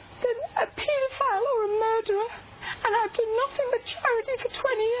press than a paedophile or a murderer, and I've done nothing but charity for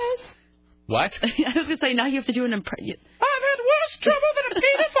 20 years. What? I was going to say, now you have to do an impression. I've had worse trouble than a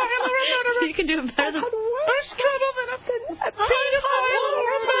paedophile or a murderer. You can do it better than... I've had worse trouble than a paedophile or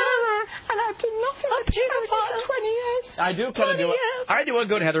a murderer, and I've done nothing but charity for 20 years. I do kind of do it. I do a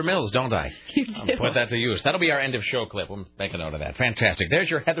good Heather Mills, don't I? You do. I'll put that to use. That'll be our end of show clip. We'll make a note of that. Fantastic. There's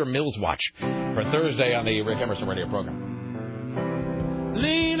your Heather Mills watch for Thursday on the Rick Emerson radio program.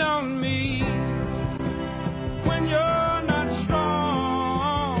 Lean on me when you're not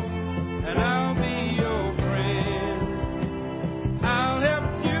strong, and I'll be your friend. I'll help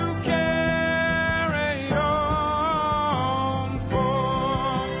you carry on,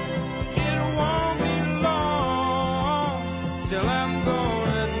 for it won't be long till I'm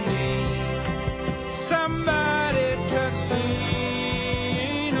gonna need somebody to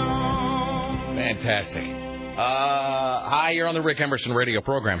lean on. Fantastic. Hi, you're on the Rick Emerson radio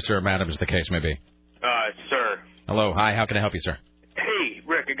program, sir, madam, as the case may be. Sir. Hello. Hi, how can I help you, sir? Hey,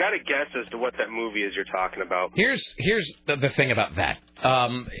 Rick, I got a guess as to what that movie is you're talking about. Here's the thing about that.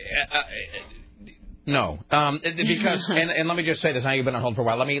 No. Because, and let me just say this, now you've been on hold for a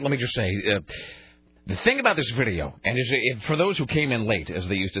while, let me just say, the thing about this video, and for those who came in late, as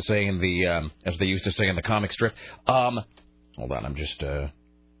they used to say in the comic strip, hold on, I'm just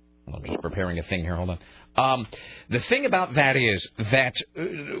preparing a thing here, hold on. The thing about that is that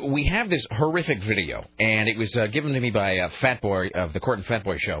we have this horrific video, and it was given to me by Fat Boy of the Court and Fat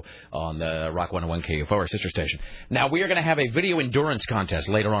Boy show on the Rock 101 KUFO, our sister station. Now, we are going to have a video endurance contest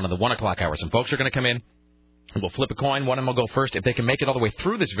later on in the 1 o'clock hour. Some folks are going to come in, and we'll flip a coin. One of them will go first. If they can make it all the way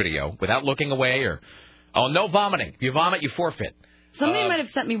through this video without looking away no vomiting. If you vomit, you forfeit. Somebody might have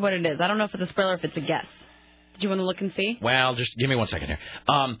sent me what it is. I don't know if it's a spoiler or if it's a guess. Did you want to look and see? Well, just give me 1 second here.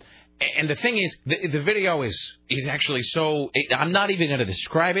 And the thing is, the video is actually so... I'm not even going to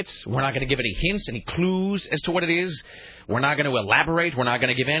describe it. We're not going to give any hints, any clues as to what it is. We're not going to elaborate. We're not going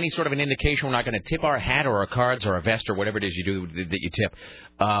to give any sort of an indication. We're not going to tip our hat or our cards or our vest or whatever it is you do that you tip.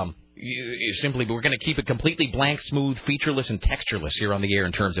 We're going to keep it completely blank, smooth, featureless, and textureless here on the air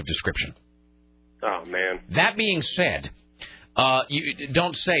in terms of description. Oh, man. That being said, you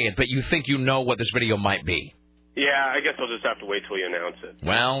don't say it, but you think you know what this video might be. Yeah, I guess I'll just have to wait till you announce it.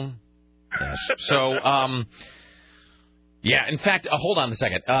 Well... Yes. So, in fact, hold on a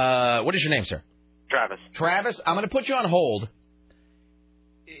second. What is your name, sir? Travis. Travis, I'm going to put you on hold.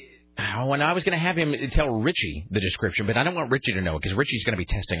 When I was going to have him tell Richie the description, but I don't want Richie to know because Richie's going to be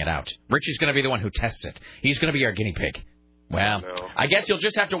testing it out. Richie's going to be the one who tests it. He's going to be our guinea pig. Well, no. I guess you'll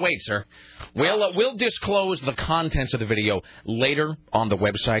just have to wait, sir. We'll disclose the contents of the video later on the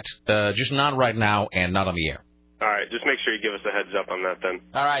website, just not right now and not on the air. All right, just make sure you give us a heads up on that then.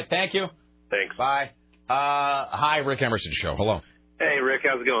 All right, thank you. Thanks. Bye. Hi, Rick Emerson Show. Hello. Hey, Rick,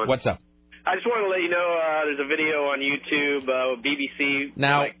 how's it going? What's up? I just wanted to let you know there's a video on YouTube, BBC.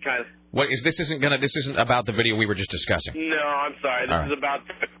 Now, what is this? Isn't about the video we were just discussing? No, I'm sorry. This is about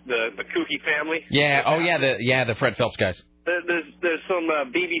the Kooky family. Yeah. Oh, yeah. The Fred Phelps guys. There's some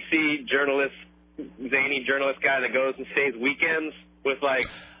BBC journalist, zany journalist guy that goes and stays weekends with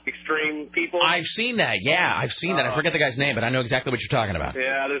extreme people. I've seen that. Yeah, I've seen that. I forget the guy's name, but I know exactly what you're talking about.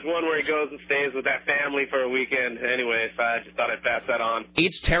 Yeah, there's one where he goes and stays with that family for a weekend. Anyway, so I just thought I'd pass that on.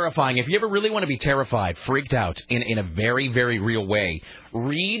 It's terrifying. If you ever really want to be terrified, freaked out in a very, very real way,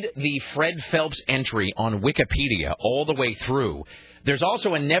 read the Fred Phelps entry on Wikipedia all the way through. There's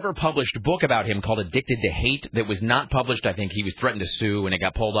also a never-published book about him called Addicted to Hate that was not published. I think he was threatened to sue, and it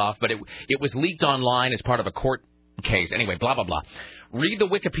got pulled off. But it was leaked online as part of a court case. Anyway, blah, blah, blah. Read the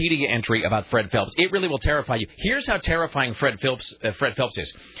Wikipedia entry about Fred Phelps. It really will terrify you. Here's how terrifying Fred Phelps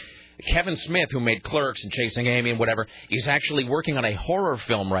is. Kevin Smith, who made Clerks and Chasing Amy and whatever, is actually working on a horror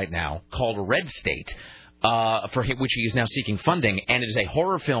film right now called Red State, for which he is now seeking funding, and it is a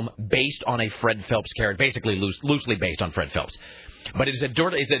horror film based on a Fred Phelps character, basically loosely based on Fred Phelps. But it's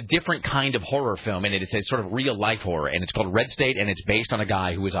a different kind of horror film, and it's a sort of real-life horror, and it's called Red State, and it's based on a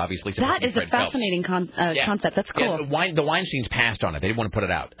guy who is obviously supposed to be Fred Phelps. That is a fascinating concept. That's cool. Yeah, the Weinstein's passed on it. They didn't want to put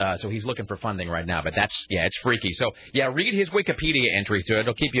it out, so he's looking for funding right now. But it's freaky. So, read his Wikipedia entries to it.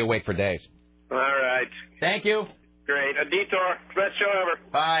 It'll keep you awake for days. All right. Thank you. Great. A detour. Best show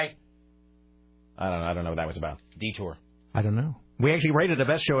ever. Bye. I don't know what that was about. Detour. I don't know. We actually rated the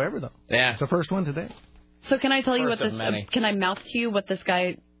best show ever, though. Yeah. It's the first one today. So can I tell you what First this? of many. Can I mouth to you what this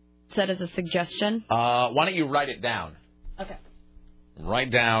guy said as a suggestion? Why don't you write it down? Okay. Write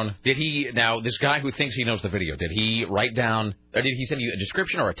down. Now, this guy who thinks he knows the video, did he write down, or did he send you a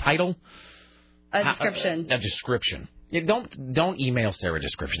description or a title? A description. A description. Yeah, don't email Sarah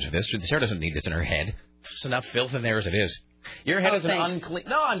descriptions of this. Sarah doesn't need this in her head. There's enough filth in there as it is. Your head is an unclean...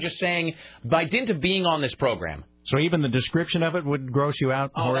 No, I'm just saying, by dint of being on this program... So even the description of it would gross you out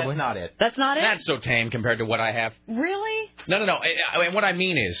horribly? That's not it. That's not it? That's so tame compared to what I have. Really? No. And what I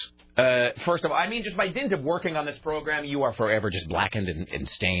mean is, first of all, just by dint of working on this program, you are forever just blackened and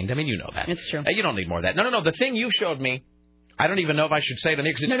stained. I mean, you know that. It's true. You don't need more of that. No. The thing you showed me, I don't even know if I should say it on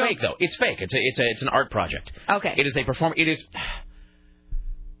here because it's fake, though. It's fake. It's an art project. Okay. It is a performance. It is...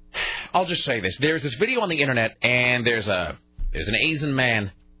 I'll just say this. There's this video on the internet, and there's an Asian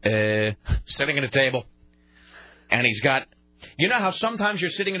man sitting at a table. And he's got, you know how sometimes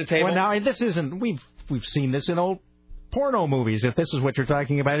you're sitting at a table? Well, now, this isn't, we've seen this in old porno movies, if this is what you're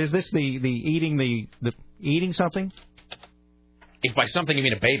talking about. Is this the eating something? If by something you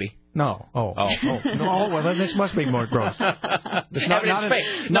mean a baby. No. Oh. No, well, then this must be more gross. It's not fake.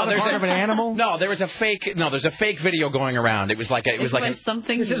 There's part of an animal? No, there's a fake video going around. It was like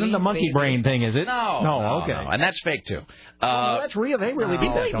something. This isn't the monkey brain thing, is it? No, okay. No. And that's fake too. That's real. They really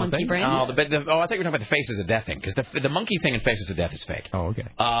do that, don't they? Brain. No, I thought you were talking about the Faces of Death thing, because the monkey thing in Faces of Death is fake. Oh, okay.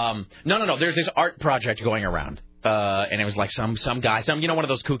 No. There's this art project going around, and it was like some guy, one of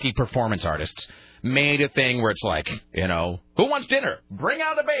those kooky performance artists, made a thing where it's like, who wants dinner? Bring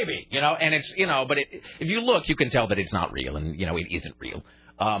out a baby, and it's, but if you look, you can tell that it's not real, and, it isn't real.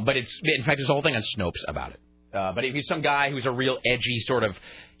 But in fact, there's a whole thing on Snopes about it. But if he's some guy who's a real edgy sort of,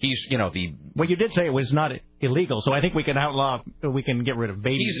 he's, Well, you did say it was not illegal, so I think we can get rid of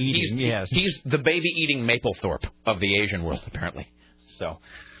baby eating. Yes. He's the baby-eating Mapplethorpe of the Asian world, apparently. So.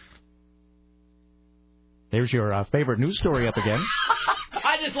 There's your favorite news story up again.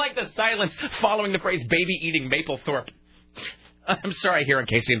 I just like the silence following the phrase baby-eating Mapplethorpe. I'm sorry, here in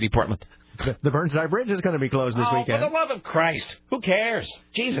KCMD Portland. The Burnside Bridge is going to be closed this weekend. For the love of Christ. Who cares?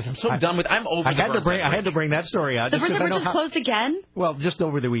 Jesus, I'm so done with... I'm over I had to bring that story out. The Burnside Bridge is closed again? Well, just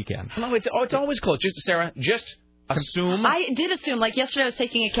over the weekend. No, it's always closed. Sarah, assume... I did assume. Like, yesterday I was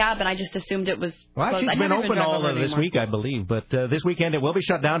taking a cab, and I just assumed it was closed. Well, she's been open all of this week, I believe. But this weekend it will be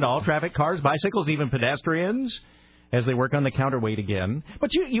shut down to all traffic, cars, bicycles, even pedestrians, as they work on the counterweight again.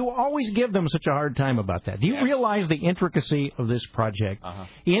 But you always give them such a hard time about that. Do you realize the intricacy of this project? Uh-huh.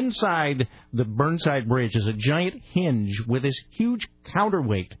 Inside the Burnside Bridge is a giant hinge with this huge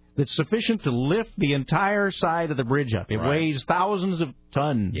counterweight that's sufficient to lift the entire side of the bridge up. It weighs thousands of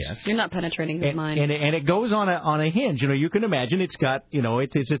tons. Yes. You're not penetrating his mind. And it goes on a hinge. You can imagine it's got,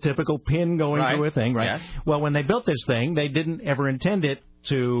 it's a typical pin going through a thing, right? Yes. Well, when they built this thing, they didn't ever intend it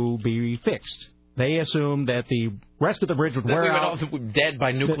to be fixed. They assumed that the rest of the bridge would wear out. We would all dead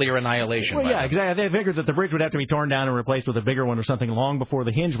by nuclear annihilation. Well, yeah, exactly. They figured that the bridge would have to be torn down and replaced with a bigger one or something long before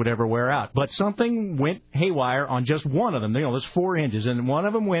the hinge would ever wear out. But something went haywire on just one of them. There's 4 hinges, and one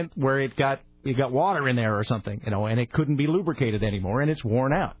of them went where it got water in there or something, and it couldn't be lubricated anymore, and it's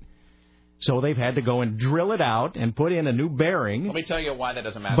worn out. So they've had to go and drill it out and put in a new bearing. Let me tell you why that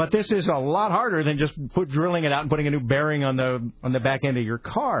doesn't matter. But this is a lot harder than just drilling it out and putting a new bearing on the back end of your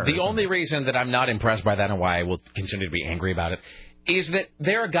car. The only reason that I'm not impressed by that and why I will continue to be angry about it is that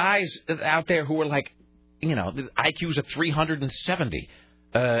there are guys out there who are like, the IQs of 370.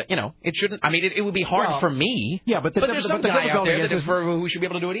 It shouldn't. I mean, it would be hard for me. Yeah, but there's some guy out there who should be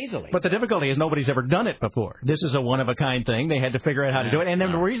able to do it easily. But the difficulty is nobody's ever done it before. This is a one-of-a-kind thing. They had to figure out how to do it. And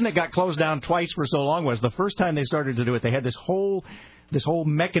then the reason it got closed down twice for so long was the first time they started to do it, they had this whole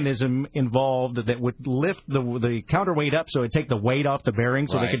mechanism involved that would lift the counterweight up so it'd take the weight off the bearing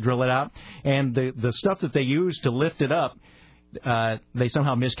so they could drill it out. And the stuff that they used to lift it up they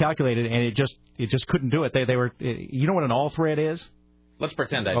somehow miscalculated, and it just couldn't do it. They were, you know what an all thread is? Let's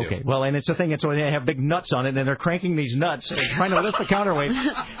pretend I do. Okay, well, and it's a thing. It's where they have big nuts on it, and they're cranking these nuts and trying to lift the counterweight.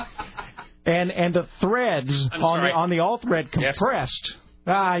 And the threads on the all thread compressed.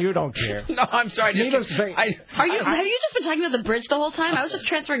 Yes. You don't care. No, I'm sorry. Needless to say, have you just been talking about the bridge the whole time? I was just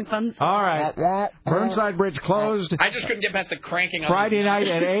transferring funds. All right. Burnside Bridge closed. I just couldn't get past the cranking. Friday night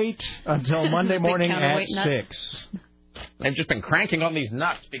at 8 until Monday morning at 6. I've just been cranking on these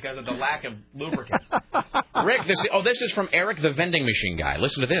nuts because of the lack of lubricant. Rick, this is from Eric, the vending machine guy.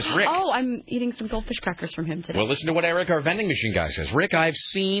 Listen to this, Rick. Oh, I'm eating some goldfish crackers from him today. Well, listen to what Eric, our vending machine guy, says. Rick, I've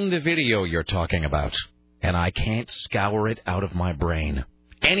seen the video you're talking about, and I can't scour it out of my brain.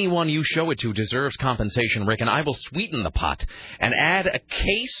 Anyone you show it to deserves compensation, Rick, and I will sweeten the pot and add a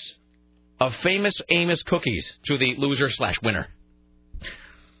case of Famous Amos cookies to the loser/winner.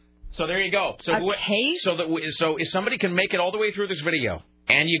 So there you go. So if somebody can make it all the way through this video,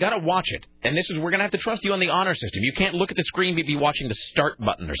 and you got to watch it, and we're going to have to trust you on the honor system. You can't look at the screen, be watching the start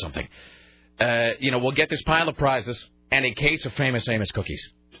button or something. We'll get this pile of prizes and a case of Famous Amos cookies.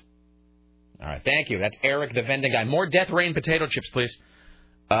 All right, thank you. That's Eric, the vending guy. More Death Rain potato chips, please.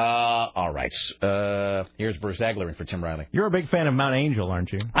 All right. Here's Bruce Agler in for Tim Riley. You're a big fan of Mount Angel,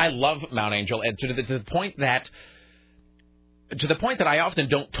 aren't you? I love Mount Angel, and to the point that I often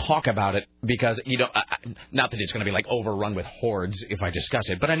don't talk about it because, not that it's going to be like overrun with hordes if I discuss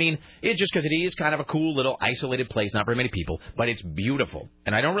it, but I mean, it's just because it is kind of a cool little isolated place, not very many people, but it's beautiful.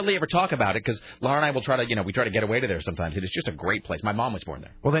 And I don't really ever talk about it because Laura and I will try to get away to there sometimes. It is just a great place. My mom was born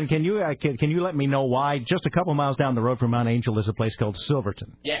there. Well, then can you let me know why just a couple miles down the road from Mount Angel is a place called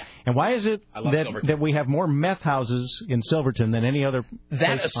Silverton? Yeah. And why is it that we have more meth houses in Silverton than any other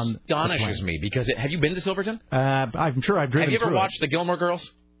that place on the planet? That astonishes me because have you been to Silverton? I'm sure I've driven through. Have you ever watched the Gilmore Girls?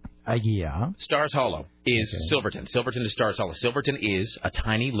 Yeah. Stars Hollow is Silverton. Silverton is Stars Hollow. Silverton is a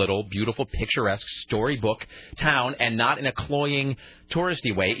tiny little, beautiful, picturesque storybook town, and not in a cloying,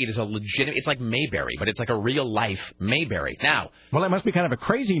 touristy way. It is a legitimate. It's like Mayberry, but it's like a real life Mayberry. Now, well, it must be kind of a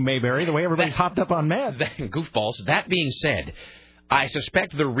crazy Mayberry the way everybody's hopped up on meth. Goofballs. That being said, I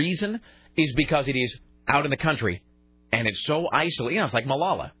suspect the reason is because it is out in the country, and it's so isolated. It's like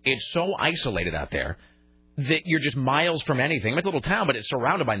Malala. It's so isolated out there that you're just miles from anything. It's a little town, but it's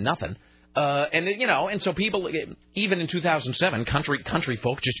surrounded by nothing. And so people, even in 2007, country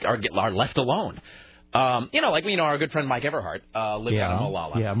folk just are left alone. Our good friend Mike Everhart lived out in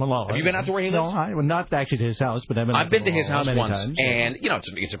Malala. Yeah, Malala. Have you been out to where he lives? No, not actually to his house, but I've been to his house once, times. And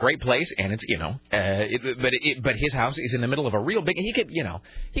it's a great place, and it's but his house is in the middle of a real big. He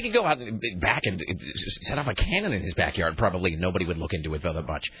could go out back and set off a cannon in his backyard. Probably nobody would look into it very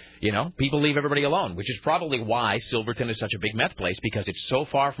much. People leave everybody alone, which is probably why Silverton is such a big meth place, because it's so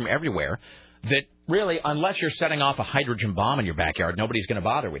far from everywhere that really, unless you're setting off a hydrogen bomb in your backyard, nobody's going to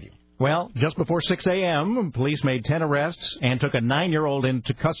bother with you. Well, just before 6 a.m., police made 10 arrests and took a 9-year-old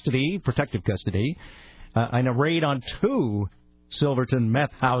into custody, protective custody, in a raid on 2 Silverton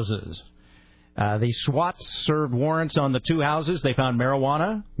meth houses. The SWAT served warrants on the 2 houses. They found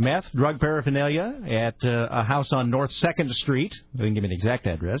marijuana, meth, drug paraphernalia at a house on North 2nd Street. They didn't give me the exact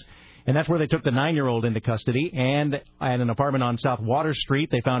address. And that's where they took the 9-year-old into custody. And at an apartment on South Water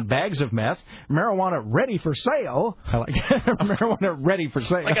Street, they found bags of meth, marijuana ready for sale. I like marijuana ready for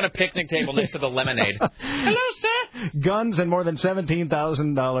sale. Like on a picnic table next to the lemonade. Hello, sir. Guns and more than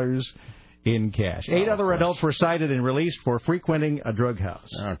 $17,000 in cash. 8 other adults were cited and released for frequenting a drug house.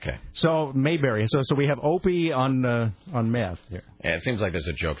 Okay. So Mayberry. So we have Opie on meth here. Yeah, it seems like there's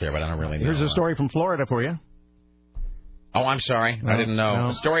a joke there, but I don't really know. Here's a story from Florida for you. Oh, I'm sorry. I didn't know.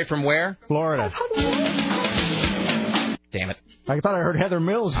 A story from where? Florida. Damn it. I thought I heard Heather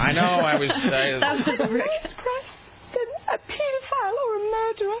Mills. I know. I was... That was Rick. A paedophile or a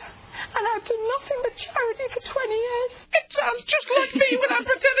murderer. And I've done nothing but charity for 20 years. It sounds just like me when I'm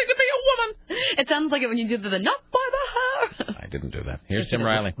pretending to be a woman. It sounds like it when you do the not by the hair. I didn't do that. Here's Tim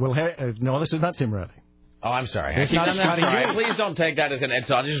Riley. Well, no, this is not Tim Riley. Oh, I'm sorry. It's not Scotty. Please don't take that as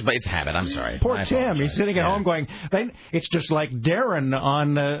it's habit. I'm sorry. Poor Tim. He's sitting at home going, it's just like Darren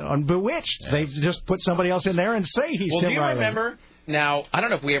on Bewitched. Yeah. They just put somebody else in there and say he's Tim Riley. Well, do you remember? Now, I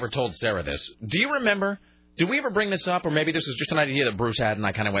don't know if we ever told Sarah this. Do you remember? Did we ever bring this up, or maybe this is just an idea that Bruce had, and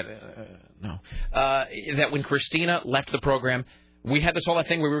I kind of went, no. That when Christina left the program, we had this whole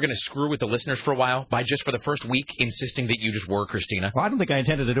thing where we were going to screw with the listeners for a while by just for the first week insisting that you just were Christina. Well, I don't think I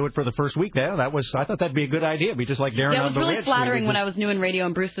intended to do it for the first week. I thought that'd be a good idea. It'd be just like Darren. Yeah, it was really flattering just... when I was new in radio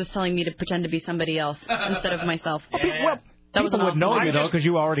and Bruce was telling me to pretend to be somebody else instead of myself. Yeah. Well, People would know you, though, because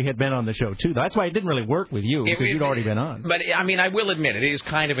you already had been on the show, too. That's why it didn't really work with you, because you'd already been on. But, I mean, I will admit, it is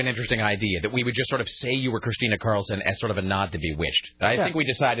kind of an interesting idea that we would just sort of say you were Christina Carlson as sort of a nod to Bewitched. I think we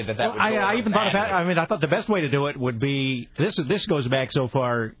decided that would go I even thought of that. I mean, I thought the best way to do it would be, this goes back so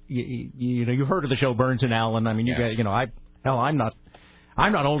far, you know, you've heard of the show Burns and Allen. I mean, you guys, you know, I'm not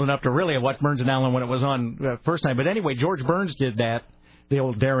old enough to really have watched Burns and Allen when it was on first time. But anyway, George Burns did that. The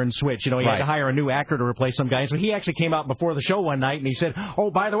old Darren switch. You know, he had to hire a new actor to replace some guy. So he actually came out before the show one night and he said,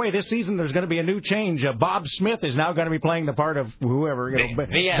 oh, by the way, this season there's going to be a new change. Bob Smith is now going to be playing the part of whoever, you know,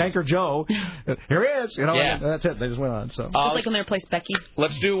 Banker Joe. Here he is. You know, that's it. They just went on. So it's like when they replaced Becky.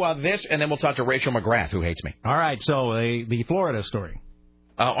 Let's do this, and then we'll talk to Rachel McGrath, who hates me. All right, so the Florida story.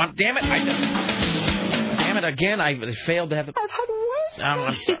 Damn it. Damn it, again, I failed to have... I've had worse.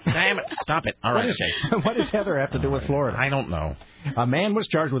 Damn it, stop it. All right, what does Heather have to do with Florida? I don't know. A man was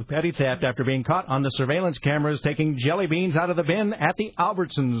charged with petty theft after being caught on the surveillance cameras taking jelly beans out of the bin at the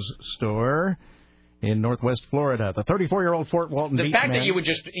Albertsons store in Northwest Florida. The 34-year-old Fort Walton Beach man... The fact that you would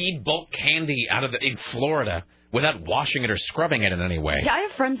just eat bulk candy in Florida without washing it or scrubbing it in any way. Yeah, I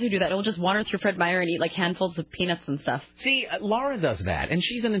have friends who do that. They'll just wander through Fred Meyer and eat like handfuls of peanuts and stuff. See, Laura does that, and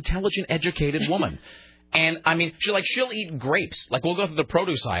she's an intelligent, educated woman. And, I mean, she'll eat grapes. Like, we'll go through the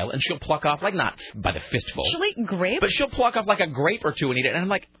produce aisle, and she'll pluck off, like, not by the fistful. She'll eat grapes? But she'll pluck off, like, a grape or two and eat it. And I'm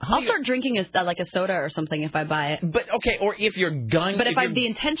like... I'll start drinking like a soda or something if I buy it. But, okay, or if you're going... But if I have the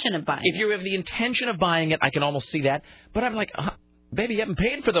intention of buying it. If you have the intention of buying it, I can almost see that. But I'm like, baby, you haven't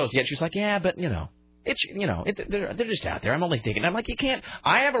paid for those yet. She's like, yeah, but, you know... It's, you know, they're just out there. I'm only taking... I'm like, you can't...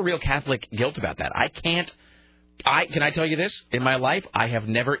 I have a real Catholic guilt about that. I can't... Can I tell you this? In my life, I have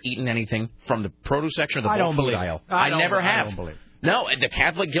never eaten anything from the produce section or the bulk food aisle. I never have. I don't believe. No, the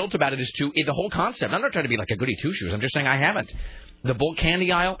Catholic guilt about it is the whole concept. I'm not trying to be like a goody two-shoes. I'm just saying I haven't. The bulk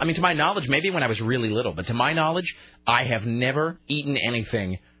candy aisle, I mean, to my knowledge, maybe when I was really little, but to my knowledge, I have never eaten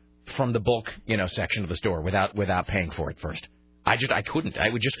anything from the bulk, section of the store without paying for it first. I couldn't. I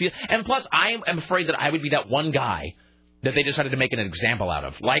would just feel... And plus, I am afraid that I would be that one guy that they decided to make an example out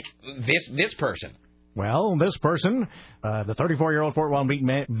of. Like this person. Well, this person, the 34-year-old Fort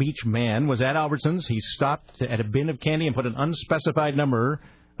Walton Beach man, was at Albertsons. He stopped at a bin of candy and put an unspecified number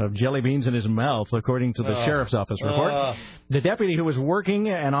of jelly beans in his mouth, according to the sheriff's office report. The deputy who was working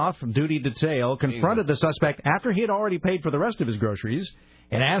an off-duty detail confronted the suspect after he had already paid for the rest of his groceries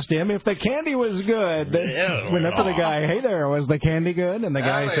and asked him if the candy was good. Went up to the guy, hey there, was the candy good? And the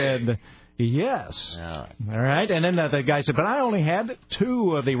guy said... Yes. All right. And then the guy said, but I only had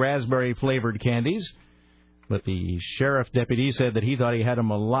 2 of the raspberry-flavored candies. But the sheriff deputy said that he thought he had them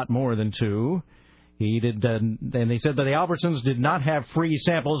a lot more than 2. He did, and they said that the Albertsons did not have free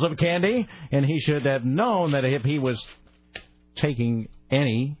samples of candy, and he should have known that if he was taking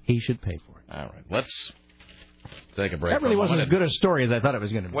any, he should pay for it. All right. Let's take a break. That really wasn't as good a story as I thought it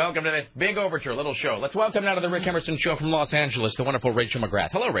was going to be. Welcome to the Big Overture, little show. Let's welcome now to the Rick Emerson Show from Los Angeles, the wonderful Rachel McGrath.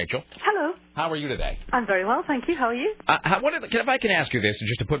 Hello, Rachel. Hello. How are you today? I'm very well, thank you. How are you? If I can ask you this,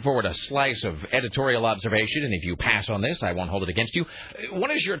 just to put forward a slice of editorial observation, and if you pass on this, I won't hold it against you.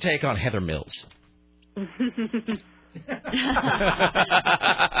 What is your take on Heather Mills?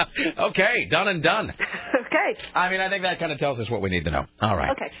 Okay, done and done. Okay. I mean, I think that kind of tells us what we need to know. All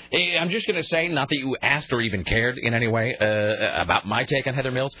right. Okay. I'm just going to say, not that you asked or even cared in any way about my take on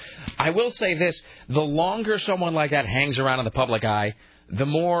Heather Mills. I will say this. The longer someone like that hangs around in the public eye, the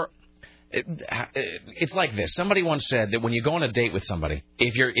more... It's like this. Somebody once said that when you go on a date with somebody,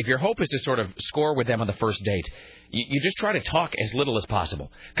 if your hope is to sort of score with them on the first date, you just try to talk as little as possible.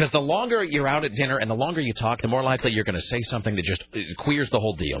 Because the longer you're out at dinner and the longer you talk, the more likely you're going to say something that just queers the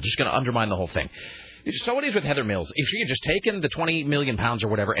whole deal, just going to undermine the whole thing. So it is with Heather Mills. If she had just taken the 20 million pounds or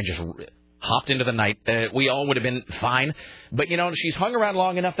whatever and just hopped into the night, we all would have been fine. But, she's hung around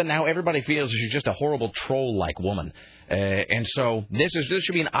long enough that now everybody feels she's just a horrible troll-like woman. And so this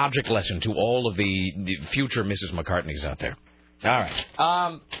should be an object lesson to all of the future Mrs. McCartneys out there. All right.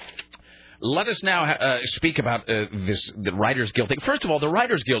 Let us now speak about the Writers Guild thing. First of all, the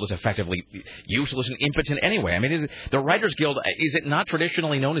Writers Guild is effectively useless and impotent anyway. I mean, the Writers Guild, is it not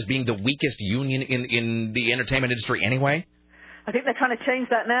traditionally known as being the weakest union in the entertainment industry anyway? I think they're trying to change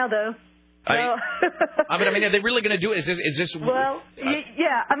that now, though. I mean, are they really going to do it? Is this... Well,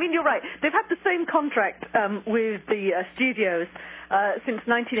 yeah, I mean, you're right. They've had the same contract with the studios since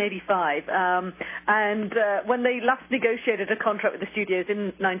 1985. And when they last negotiated a contract with the studios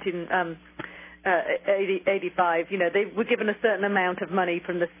in 1985, they were given a certain amount of money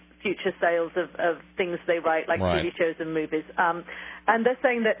from the future sales of things they write, like Right. TV shows and movies. And they're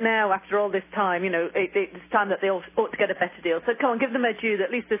saying that now, after all this time, it's time that they ought to get a better deal. So come on, give them their due.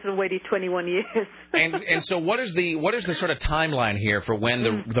 At least this have waited 21 years. And so what is the sort of timeline here for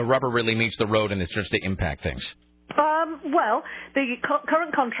when the rubber really meets the road and it starts to impact things? Well, the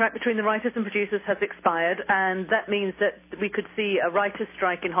current contract between the writers and producers has expired, and that means that we could see a writers'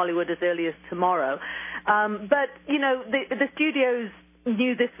 strike in Hollywood as early as tomorrow. But, the studios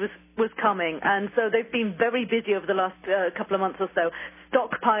knew this was coming, and so they've been very busy over the last couple of months or so,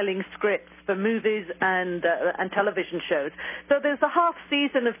 stockpiling scripts for movies and television shows. So there's a half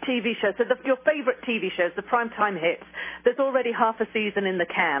season of TV shows. So your favorite TV shows, the primetime hits, there's already half a season in the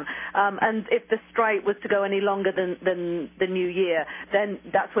can. And if the strike was to go any longer than the new year, then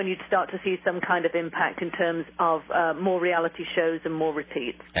that's when you'd start to see some kind of impact in terms of more reality shows and more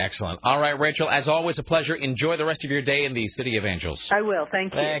repeats. Excellent. All right, Rachel, as always, a pleasure. Enjoy the rest of your day in the City of Angels. I will.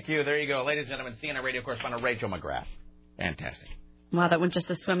 Thank you. Thank you. There you go. Ladies and gentlemen, CNN radio correspondent Rachel McGrath. Fantastic. Wow, that went just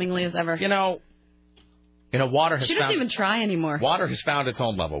as swimmingly as ever. Water has She doesn't even try anymore. Water has found its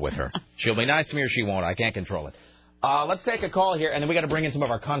own level with her. She'll be nice to me or she won't. I can't control it. Let's take a call here, and then we got to bring in some of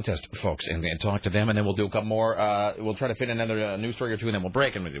our contest folks and talk to them, and then we'll do a couple more. We'll try to fit another news story or two, and then we'll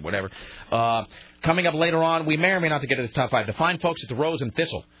break and we'll do whatever. Coming up later on, we may or may not get to this top 5. To find folks at the Rose and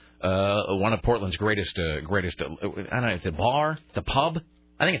Thistle, one of Portland's greatest. I don't know, it's a bar, it's a pub.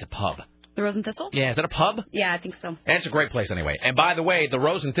 I think it's a pub. The Rose and Thistle? Yeah, is that a pub? Yeah, I think so. And it's a great place anyway. And by the way, the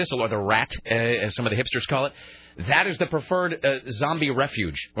Rose and Thistle, or the Rat, as some of the hipsters call it, that is the preferred zombie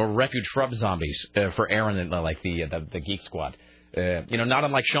refuge, or refuge from zombies for Aaron and the Geek Squad. Not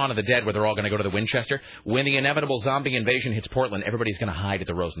unlike Shaun of the Dead, where they're all going to go to the Winchester. When the inevitable zombie invasion hits Portland, everybody's going to hide at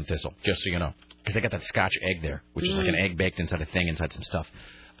the Rose and Thistle, just so you know. Because they got that Scotch egg there, which is like an egg baked inside a thing, inside some stuff.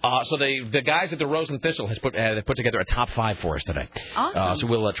 So the guys at the Rose and Thistle has put together a top 5 for us today. Awesome. So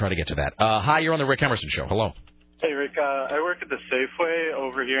we'll try to get to that. Hi, you're on the Rick Emerson Show. Hello. Hey, Rick. I work at the Safeway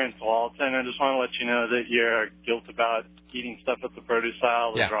over here in Tualatin. I just want to let you know that your guilt about eating stuff at the produce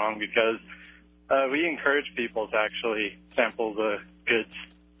aisle is wrong, because we encourage people to actually sample the goods.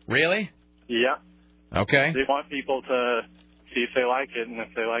 Really? Yeah. Okay. They want people to see if they like it, and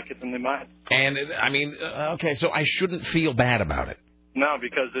if they like it, then they might. And, okay, so I shouldn't feel bad about it. No,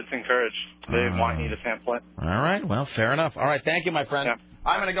 because it's encouraged. They want you to sample it. All right. Well, fair enough. All right. Thank you, my friend. Yeah.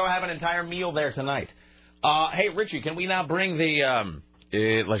 I'm going to go have an entire meal there tonight. Hey, Richie, can we now bring the,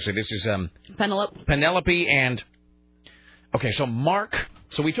 let's see, this is Penelope and, okay, so Mark.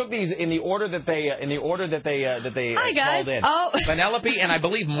 So we took these in the order that they Hi, guys. called in. Oh. Penelope and I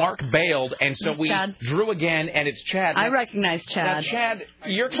believe Mark bailed, and so we Chad. drew again, and it's Chad. I recognize Chad. Now, Chad,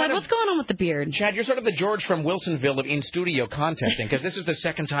 you're Chad, what's going on with the beard? Chad, you're sort of the George from Wilsonville of in-studio contesting, because this is the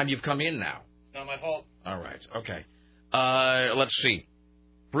second time you've come in now. It's not my fault. All right, okay. Let's see.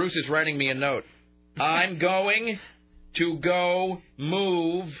 Bruce is writing me a note. I'm going to go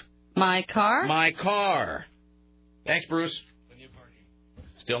move my car. Thanks, Bruce.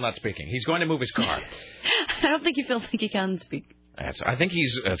 Still not speaking. He's going to move his car. I don't think he feels like he can speak. I think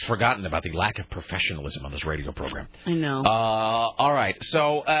he's forgotten about the lack of professionalism on this radio program. I know. All right.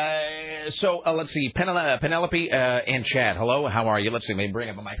 So let's see. Penelope and Chad. Hello. How are you? Let's see. Maybe bring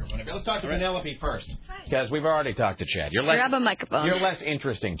up a microphone. Let's talk to Penelope first, because we've already talked to Chad. Grab a microphone. You're less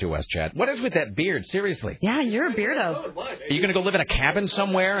interesting to us, Chad. What is with that beard? Seriously. Yeah, you're a beardo. Are you going to go live in a cabin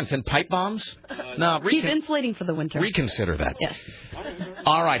somewhere and send pipe bombs? No. He's insulating for the winter. Reconsider that. Yes.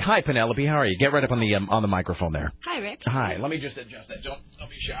 All right. Hi, Penelope. How are you? Get right up on the microphone there. Hi, Rick. Hi. Let me just adjust that. Don't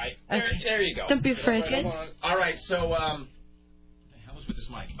be shy. There you go. Don't be afraid. All right. So, what the hell is with this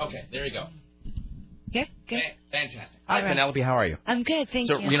mic? Okay. There you go. Yeah, good. Fantastic. Hi, Penelope. How are you? I'm good, thank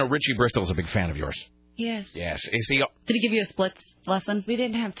you. So, Richie Bristol is a big fan of yours. Yes. Yes. Is he? Did he give you a splits lesson? We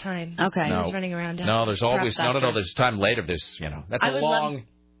didn't have time. Okay. He was running around. No, there's always no. There's time later. There's that's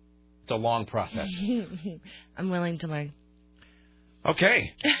it's a long process. I'm willing to learn.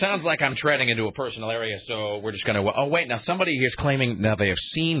 Okay. Sounds like I'm treading into a personal area, so we're just going to... Oh, wait. Now, somebody here is claiming now they have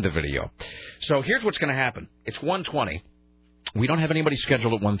seen the video. So here's what's going to happen. It's 1:20. We don't have anybody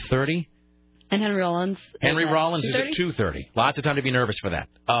scheduled at 1:30. And Henry Rollins? Henry Rollins is at 2:30. Lots of time to be nervous for that.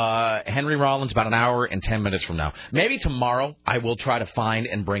 Henry Rollins about an hour and 10 minutes from now. Maybe tomorrow I will try to find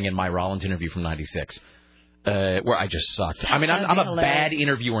and bring in my Rollins interview from 96. Where I just sucked. I mean, I'm a bad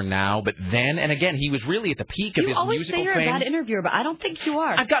interviewer now, but then, and again, he was really at the peak of his musical fame. You always say you're a bad interviewer, but I don't think you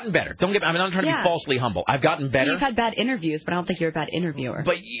are. I've gotten better. I'm not trying to be falsely humble. I've gotten better. You've had bad interviews, but I don't think you're a bad interviewer.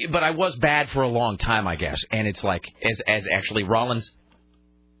 But I was bad for a long time, I guess. And it's like, as actually Rollins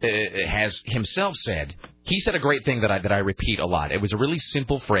has himself said. He said a great thing that I repeat a lot. It was a really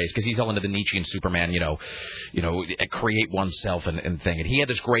simple phrase because he's all into the Nietzschean Superman, create oneself and thing. And he had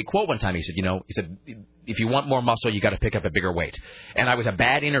this great quote one time. He said, if you want more muscle, you got to pick up a bigger weight. And I was a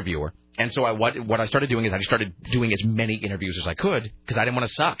bad interviewer, and so what I started doing is I just started doing as many interviews as I could because I didn't want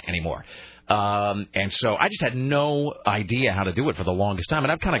to suck anymore. And so I just had no idea how to do it for the longest time,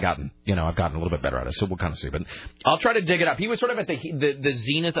 and I've kind of gotten a little bit better at it. So we'll kind of see, but I'll try to dig it up. He was sort of at the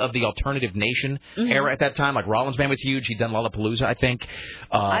zenith of the alternative nation era at that time. Like Rollins Band was huge. He'd done Lollapalooza, I think.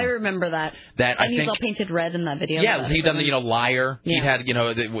 I remember that. And he was all painted red in that video. Yeah, he'd done the Liar. Yeah. He'd had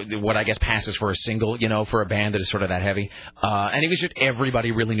what I guess passes for a single, for a band that is sort of that heavy. And he was just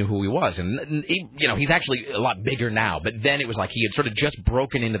everybody really knew who he was, and he, he's actually a lot bigger now. But then it was like he had sort of just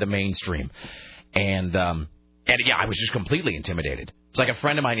broken into the mainstream. And I was just completely intimidated. It's like a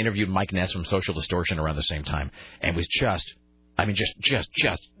friend of mine interviewed Mike Ness from Social Distortion around the same time, and was just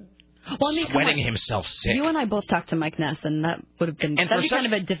sweating himself sick. You and I both talked to Mike Ness, and that would have been kind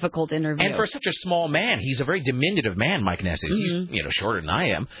of a difficult interview. And for such a small man, he's a very diminutive man. Mike Ness is. He's shorter than I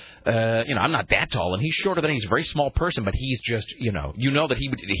am. I'm not that tall, and he's shorter than he's a very small person. But he's just that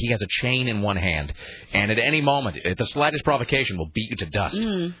he has a chain in one hand, and at any moment, at the slightest provocation, will beat you to dust.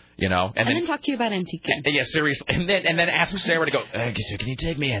 And then talk to you about antiquing. Yeah, seriously. And then ask Sarah to go, can you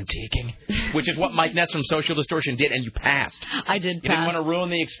take me antiquing? Which is what Mike Ness from Social Distortion did, and you passed. I did You didn't want to ruin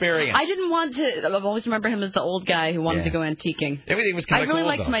the experience. I didn't want to. I've always remember him as the old guy who wanted to go antiquing. Everything was kind of cool, I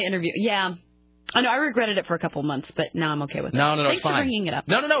really liked my interview. Yeah. I know I regretted it for a couple months, but now I'm okay with it. No, Thanks it's fine. for bringing it up.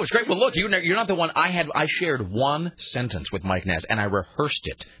 No, it's great. Well, look, you're not the one. I shared one sentence with Mike Ness, and I rehearsed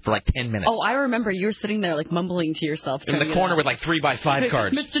it for like 10 minutes. Oh, I remember you were sitting there like mumbling to yourself. In the corner with like 3x5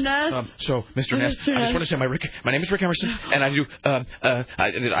 cards. Mr. Ness. Mr. Ness, I just want to say my name is Rick Emerson, and I do,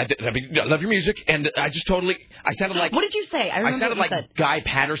 I love your music, and I sounded like... What did you say? I sounded like Guy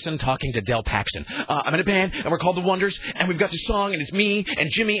Patterson talking to Del Paxton. I'm in a band, and we're called The Wonders, and we've got this song, and it's me, and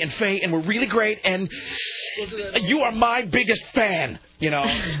Jimmy, and Faye, and we're really great, and... You are my biggest fan.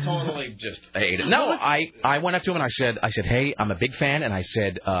 Totally just hate it. No, I went up to him and I said, hey, I'm a big fan. And I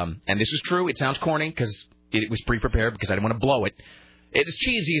said, and this is true. It sounds corny because it was pre-prepared because I didn't want to blow it. It's as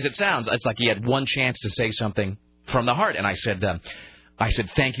cheesy as it sounds. It's like he had one chance to say something from the heart. And I said,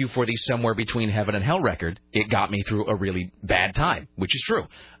 thank you for the Somewhere Between Heaven and Hell record. It got me through a really bad time, which is true.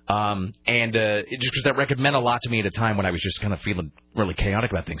 Just because that record meant a lot to me at a time when I was just kind of feeling really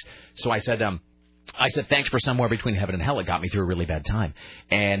chaotic about things. So I said, thanks for Somewhere Between Heaven and Hell. It got me through a really bad time.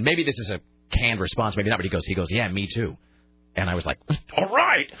 And maybe this is a canned response. Maybe not, but he goes, yeah, me too. And I was like, all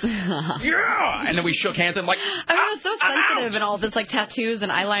right. Yeah. And then we shook hands and I'm like, I was so sensitive and all this like tattoos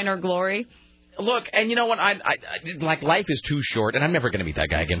and eyeliner glory. Look, and you know what? I life is too short, and I'm never going to meet that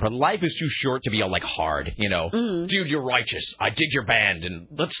guy again, but life is too short to be all, hard, Dude, you're righteous. I dig your band, and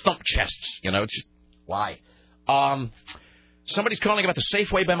let's thump chests, It's just, why? Somebody's calling about the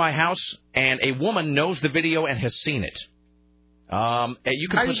Safeway by my house, and a woman knows the video and has seen it. You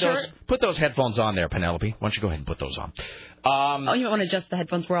can put those headphones on there, Penelope. Why don't you go ahead and put those on? You might want to adjust the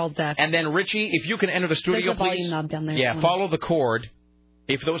headphones. We're all deaf. And then, Richie, if you can enter the studio, please. There's a volume knob down there. Yeah, follow the cord.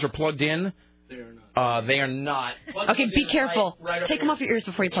 If those are plugged in, they are not. Okay, be careful. Take them off your ears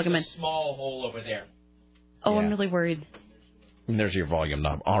before you plug them in. Small hole over there. Oh, yeah. I'm really worried. And there's your volume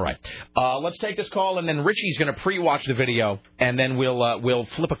knob. All right. Let's take this call, and then Richie's going to pre-watch the video, and then we'll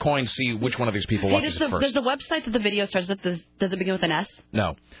flip a coin, see which one of these people watches it first. Does the website that the video starts with, does it begin with an S?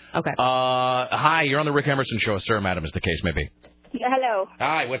 No. Okay. Hi, you're on the Rick Emerson Show, sir, madam, as the case may be. Hello.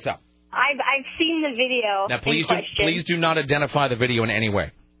 Hi, what's up? I've seen the video. Now, please do not identify the video in any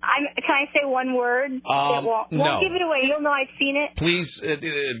way. Can I say one word? It won't give it away. You'll know I've seen it. Please,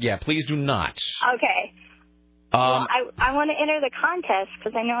 please do not. Okay. Well, I want to enter the contest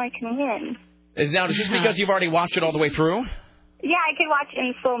because I know I can win. Now, is this because you've already watched it all the way through? Yeah, I could watch it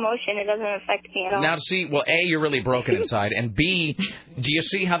in slow motion. It doesn't affect me at all. Now, see, well, A, you're really broken inside, and B, do you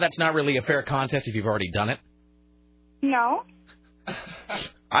see how that's not really a fair contest if you've already done it? No.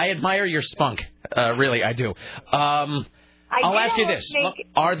 I admire your spunk. Really, I do. I'll ask you this: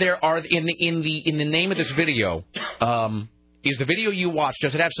 in the name of this video, is the video you watched?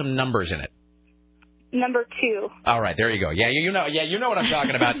 Does it have some numbers in it? Number 2. All right, there you go. Yeah, you know what I'm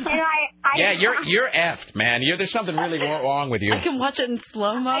talking about. And you're effed, man. There's something really wrong with you. I can watch it in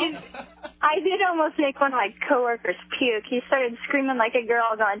slow mo. I did almost make one of my coworkers puke. He started screaming like a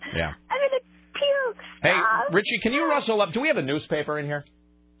girl, going, "Yeah, I'm gonna puke." Hey, Richie, can you rustle up? Do we have a newspaper in here?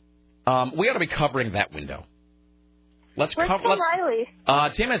 We ought to be covering that window. Where's Tim Riley?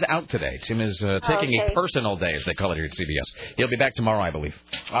 Tim is out today. Tim is taking a personal day, as they call it here at CBS. He'll be back tomorrow, I believe.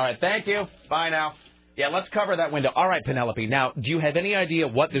 All right, thank you. Bye now. Yeah, let's cover that window. All right, Penelope. Now, do you have any idea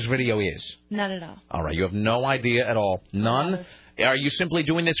what this video is? Not at all. All right, you have no idea at all. None? Are you simply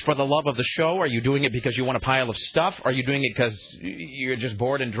doing this for the love of the show? Are you doing it because you want a pile of stuff? Are you doing it because you're just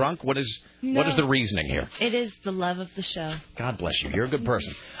bored and drunk? What is the reasoning here? It is the love of the show. God bless you. You're a good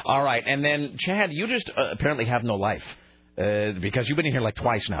person. All right, and then, Chad, you just apparently have no life. Because you've been in here like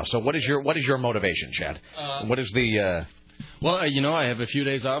twice now. So what is your motivation, Chad? What is the... Well, I have a few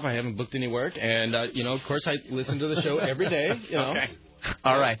days off. I haven't booked any work. And, of course, I listen to the show every day, Okay.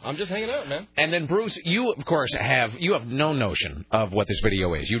 All right. I'm just hanging out, man. And then, Bruce, you, of course, have no notion of what this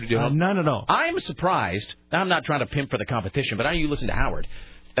video is. You do none at all. I'm surprised. I'm not trying to pimp for the competition, but I know you listen to Howard.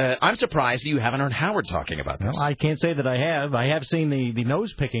 I'm surprised you haven't heard Howard talking about this. Well, I can't say that I have. I have seen the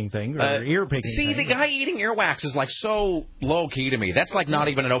nose-picking thing, or ear-picking thing. See, the guy eating earwax is, like, so low-key to me. That's, like, not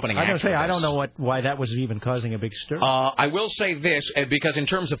even an opening act. I don't know why that was even causing a big stir. I will say this, because in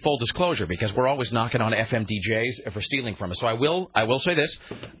terms of full disclosure, because we're always knocking on FM DJs for stealing from us, so I will say this.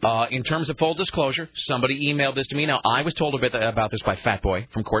 In terms of full disclosure, somebody emailed this to me. Now, I was told a bit about this by Fat Boy,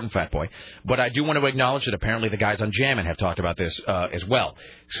 from Court and Fat Boy, but I do want to acknowledge that apparently the guys on Jammin' have talked about this as well.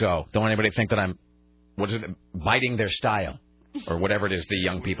 So don't anybody think that I'm, biting their style, or whatever it is the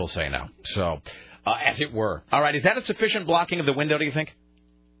young people say now. So, as it were. All right, is that a sufficient blocking of the window, do you think?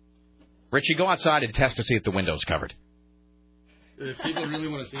 Richie, go outside and test to see if the window's covered. If people really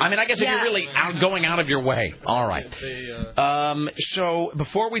want to see it. I mean, I guess if you're really going out of your way. All right. So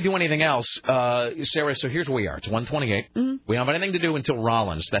before we do anything else, Sarah, so here's where we are. It's 1:28. Mm-hmm. We don't have anything to do until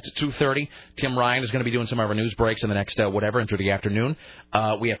Rollins. That's at 2:30. Tim Ryan is going to be doing some of our news breaks in the next whatever and through the afternoon.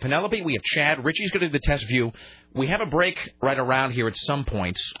 We have Penelope. We have Chad. Richie's going to do the test view. We have a break right around here at some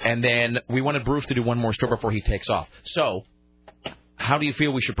points, and then we wanted Bruce to do one more story before he takes off. So how do you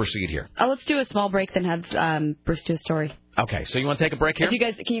feel we should proceed here? Let's do a small break, then have Bruce do a story. Okay, so you want to take a break here? Can you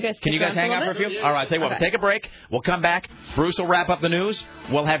guys hang out for a few? All right, tell you what, we'll take a break. We'll come back. Bruce will wrap up the news.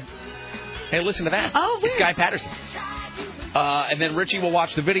 We'll have... Hey, listen to that. Oh, it's Guy Patterson. And then Richie will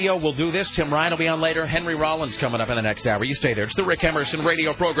watch the video. We'll do this. Tim Ryan will be on later. Henry Rollins coming up in the next hour. You stay there. It's the Rick Emerson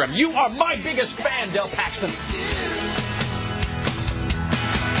radio program. You are my biggest fan, Del Paxton.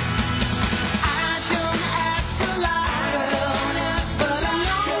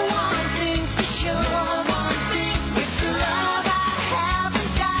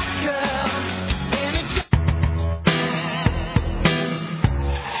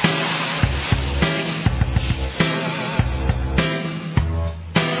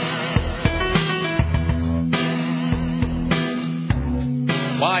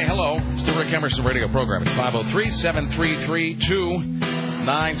 Why, hello. It's the Rick Emerson radio program. It's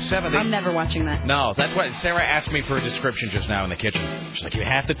 503-733-2970. I'm never watching that. No, that's why Sarah asked me for a description just now in the kitchen. She's like, you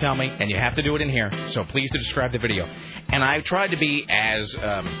have to tell me, and you have to do it in here, so please to describe the video. And I tried to be as,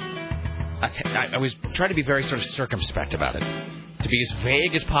 I was trying to be very sort of circumspect about it, to be as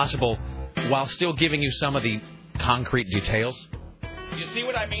vague as possible while still giving you some of the concrete details. You see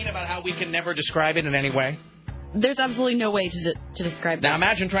what I mean about how we can never describe it in any way? There's absolutely no way to describe that. Now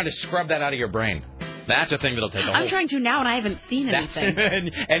imagine trying to scrub that out of your brain. That's a thing that'll take a whole... I'm trying to now, and I haven't seen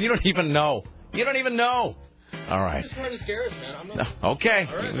anything. And you don't even know. You don't even know. All right. I'm just trying to scare us, man. I'm not... Okay.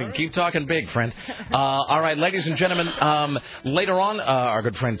 All right. Keep talking big, friend. All right, ladies and gentlemen, later on, our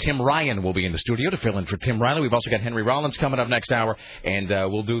good friend Tim Ryan will be in the studio to fill in for Tim Riley. We've also got Henry Rollins coming up next hour, and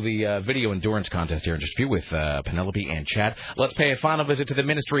we'll do the video endurance contest here in just a few with Penelope and Chad. Let's pay a final visit to the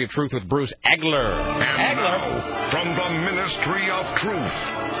Ministry of Truth with Bruce Egler. And now, from the Ministry of Truth,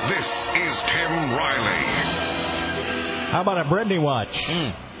 this is Tim Riley. How about a Britney watch?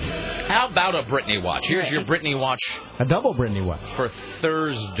 How about a Britney watch? Here's your Britney watch. A double Britney watch. For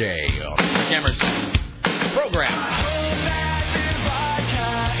Thursday. Rick Emerson program.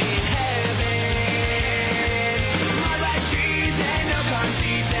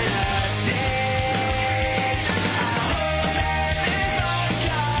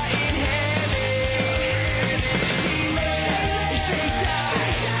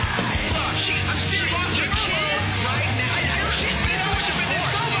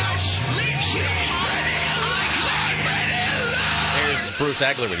 Bruce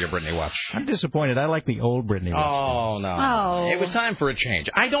Agler with your Britney watch. I'm disappointed. I like the old Britney watch. Oh, no. Oh. It was time for a change.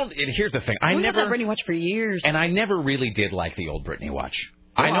 Here's the thing. I had that Britney watch for years. And I never really did like the old Britney watch.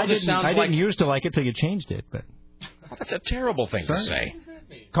 Well, I didn't used to like it till you changed it, but... Well, that's a terrible thing to say.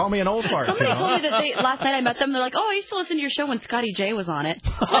 Call me an old fart. Somebody told me that last night I met them. They're like, "Oh, I used to listen to your show when Scotty J was on it."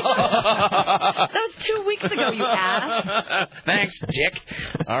 That was 2 weeks ago, you ass. Thanks, Dick.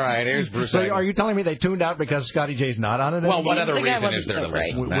 All right, here's Bruce. So are you telling me they tuned out because Scotty J's not on it anymore? Well, what other reason is there to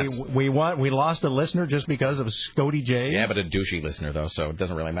listen? We lost a listener just because of Scotty J? Yeah, but a douchey listener, though, so it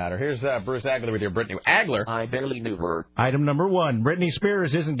doesn't really matter. Here's Bruce Agler with your Brittany. Agler. I barely knew her. Item number 1. Britney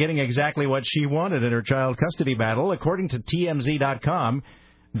Spears isn't getting exactly what she wanted in her child custody battle. According to TMZ.com,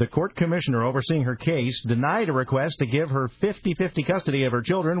 the court commissioner overseeing her case denied a request to give her 50-50 custody of her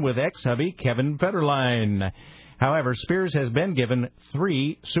children with ex-hubby Kevin Federline. However, Spears has been given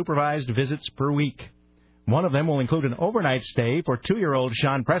 3 supervised visits per week. One of them will include an overnight stay for 2-year-old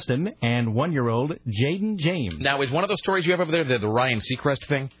Sean Preston and 1-year-old Jaden James. Now, is one of those stories you have over there the Ryan Seacrest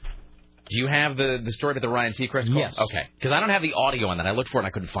thing? Do you have the story about the Ryan Seacrest call? Yes. Okay. Because I don't have the audio on that. I looked for it and I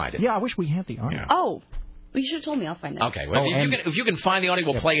couldn't find it. Yeah, I wish we had the audio. Yeah. Oh. Well, you should have told me. I'll find it. Okay. Well, if you can find the audio,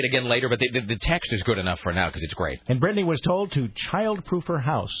 we'll play it again later. But the text is good enough for now because it's great. And Brittany was told to child-proof her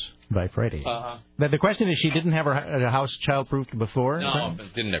house by Freddie. Uh-huh. The question is, she didn't have her house child-proofed before? No,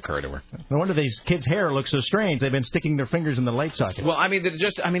 it didn't occur to her. No wonder these kids' hair looks so strange. They've been sticking their fingers in the light socket. Well, I mean,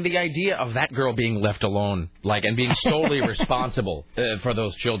 the idea of that girl being left alone, and being solely responsible for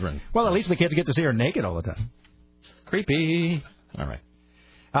those children. Well, at least the kids get to see her naked all the time. Creepy. All right.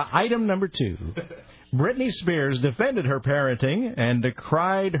 Item number 2. Britney Spears defended her parenting and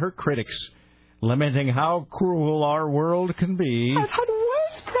decried her critics, lamenting how cruel our world can be. I've had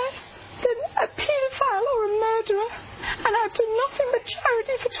worse press than a paedophile or a murderer, and I've done nothing but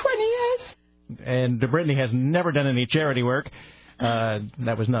charity for 20 years. And Britney has never done any charity work.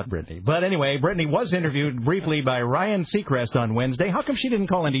 That was not Britney. But anyway, Britney was interviewed briefly by Ryan Seacrest on Wednesday. How come she didn't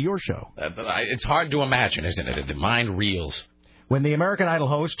call into your show? It's hard to imagine, isn't it? The mind reels. When the American Idol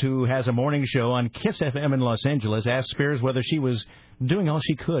host, who has a morning show on Kiss FM in Los Angeles, asked Spears whether she was doing all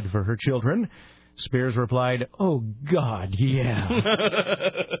she could for her children, Spears replied, "Oh, God, yeah."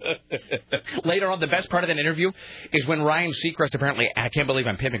 Later on, the best part of that interview is when Ryan Seacrest, apparently, I can't believe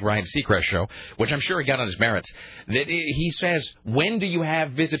I'm pimping Ryan Seacrest's show, which I'm sure he got on his merits, that he says, "When do you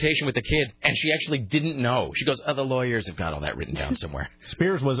have visitation with the kid?" And she actually didn't know. She goes, the lawyers have got all that written down somewhere.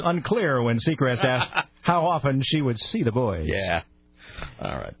 Spears was unclear when Seacrest asked how often she would see the boys. Yeah.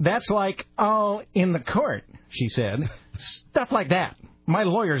 All right. That's like all in the court, she said. Stuff like that. My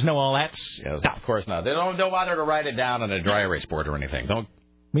lawyers know all that stuff. Of course not. They don't bother to write it down on a dry erase board or anything. Don't.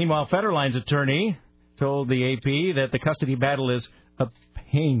 Meanwhile, Federline's attorney told the AP that the custody battle is a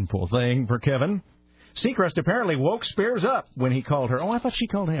painful thing for Kevin. Seacrest apparently woke Spears up when he called her. Oh, I thought she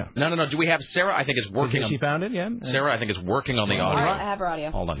called him. No. Do we have Sarah? I think is working. She found it, yeah? Sarah, I think, is working on the audio. All right, I have her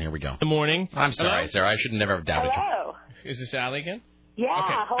audio. Hold on, here we go. Good morning. I'm sorry, Sarah. I should never have doubted Hello. Is this Allie again? Yeah,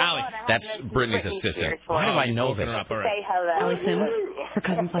 okay. hold Allie. on. That's Britney's assistant. Why do I know this? Up, all right. Say hello. Allie Sims, her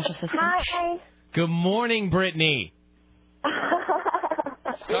cousin/assistant. Hi. Good morning, Brittany.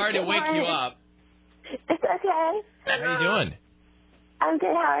 Sorry to wake you up. It's okay. How you doing? I'm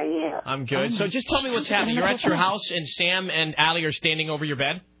good. How are you? I'm good. So just tell me what's happening. You're at your house, and Sam and Allie are standing over your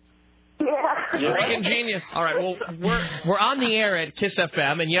bed? Yeah. You're freaking genius. All right, well, we're on the air at Kiss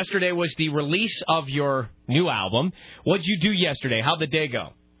FM, and yesterday was the release of your new album. What'd you do yesterday? How'd the day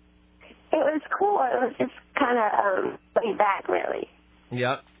go? It was cool. It was just kind of laid back, really.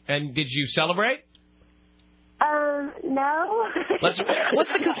 Yep. And did you celebrate? No. What's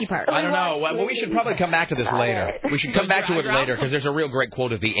the cookie part? I don't know. Well, we should probably come back to this later. We should come back to it later because there's a real great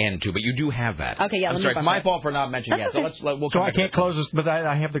quote at the end too. But you do have that. Okay, yeah. I'm sorry. It's my fault for not mentioning that. So we'll come I back can't to close this, but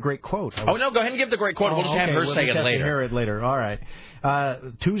I have the great quote. Oh no, go ahead and give the great quote. We'll just have her say it later. Hear it later. All right.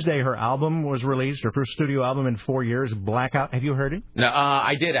 Tuesday, her album was released, her first studio album in 4 years, Blackout. Have you heard it? No,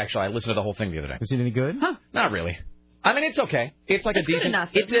 I did actually. I listened to the whole thing the other day. Is it any good? Huh? Not really. I mean, it's okay. It's like a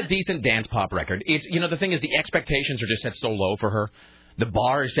decent dance pop record. It's the thing is the expectations are just set so low for her. The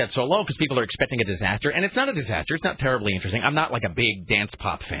bar is set so low because people are expecting a disaster, and it's not a disaster. It's not terribly interesting. I'm not like a big dance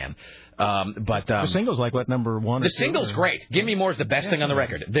pop fan, but the single's like what, number one? The single's great. Give Me More is the best thing on the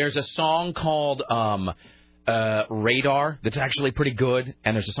record. There's a song called Radar that's actually pretty good,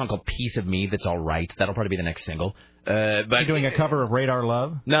 and there's a song called Piece of Me that's all right. That'll probably be the next single. But you're doing a cover of Radar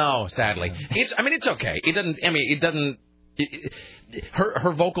Love? No, sadly. It's okay. It doesn't.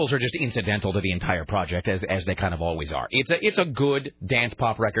 Her vocals are just incidental to the entire project, as they kind of always are. It's a good dance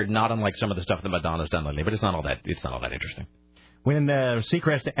pop record, not unlike some of the stuff that Madonna's done lately, but it's not all that interesting. When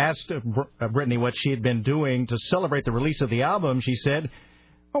Seacrest asked Britney what she had been doing to celebrate the release of the album, she said,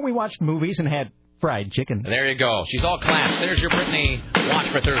 "Oh, we watched movies and had fried chicken." There you go. She's all class. There's your Britney Watch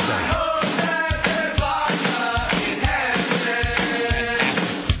for Thursday.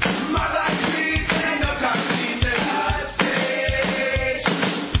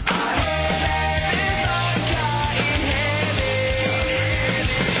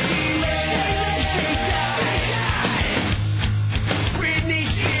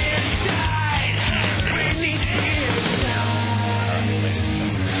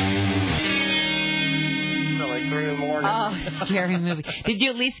 scary movie. Did you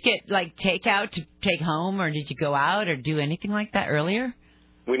at least get like takeout to take home, or did you go out or do anything like that earlier?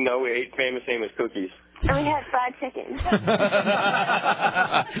 We ate Famous Amos cookies. And we had fried chicken.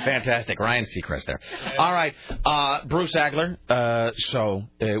 Fantastic. Ryan Seacrest there. All right. Bruce Agler.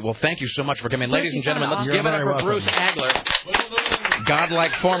 Well, thank you so much for coming. Ladies and gentlemen, let's give it up for Bruce Agler.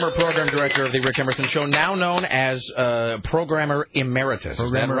 Godlike former program director of the Rick Emerson Show, now known as Programmer Emeritus.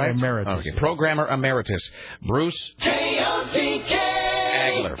 Programmer Is that right? Emeritus. Okay. Programmer Emeritus. Bruce Agler.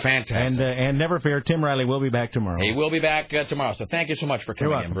 Fantastic. And never fear, Tim Riley will be back tomorrow. He will be back tomorrow. So thank you so much for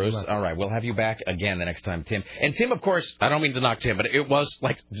coming in, Bruce. All right. We'll have you back again the next time, Tim. And Tim, of course, I don't mean to knock Tim, but it was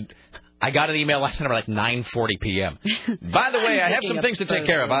like... I got an email last night at like 9:40 p.m. By the way, I have some things to take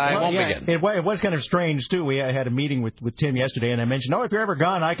care of. I won't begin. It was kind of strange, too. We had a meeting with Tim yesterday, and I mentioned, if you're ever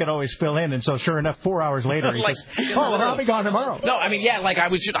gone, I could always fill in. And so, sure enough, 4 hours later, he says, I'll be gone tomorrow. No, I mean, I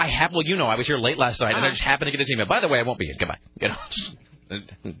was here late last night, and I just happened to get this email. By the way, I won't be in. Goodbye.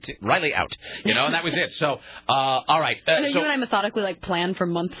 Riley out, and that was it. So, all right. You and I methodically planned for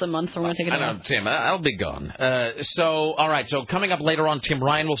months and months. So we're going to take it away. I know, Tim, I'll be gone. All right. So coming up later on, Tim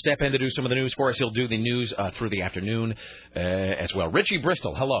Ryan will step in to do some of the news for us. He'll do the news through the afternoon as well. Richie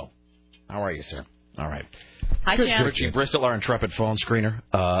Bristol, hello. How are you, sir? All right. Hi, Tim. Richie Bristol, our intrepid phone screener,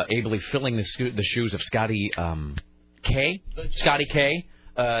 ably filling the shoes of Scotty K. Scotty K.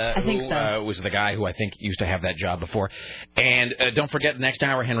 Who was the guy who I think used to have that job before. And don't forget, next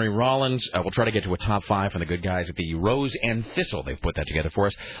hour, Henry Rollins. We'll try to get to a top 5 from the good guys at the Rose and Thistle. They've put that together for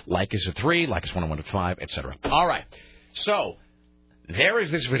us. Like us at 3, like us 101 at 5, etc. All right. So there is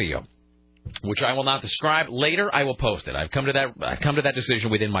this video, which I will not describe. Later, I will post it. I've come to that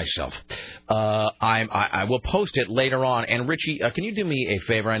decision within myself. I will post it later on. And Richie, can you do me a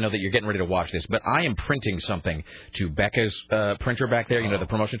favor? I know that you're getting ready to watch this, but I am printing something to Becca's printer back there. The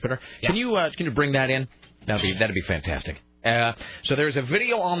promotion printer. Yeah. Can you bring that in? That'd be fantastic. So there's a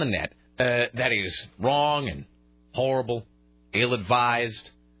video on the net that is wrong and horrible,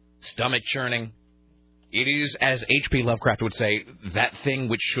 ill-advised, stomach churning. It is, as H.P. Lovecraft would say, that thing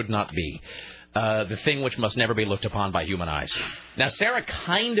which should not be. The thing which must never be looked upon by human eyes. Now, Sarah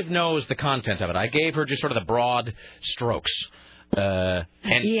kind of knows the content of it. I gave her just sort of the broad strokes. What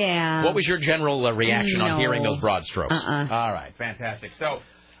was your general reaction on hearing those broad strokes? All right, fantastic. So...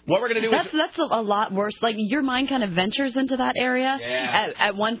 what we're going to do is... That's a lot worse. Your mind kind of ventures into that area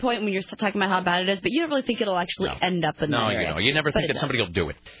at one point when you're talking about how bad it is, but you don't really think it'll actually end up in that area. No, you never think that somebody will do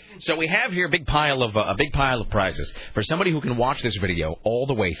it. So we have here a big pile of prizes for somebody who can watch this video all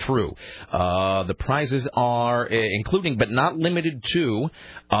the way through. The prizes are including, but not limited to,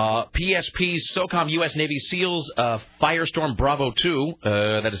 PSP's SOCOM U.S. Navy SEALs Firestorm Bravo 2.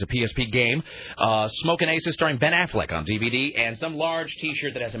 That is a PSP game. Smokin' Aces starring Ben Affleck on DVD, and some large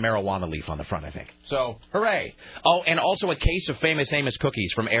T-shirt that has a marijuana leaf on the front, I think. So, hooray. Oh, and also a case of Famous Amos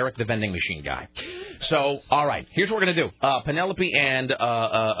cookies from Eric the Vending Machine Guy. So, all right, here's what we're going to do. Penelope and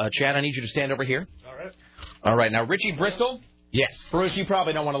Chad, I need you to stand over here. All right. All right, now, Richie Bristol? Yes. Bruce, you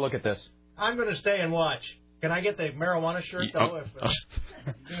probably don't want to look at this. I'm going to stay and watch. Can I get the marijuana shirt, though?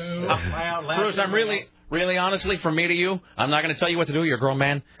 Bruce, I'm really honestly, from me to you, I'm not going to tell you what to do. You're a grown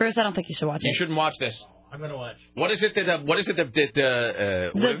man. Bruce, I don't think you should watch it. You shouldn't watch this. I'm going to watch. What is it that the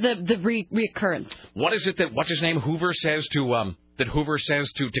reoccurrence. What is it that what's his name Hoover says to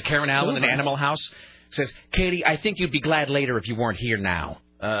Karen Allen in Animal House? Says, Katie, I think you'd be glad later if you weren't here now.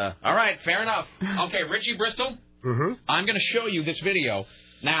 All right, fair enough. Okay, Richie Bristol. Mm-hmm. I'm going to show you this video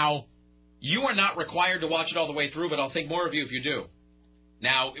now. You are not required to watch it all the way through, but I'll think more of you if you do.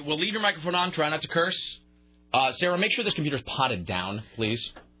 Now, we'll leave your microphone on. Try not to curse. Sarah, make sure this computer's potted down,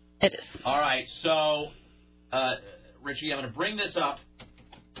 please. It is. All right, so, Richie, I'm going to bring this up.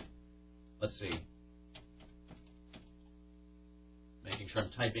 Let's see. Making sure I'm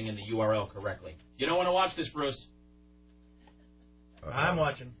typing in the URL correctly. You don't want to watch this, Bruce. I'm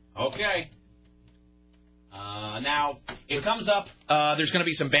watching. Okay. Now, it comes up, there's going to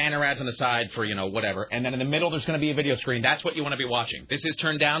be some banner ads on the side for, whatever. And then in the middle, there's going to be a video screen. That's what you want to be watching. This is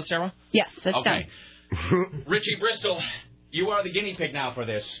turned down, Sarah? Yes, it's okay. Done. Richie Bristol, you are the guinea pig now for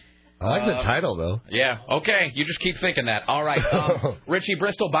this. I like the title, though. Yeah, okay. You just keep thinking that. All right. Richie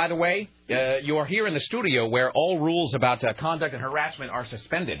Bristol, by the way, you are here in the studio where all rules about conduct and harassment are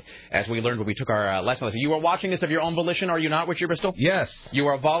suspended, as we learned when we took our lesson. You are watching this of your own volition, are you not, Richie Bristol? Yes. You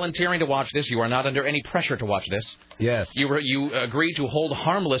are volunteering to watch this. You are not under any pressure to watch this. Yes. You agreed to hold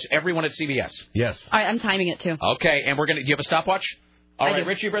harmless everyone at CBS. Yes. All right, I'm timing it, too. Okay, and do you have a stopwatch? All right, do.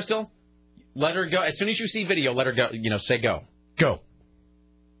 Richie Bristol, let her go. As soon as you see video, let her go. Say go. Go.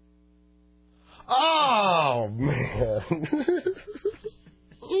 Oh, man.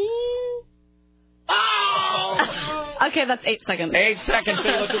 Oh! Okay, that's 8 seconds. 8 seconds, so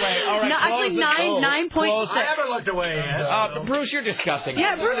you looked away. All right, no, actually, 9.6. I haven't looked away yet. Bruce, you're disgusting.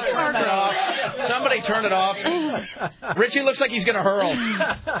 Yeah, Bruce can turn it off. Somebody turn it off. Richie looks like he's going to hurl.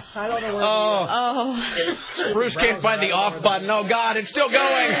 I don't know where Oh. Bruce can't find the off button. Oh, God, it's still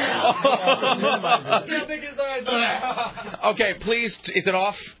going. Okay, please, is it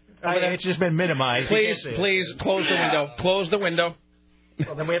off? It's just been minimized. Please close the window. Close the window.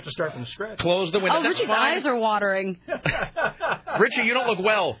 Well, then we have to start from scratch. Close the window. Oh, That's Richie's fine. eyes are watering. Richie, you don't look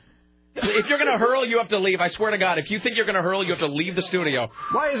well. If you're going to hurl, you have to leave. I swear to God, if you think you're going to hurl, you have to leave the studio.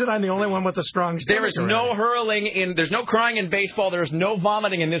 Why is it I'm the only one with a strong stomach? There is no hurling there's no crying in baseball. There's no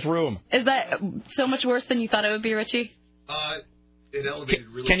vomiting in this room. Is that so much worse than you thought it would be, Richie? It elevated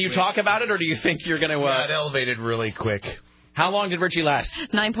really Can you quick. talk about it, or do you think you're going to... Yeah, it elevated really quick. How long did Richie last?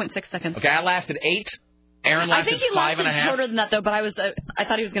 9.6 seconds. Okay, I lasted 8. Aaron I lasted think he 5 lasted and a half. shorter than that, though, but I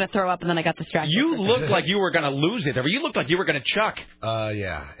thought he was going to throw up, and then I got distracted. You looked like you were going to lose it, or you looked like you were going to chuck.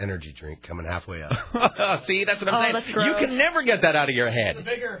 Yeah, energy drink coming halfway up. See, that's what I'm saying. That's gross. You can never get that out of your head. It's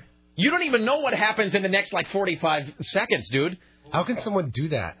bigger. You don't even know what happens in the next, 45 seconds, dude. How can someone do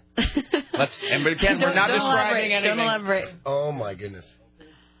that? We're not describing anything. Don't elaborate. Oh, my goodness.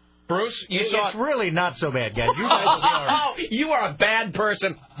 Bruce, you saw It's really not so bad, guys. You guys will be all right. You are a bad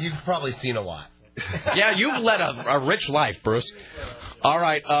person. You've probably seen a lot. Yeah, you've led a rich life, Bruce. All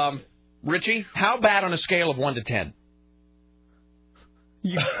right, Richie, how bad on a scale of 1 to 10?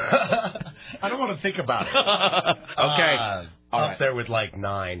 I don't want to think about it. Okay. All up right. there with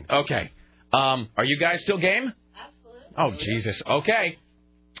 9. Okay. Are you guys still game? Absolutely. Oh, Jesus. Okay.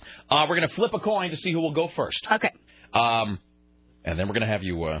 We're going to flip a coin to see who will go first. Okay. And then we're going to have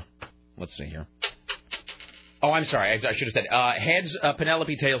you, let's see here. Oh, I'm sorry. I should have said heads,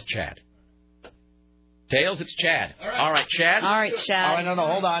 Penelope, tails, Chad. Tails, it's Chad. All right, Chad. All right, Chad. All right, no,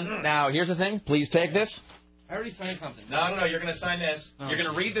 hold on. Now, here's the thing. Please take this. I already signed something. No, you're going to sign this. Oh. You're going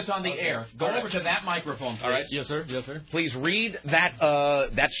to read this on the air. Go over to that microphone, please. All right. Yes, sir. Yes, sir. Please read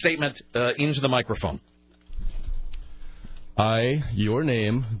that statement into the microphone. I, your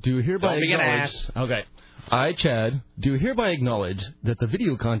name, do hereby Don't be an acknowledge... ass. Okay. I, Chad, do hereby acknowledge that the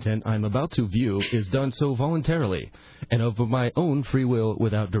video content I'm about to view is done so voluntarily and of my own free will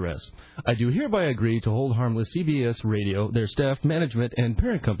without duress. I do hereby agree to hold harmless CBS Radio, their staff, management, and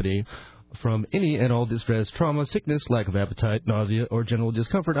parent company from any and all distress, trauma, sickness, lack of appetite, nausea, or general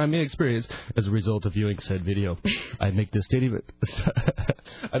discomfort I may experience as a result of viewing said video. I make this statement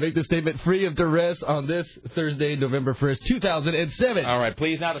free of duress on this Thursday, November 1st, 2007. All right,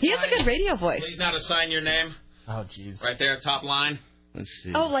 please now to He has a good radio voice. Please now to sign your name. Oh, jeez. Right there, top line. Let's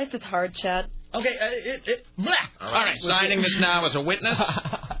see. Oh, life is hard, Chad. Okay, blah. All right, signing this now as a witness.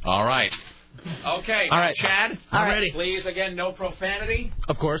 All right. Okay, all right, Chad. I'm ready. Please, again, no profanity.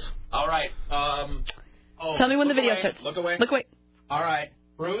 Of course. All right. Tell me when the video away. starts. Look away. Look away. All right,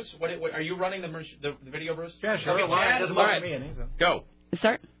 Bruce. What are you running the video, Bruce? Yeah, sure. Okay, Well, it Chad. doesn't All bother right. me any, so. Go.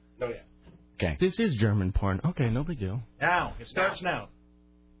 Start. No, yeah. Okay. This is German porn. Okay, no big deal. Now. It starts now.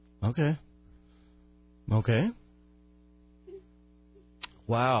 Okay. Okay.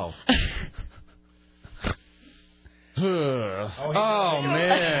 Wow. Oh,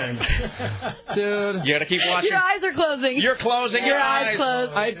 man. Dude. You got to keep watching. Your eyes are closing. You're closing your eyes.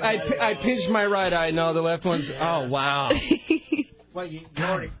 Closed. I pinched my right eye. No, the left one's... Oh, wow. Well, you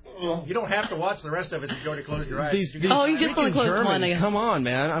don't have to watch the rest of it if you already closed your eyes. Oh, you just only closed one again. Come on,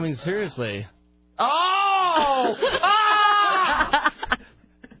 man. I mean, seriously. Oh! Ah!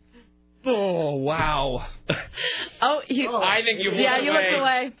 Oh, wow. Oh, I think you looked away. you looked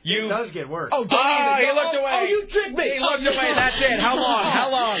away. It does get worse. Oh, he looked away. Oh, you tricked me. He looked away. That's it. How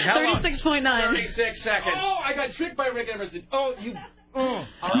long? 36.9. 36 seconds. Oh, I got tricked by Rick Emerson. Oh, you... No,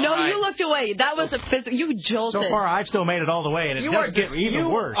 right. you looked away. That was a physical. You jolted. So far, I've still made it all the way, and it does get even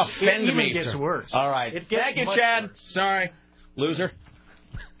worse. Offend it me, even gets sir. worse. All right. Thank you, Chad. Worse. Sorry, loser.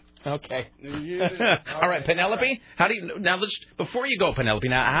 Okay. All right, Penelope. How do you now? Before you go, Penelope.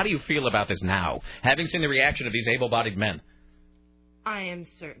 Now, how do you feel about this now? Having seen the reaction of these able-bodied men. I am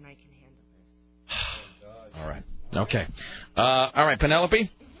certain I can handle this. All right. Okay. All right, Penelope.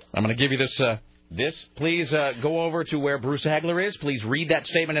 I'm going to give you this. Please go over to where Bruce Hagler is. Please read that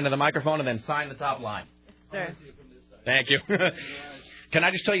statement into the microphone and then sign the top line. Sir. Thank you. Can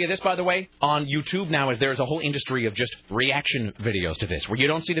I just tell you this, by the way? On YouTube now, there's a whole industry of just reaction videos to this, where you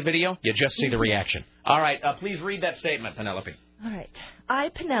don't see the video, you just see the reaction. All right, please read that statement, Penelope. All right. I,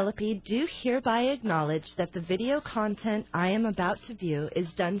 Penelope, do hereby acknowledge that the video content I am about to view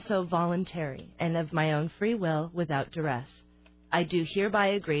is done so voluntary and of my own free will without duress. I do hereby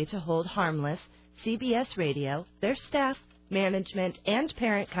agree to hold harmless CBS Radio, their staff, management, and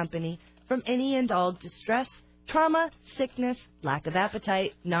parent company from any and all distress, trauma, sickness, lack of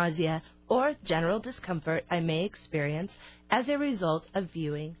appetite, nausea, or general discomfort I may experience as a result of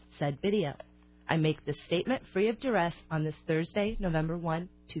viewing said video. I make this statement free of duress on this Thursday, November 1,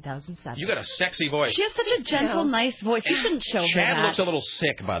 2007. You got a sexy voice. She has such a gentle, nice voice. You shouldn't show her Chad that. looks a little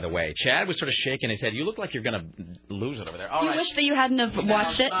sick, by the way. Chad was sort of shaking his head. You look like you're going to lose it over there. All you right. wish that you hadn't have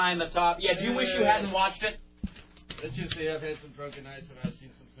watched it? Sign the top. Yeah, do you wish you hadn't watched it? Let's just say I've had some drunken nights and I've seen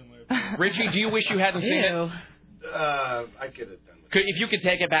some similar. Richie, do you wish you hadn't seen it? I could have done it. If you could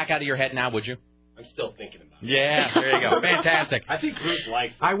take it back out of your head now, would you? I'm still thinking about it. Yeah, there you go. Fantastic. I think Bruce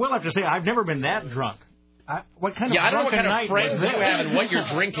likes it. I will have to say, I've never been that drunk. What kind of I don't know what kind of night friends was you this? have and what you're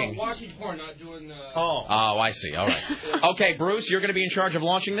drinking. No, watching porn, not doing. Oh, I see. All right. Okay, Bruce, you're going to be in charge of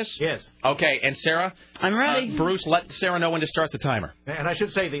launching this? Yes. Okay, and Sarah? I'm ready. Bruce, let Sarah know when to start the timer. And I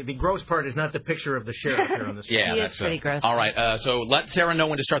should say, the gross part is not the picture of the sheriff here on the screen. Yeah, that's pretty gross. All right, so let Sarah know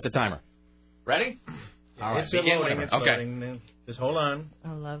when to start the timer. Ready? All right, It's begin loading. whenever. It's Okay. loading. Just hold on.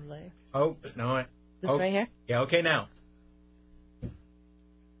 Oh, lovely. Oh, no. This right here? Yeah, okay, now.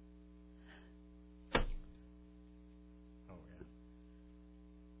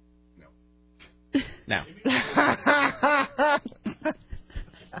 Now.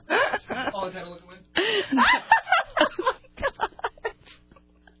 Oh, is that a look away?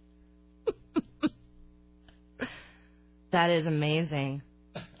 That is amazing.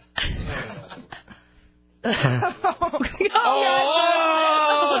 We're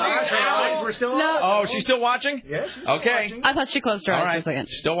still No. Oh, she's still watching? Yes. Okay. I thought she closed her All eyes right. for a second.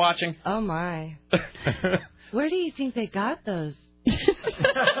 Still watching. Oh, my. Where do you think they got those?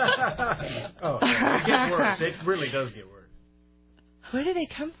 Oh, it gets worse. It really does get worse. Where do they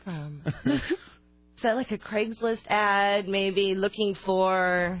come from? Is that like a Craigslist ad, maybe looking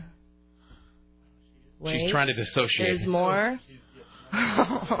for... Wait, She's trying to dissociate. There's more?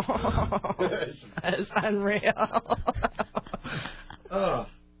 That's unreal. Oh.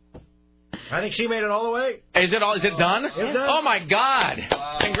 I think she made it all the way. Is it all? Is it done? It's done. Oh my God!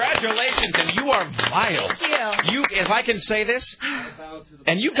 Congratulations, and you are vile. Thank you. If I can say this,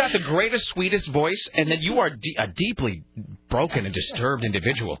 and you've got the greatest, sweetest voice, and that you are a deeply broken and disturbed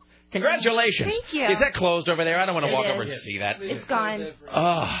individual. Congratulations. Thank you. Is that closed over there? I don't want to It walk is. over and see that. It's gone.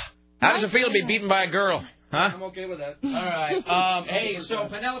 Oh, how does it feel to be beaten by a girl? Huh? I'm okay with that. All right. Hey, so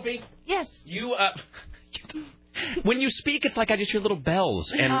Penelope, Yes. you when you speak, it's like I just hear little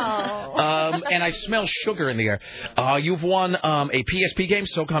bells, and and I smell sugar in the air. You've won a PSP game,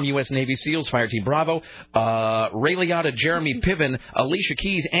 SOCOM U.S. Navy SEALs, Fireteam Bravo, Ray Liotta, Jeremy Piven, Alicia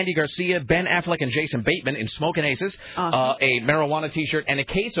Keys, Andy Garcia, Ben Affleck, and Jason Bateman in Smokin' Aces, a marijuana T-shirt, and a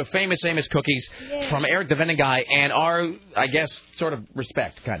case of Famous Amos cookies from Eric the Vending Guy, and our, I guess, sort of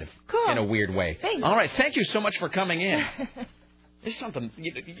respect, kind of, in a weird way. Thanks. All right, thank you so much for coming in. There's something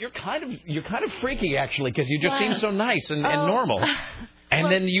you're kind of freaky actually, because you just seem so nice and normal,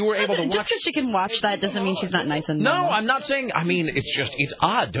 and then you were able to watch. Just because she can watch that doesn't mean she's not nice and No, normal. I'm not saying. I mean, it's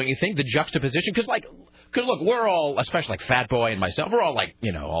odd, don't you think? The juxtaposition, because look, we're all, especially like Fat Boy and myself, we're all like,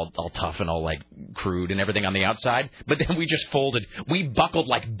 all tough and all like crude and everything on the outside, but then we just folded, we buckled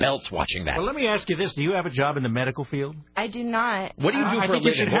like belts watching that. Well, let me ask you this: do you have a job in the medical field? I do not. What do you do I for a think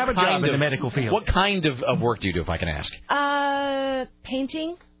you living? should have a job in the medical field. What kind of work do you do, if I can ask?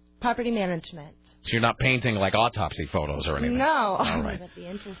 Painting, property management. So you're not painting like autopsy photos or anything? No. All right. That'd be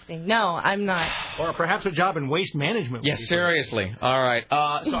interesting. No, I'm not. Or perhaps a job in waste management. Yes, seriously. All right. So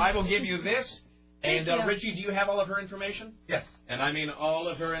I will give you this. And Thank you. Richie, do you have all of her information? Yes. And I mean all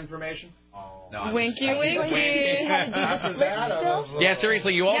of her information? No, Winky, winky. Yeah,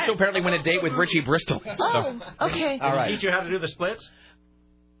 seriously, you also apparently went a date with Richie Bristol. Oh, okay. All right. Did he teach you how to do the splits?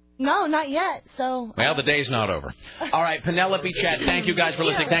 No, not yet. So. Well, the day's not over. All right, Penelope, Chad, thank you guys for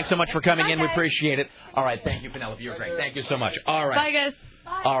listening. Thanks so much for coming in. We appreciate it. All right, thank you, Penelope. You're great. Thank you so much. All right. Bye, guys.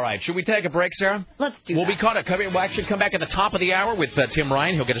 All right. Should we take a break, Sarah? Let's do We'll that. be caught up. We'll actually come back at the top of the hour with Tim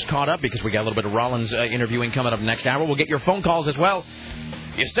Ryan. He'll get us caught up because we got a little bit of Rollins interviewing coming up next hour. We'll get your phone calls as well.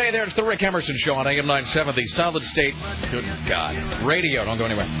 You stay there. It's the Rick Emerson Show on AM 970, Solid State. Good God. Radio. Don't go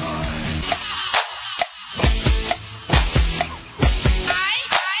anywhere.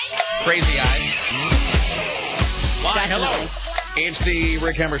 Crazy Eyes. Why, hello. It's the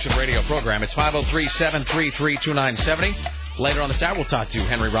Rick Emerson radio program. It's 503-733-2970. Later on this hour, we'll talk to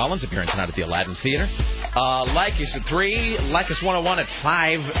Henry Rollins, appearing tonight at the Aladdin Theater. Like us at 3, Like us 101 at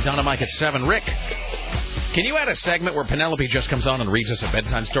 5, Donna Mike at 7. Rick, can you add a segment where Penelope just comes on and reads us a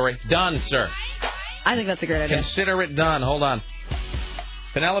bedtime story? Done, sir. I think that's a great idea. Consider it done. Hold on.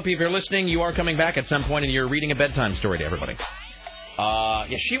 Penelope, if you're listening, you are coming back at some point and you're reading a bedtime story to everybody.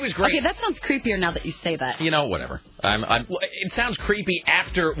 Yeah, she was great. Okay, that sounds creepier now that you say that. You know, whatever. It sounds creepy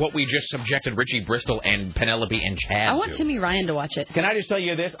after what we just subjected Richie Bristol and Penelope and Chad I want to. Timmy Ryan to watch it. Can I just tell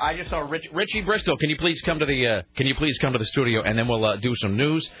you this? I just saw Richie Bristol. Can you please come to the studio, and then we'll do some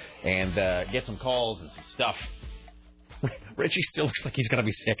news and get some calls and some stuff. Richie still looks like he's going to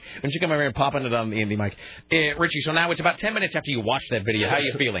be sick. Why don't you come over here and pop it on the mic? Richie, so now it's about 10 minutes after you watch that video. How are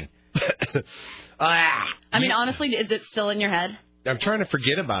you feeling? I mean, honestly, is it still in your head? I'm trying to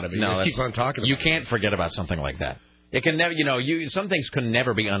forget about it. But no, keep on talking about it. You can't forget about something like that. It can never, some things can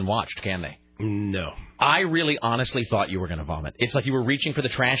never be unwatched, can they? No. I really honestly thought you were going to vomit. It's like you were reaching for the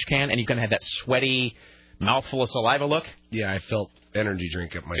trash can and you kind of had that sweaty, mouthful of saliva look. Yeah, I felt energy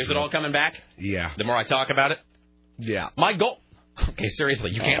drink up my Is it all coming back? Yeah. The more I talk about it? Yeah. My goal. Okay,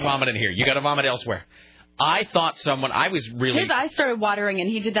 seriously, you can't vomit in here. You got to vomit elsewhere. I thought I was really. His eyes started watering and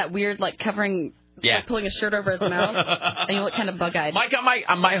he did that weird, covering. Yeah. Like pulling a shirt over his mouth, and he looked kind of bug-eyed.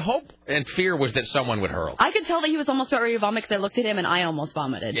 My hope and fear was that someone would hurl. I could tell that he was almost about ready to vomit because I looked at him and I almost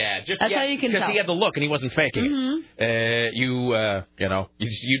vomited. Yeah, that's how you can tell. Because he had the look and he wasn't faking it.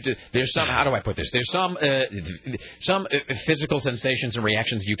 There's some. How do I put this? There's some physical sensations and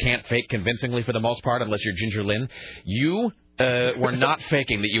reactions you can't fake convincingly for the most part unless you're Ginger Lynn. You were not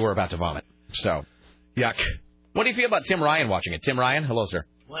faking that you were about to vomit. So, yuck. What do you feel about Tim Ryan watching it? Tim Ryan, hello, sir.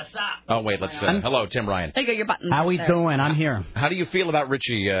 What's up? Oh, wait, let's... hello, Tim Ryan. There you go, your button. How we doing? I'm here. How do you feel about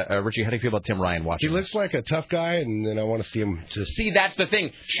Richie? Richie, how do you feel about Tim Ryan watching He looks like a tough guy, and I want to see him just... See, that's the thing.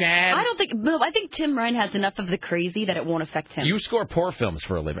 Chad... I think Tim Ryan has enough of the crazy that it won't affect him. You score porn films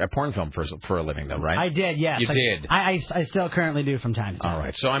for a living, for a living, though, right? I did, yes. You did. I still currently do from time to time. All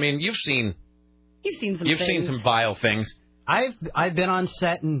right. So, I mean, you've seen some vile things. I've been on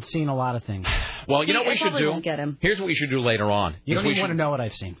set and seen a lot of things. Well, you know what we should do? Won't get him. Here's what we should do later on. You don't even want to know what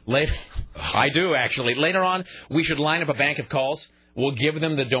I've seen. I do, actually. Later on, we should line up a bank of calls. We'll give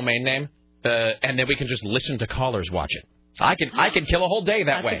them the domain name, and then we can just listen to callers watch it. I can kill a whole day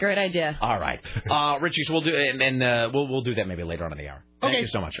that way. That's a great idea. All right. Richie, so we'll do we'll do that maybe later on in the hour. Okay. Thank you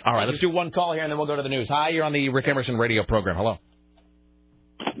so much. All right, let's do one call here, and then we'll go to the news. Hi, you're on the Rick Emerson radio program. Hello.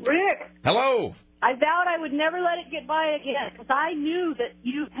 Rick. Hello. I vowed I would never let it get by again because I knew that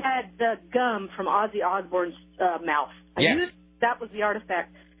you had the gum from Ozzy Osbourne's mouth. I knew that was the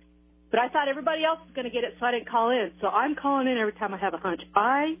artifact. But I thought everybody else was going to get it, so I didn't call in. So I'm calling in every time I have a hunch.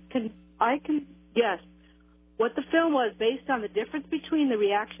 I can guess what the film was based on the difference between the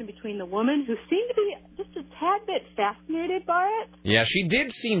reaction between the woman who seemed to be just a tad bit fascinated by it. Yeah, she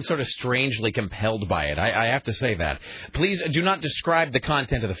did seem sort of strangely compelled by it. I have to say that. Please do not describe the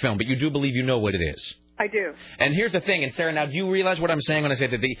content of the film, but you do believe you know what it is. I do. And here's the thing, and Sarah, now do you realize what I'm saying when I say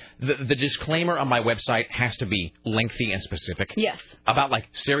that the disclaimer on my website has to be lengthy and specific? Yes. About,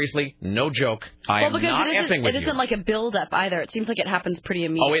 seriously, no joke, I am not effing with you. It isn't like a build-up either. It seans like it happens pretty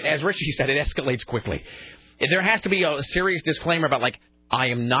immediately. As Richie said, it escalates quickly. There has to be a serious disclaimer about, I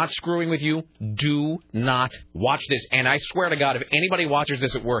am not screwing with you. Do not watch this. And I swear to God, if anybody watches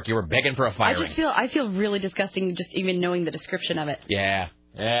this at work, you were begging for a firing. I feel really disgusting just even knowing the description of it. Yeah,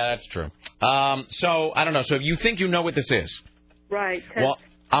 that's true. So, I don't know. So, you think you know what this is? Right. Well,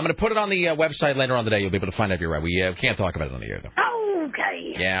 I'm going to put it on the website later on today. You'll be able to find out if you're right. We can't talk about it on the air, though.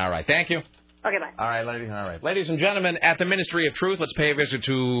 Okay. Yeah, all right. Thank you. Okay, bye. All right, ladies and gentlemen, at the Ministry of Truth, let's pay a visit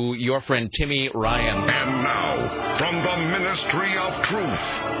to your friend Timmy Ryan. And now, from the Ministry of Truth,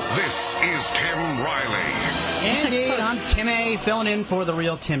 this is Tim Riley. Indeed, I'm Tim A, filling in for the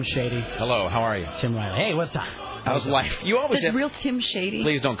real Tim Shady. Hello, how are you? Tim Riley. Hey, what's up? How's life? You always have... real Tim Shady?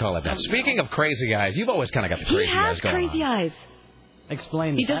 Please don't call it that. Speaking of crazy eyes, you've always kind of got the crazy eyes going on. He has crazy eyes.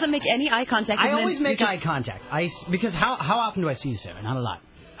 Explain. He doesn't make any eye contact. I always make eye contact. Because how often do I see you, Sarah? Not a lot.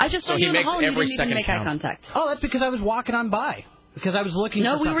 I just saw you in the hall and you didn't even make eye contact. Oh, that's because I was walking on by. Because I was looking for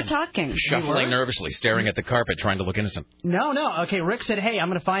something. No, we were talking. Shuffling nervously, staring at the carpet, trying to look innocent. No. Okay, Rick said, hey, I'm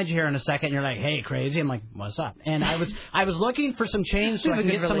going to find you here in a second. And you're like, hey, crazy. I'm like, what's up? And I was looking for some change so I can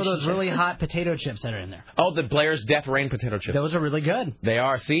get some of those really hot potato chips that are in there. Oh, the Blair's Death Rain potato chips. Those are really good. They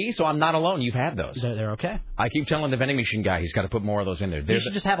are. See? So I'm not alone. You've had those. They're okay. I keep telling the vending machine guy he's got to put more of those in there. You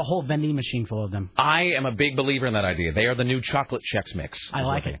should just have a whole vending machine full of them. I am a big believer in that idea. They are the new chocolate Chex Mix. I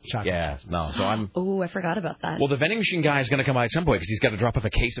like it. Chocolate. Yeah. No, so I'm... Oh, I forgot about that. Well, the vending machine guy is going to come by at some point because he's got to drop off a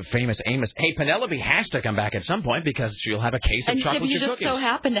case of Famous Amos. Hey, Penelope has to come back at some point because she'll have a case of chocolate chip cookies. And you just so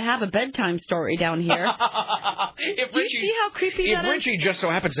happen to have a bedtime story down here. Do you see how creepy that is? If Richie just so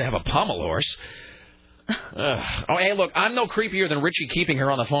happens to have a pommel horse... Oh, hey, look, I'm no creepier than Richie keeping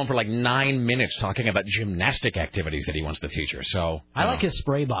her on the phone for 9 minutes talking about gymnastic activities that he wants to teach her. So I like his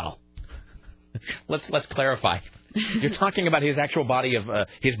spray bottle. Let's clarify. You're talking about his actual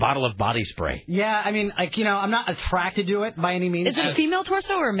his bottle of body spray. Yeah, I mean, I'm not attracted to it by any means. Is it a female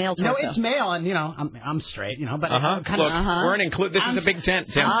torso or a male torso? No, it's male, and I'm straight, but Look, we're an This is a big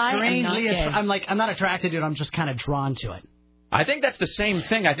tent, Tim. I'm not attracted to it. I'm just kind of drawn to it. I think that's the same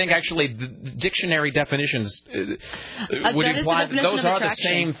thing. I think actually the dictionary definitions would imply that those are the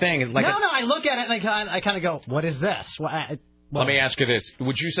same thing. Like I look at it and I kind of go, what is this? Let me ask you this.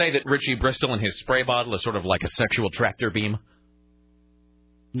 Would you say that Richie Bristol and his spray bottle is sort of like a sexual tractor beam?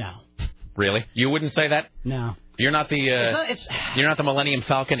 No. Really? You wouldn't say that? No. You're not the you're not the Millennium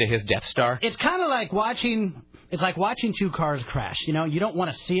Falcon to his Death Star? It's kind of like watching two cars crash. You don't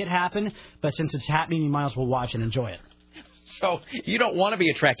want to see it happen, but since it's happening, you might as well watch and enjoy it. So you don't want to be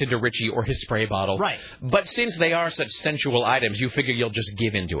attracted to Richie or his spray bottle. Right. But since they are such sensual items, you figure you'll just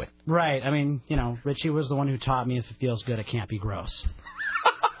give into it. Right. I mean, Richie was the one who taught me if it feels good, it can't be gross.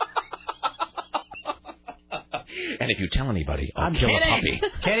 And if you tell anybody, I'll I'm kill kidding. a puppy.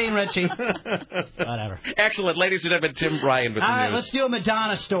 Kidding, Richie. Whatever. Excellent. Ladies and gentlemen, Tim Ryan with the news. All right, news. let's do a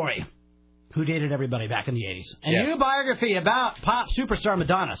Madonna story. Who dated everybody back in the 80s. A new biography about pop superstar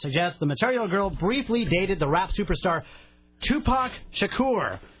Madonna suggests the Material Girl briefly dated the rap superstar Tupac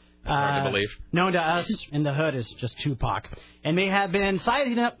Shakur. Hard to believe. Known to us in the hood as just Tupac. And may have been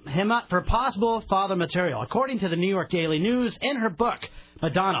sizing him up for possible father material. According to the New York Daily News, in her book,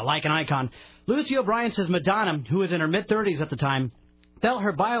 Madonna, Like an Icon, Lucy O'Brien says Madonna, who was in her mid-30s at the time, felt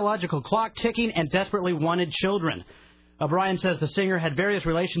her biological clock ticking and desperately wanted children. O'Brien says the singer had various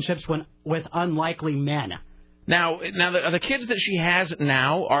relationships with unlikely men. Now, the kids that she has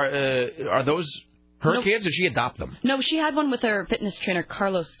now, are those her kids, or did she adopt them? No, she had one with her fitness trainer,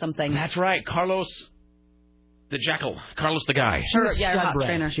 Carlos something. That's right, Carlos the Jackal. Carlos the guy. Her hot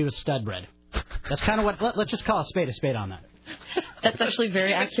trainer. She was stud bred. That's kind of what, let's just call a spade on that. That's actually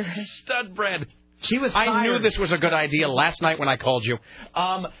very accurate. Stud bred. She was I fired. knew this was a good idea last night when I called you.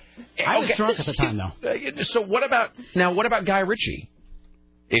 I was drunk at the time, though. So what about Guy Ritchie?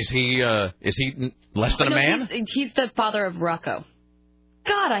 Is he less than a man? He's the father of Rocco.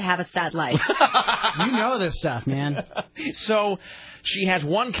 God, I have a sad life. You know this stuff, man. So she has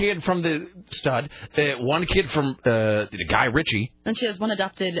one kid from the stud, one kid from Guy Ritchie. And she has one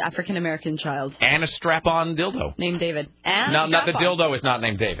adopted African-American child. And a strap-on dildo. Named David. And no, not the dildo is not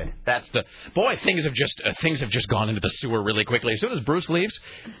named David. That's the... Boy, things have just gone into the sewer really quickly. As soon as Bruce leaves,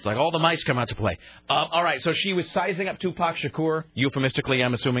 it's like all the mice come out to play. All right, so she was sizing up Tupac Shakur, euphemistically,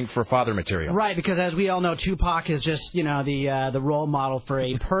 I'm assuming, for father material. Right, because as we all know, Tupac is just, the role model for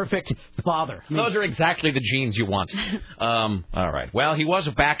a perfect father. Those are exactly the genes you want. All right. Well, he was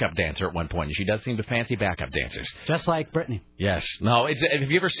a backup dancer at one point, and she does seem to fancy backup dancers. Just like Britney. Yes. No,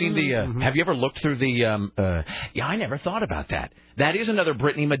 have you ever seen have you ever looked through the, I never thought about that. That is another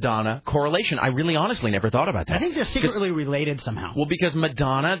Britney-Madonna correlation. I really honestly never thought about that. I think they're secretly related somehow. Well, because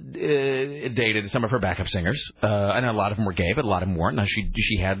Madonna dated some of her backup singers, and a lot of them were gay, but a lot of them weren't. Now,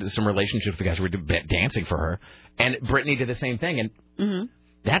 she had some relationships with the guys who were dancing for her, and Britney did the same thing, and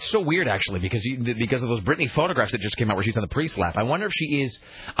that's so weird, actually, because of those Britney photographs that just came out where she's on the pre-slap. I wonder if she is.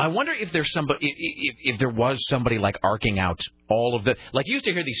 I wonder if there's somebody, if there was somebody like arcing out all of the. Like you used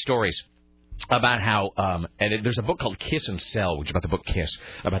to hear these stories about how, there's a book called Kiss and Sell, which is about the book Kiss,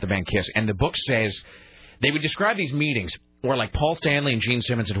 about the band Kiss, and the book says they would describe these meetings where like Paul Stanley and Gene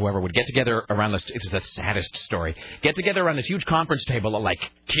Simmons and whoever would get together around this. It's the saddest story. Get together around this huge conference table,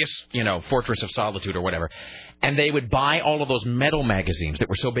 like Kiss, Fortress of Solitude or whatever. And they would buy all of those metal magazines that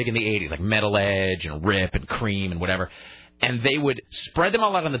were so big in the 80s, like Metal Edge and Rip and Cream and whatever. And they would spread them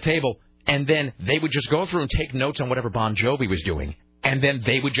all out on the table, and then they would just go through and take notes on whatever Bon Jovi was doing. And then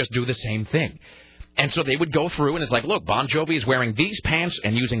they would just do the same thing. And so they would go through, and it's like, look, Bon Jovi is wearing these pants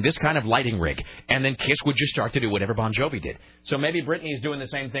and using this kind of lighting rig. And then Kiss would just start to do whatever Bon Jovi did. So maybe Britney is doing the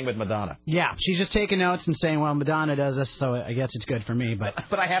same thing with Madonna. Yeah, she's just taking notes and saying, well, Madonna does this, so I guess it's good for me.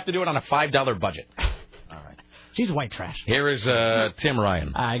 But I have to do it on a $5 budget. All right. She's white trash. Here is Tim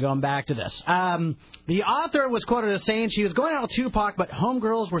Ryan. Going back to this. The author was quoted as saying she was going out with Tupac, but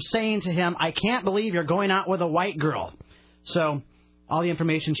homegirls were saying to him, I can't believe you're going out with a white girl. So all the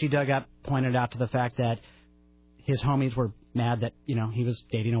information she dug up pointed out to the fact that his homies were mad that, he was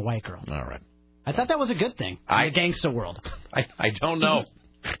dating a white girl. All right. I thought that was a good thing in the gangsta world. I don't know.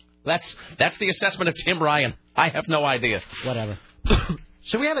 That's the assessment of Tim Ryan. I have no idea. Whatever.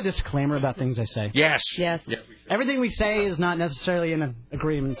 Should we have a disclaimer about things I say? Yes. Everything we say is not necessarily in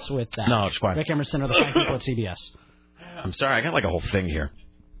agreement with that. No, it's fine. Rick Emerson or the fine people at CBS. I'm sorry, I got like a whole thing here.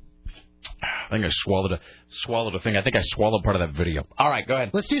 I think I swallowed a thing. I think I swallowed part of that video. All right, go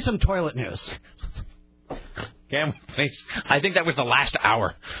ahead. Let's do some toilet news. Can we, please? I think that was the last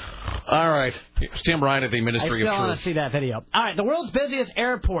hour. All right. It's Tim Ryan at the Ministry of I still want Truth. to see that video. All right, the world's busiest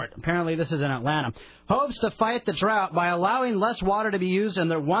airport, apparently this is in Atlanta, hopes to fight the drought by allowing less water to be used in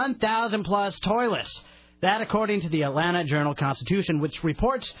their 1,000-plus toilets. That according to the Atlanta Journal-Constitution, which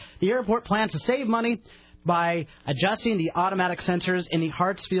reports the airport plans to save money by adjusting the automatic sensors in the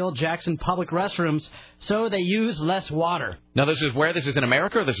Hartsfield-Jackson public restrooms so they use less water. Now, this is where? This is in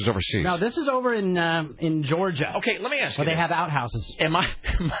America or this is overseas? No, this is over in Georgia. Okay, let me ask you where they this. have outhouses. Am I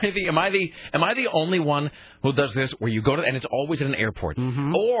the only one who does this where you go to, and it's always at an airport,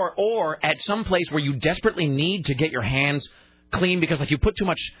 or at some place where you desperately need to get your hands clean because like you put too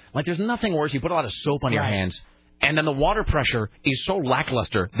much, like there's nothing worse, you put a lot of soap on your hands. And then the water pressure is so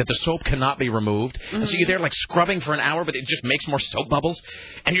lackluster that the soap cannot be removed. And so you're there like scrubbing for an hour, but it just makes more soap bubbles.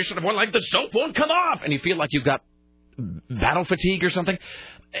 And you're sort of like, the soap won't come off. And you feel like you've got battle fatigue or something.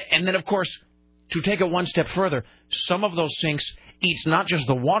 And then, of course, to take it one step further, some of those sinks, it's not just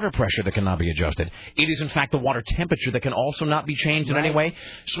the water pressure that cannot be adjusted. It is, in fact, the water temperature that can also not be changed in any way.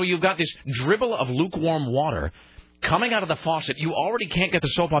 So you've got this dribble of lukewarm water coming out of the faucet. You already can't get the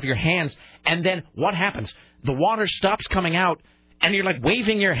soap off your hands. And then what happens? The water stops coming out, and you're like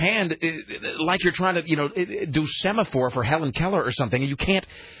waving your hand like you're trying to, do semaphore for Helen Keller or something. And you can't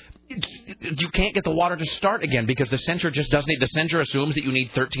get the water to start again because the sensor just doesn't. The sensor assumes that you need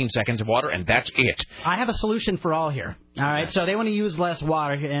 13 seconds of water, and that's it. I have a solution for all here. All right, so they want to use less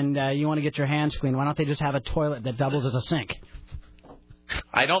water, and you want to get your hands clean. Why don't they just have a toilet that doubles as a sink?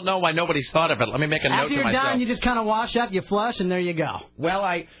 I don't know why nobody's thought of it. Let me make a note to myself. After you're done, you just kind of wash up, you flush, and there you go. Well,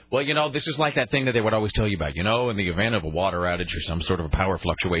 this is like that thing that they would always tell you about. In the event of a water outage or some sort of a power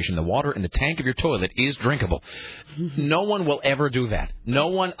fluctuation, the water in the tank of your toilet is drinkable. No one will ever do that. No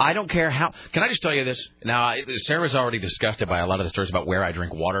one. I don't care how. Can I just tell you this? Now, Sarah's already disgusted by a lot of the stories about where I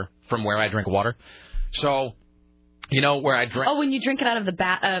drink water, from where I drink water. So, where I drank. Oh, when you drink it out of the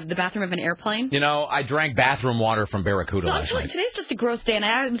bathroom of an airplane? I drank bathroom water from Barracuda last night. Today's just a gross day, and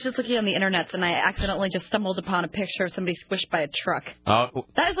I was just looking on the internet, and I accidentally just stumbled upon a picture of somebody squished by a truck.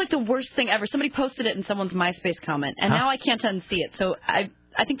 That is like the worst thing ever. Somebody posted it in someone's MySpace comment, and now I can't unsee it. So I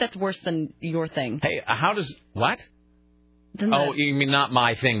think that's worse than your thing. Hey, how does what? You mean not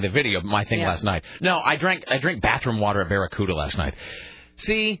my thing, the video, my thing last night? No, I drank bathroom water at Barracuda last night.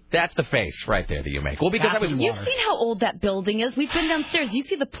 See, that's the face right there that you make. Well, because You've seen how old that building is. We've been downstairs. You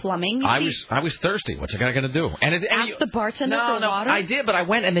see the plumbing. I was thirsty. What's I going to do? Ask the bartender for water? I did, but I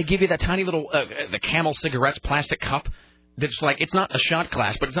went and they give you that tiny little the Camel cigarettes plastic cup. That's like it's not a shot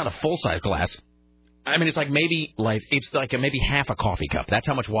glass, but it's not a full size glass. I mean, it's like maybe maybe half a coffee cup. That's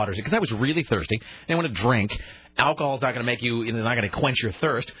how much water is it. Because I was really thirsty. And I want to drink. Alcohol's not going to make you. It's not going to quench your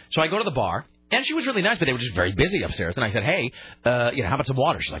thirst. So I go to the bar. And she was really nice, but they were just very busy upstairs. And I said, hey, how about some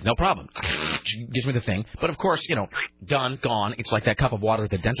water? She's like, no problem. She gives me the thing. But, of course, done, gone. It's like that cup of water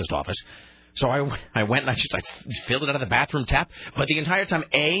at the dentist office. So I went and I filled it out of the bathroom tap. But the entire time,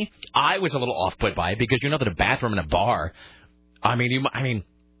 I was a little off-put by it because you know that a bathroom in a bar,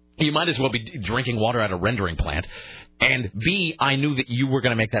 you might as well be drinking water at a rendering plant. And B, I knew that you were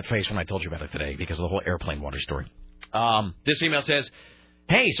going to make that face when I told you about it today because of the whole airplane water story. This email says,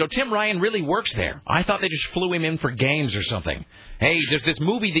 hey, so Tim Ryan really works there. I thought they just flew him in for games or something. Hey, does this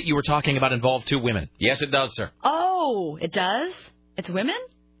movie that you were talking about involve two women? Yes, it does, sir. Oh, it does? It's women?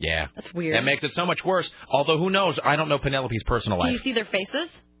 Yeah. That's weird. That makes it so much worse. Although, who knows? I don't know Penelope's personal life. Do you see their faces?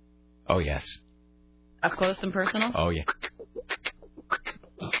 Oh, yes. Up close and personal? Oh, yeah.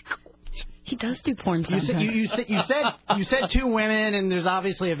 He does do porn sometimes. You said two women, and there's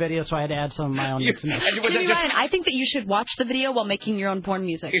obviously a video, so I had to add some of my own mix in there. Jimmy Ryan, I think that you should watch the video while making your own porn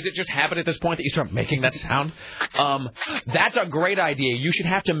music. Is it just habit at this point that you start making that sound? That's a great idea. You should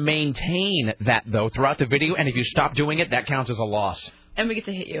have to maintain that, though, throughout the video, and if you stop doing it, that counts as a loss. And we get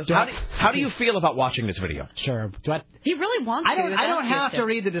to hit you. How do you feel about watching this video? Sure. He really wants to. I don't have to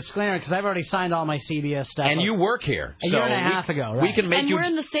read the disclaimer because I've already signed all my CBS stuff. And you work here. A year and a half ago, right? We can make we're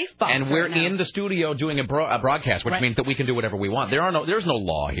in the safe box. And we're right in the studio doing a broadcast, which means that we can do whatever we want. There's no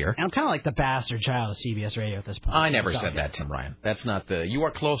law here. And I'm kind of like the bastard child of CBS Radio at this point. I never said that, Tim Ryan. That's not you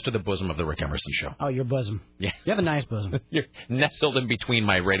are close to the bosom of the Rick Emerson Show. Oh, your bosom. Yeah. You have a nice bosom. You're nestled in between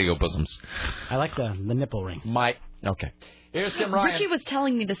my radio bosoms. I like the nipple ring. Okay. Here's Tim Ryan. Richie was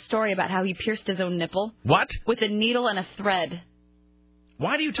telling me the story about how he pierced his own nipple. What? With a needle and a thread.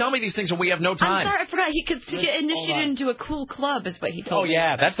 Why do you tell me these things when we have no time? I'm sorry, I forgot. He could get initiated into a cool club, is what he told me. Oh,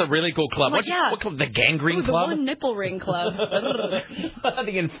 yeah, that's the really cool club. What club? The Gangrene Club? The One Nipple Ring Club.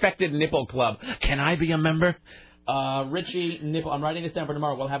 The Infected Nipple Club. Can I be a member? Richie Nipple. I'm writing this down for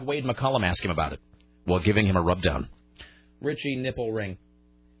tomorrow. We'll have Wade McCollum ask him about it while giving him a rub down. Richie Nipple Ring.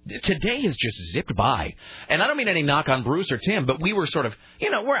 today has just zipped by. And I don't mean any knock on Bruce or Tim, but we were sort of,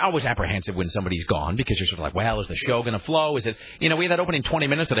 we're always apprehensive when somebody's gone because you're sort of like, well, is the show going to flow? Is it, we had that opening 20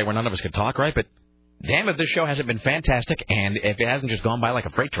 minutes today where none of us could talk, right? But damn if this show hasn't been fantastic and if it hasn't just gone by like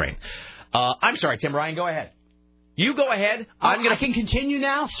a freight train. I'm sorry, Tim Ryan, go ahead. You go ahead. I can continue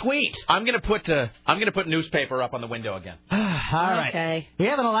now? Sweet. I'm gonna put newspaper up on the window again. All right. Okay. We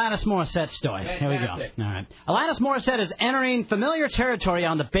have an Alanis Morissette story. Here we go. All right. Alanis Morissette is entering familiar territory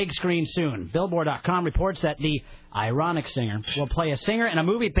on the big screen soon. Billboard.com reports that the ironic singer will play a singer in a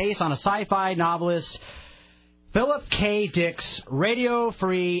movie based on a sci-fi novelist, Philip K. Dick's Radio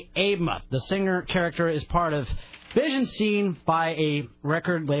Free Abe. The singer character is part of vision seen by a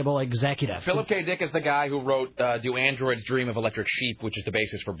record label executive. Philip K. Dick is the guy who wrote Do Androids Dream of Electric Sheep, which is the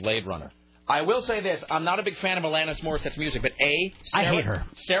basis for Blade Runner. I will say this. I'm not a big fan of Alanis Morissette's music, but A, I hate her.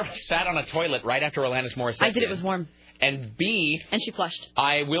 Sarah sat on a toilet right after Alanis Morissette I did. It was warm. And B... And she flushed.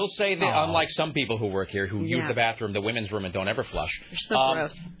 I will say that, unlike some people who work here who use the bathroom, the women's room, and don't ever flush. You're so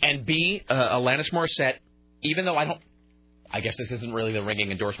gross. And B, Alanis Morissette, even though I guess this isn't really the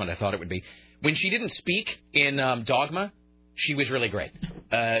ringing endorsement I thought it would be. When she didn't speak in Dogma, she was really great.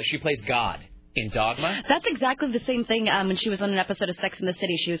 She plays God in Dogma. That's exactly the same thing when she was on an episode of Sex and the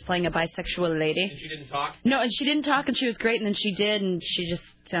City. She was playing a bisexual lady. And she didn't talk? No, and she didn't talk, and she was great, and then she did, and she just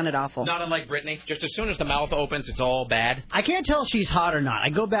sounded awful. Not unlike Britney. Just as soon as the mouth opens, it's all bad. I can't tell if she's hot or not. I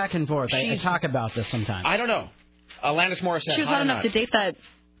go back and forth. I talk about this sometimes. I don't know. Alanis Morissette, she was hot enough to date that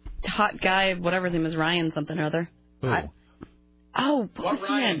hot guy, whatever his name is, Ryan something or other. Who? What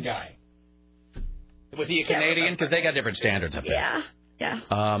Ryan guy? Was he a Canadian? Because they got different standards up there. Yeah.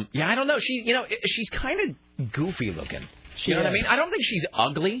 I don't know. She's kind of goofy looking. You know what I mean? I don't think she's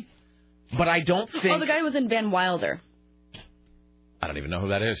ugly, but I don't think... Oh, the guy who was in Van Wilder. I don't even know who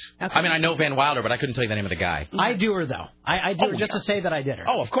that is. Okay. I mean, I know Van Wilder, but I couldn't tell you the name of the guy. I do her, though. I do her just to say that I did her.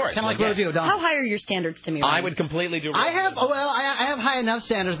 Oh, of course. Kind of like Rosie O'Donnell. How high are your standards to me, Ryan? I would completely do Rosie I have high enough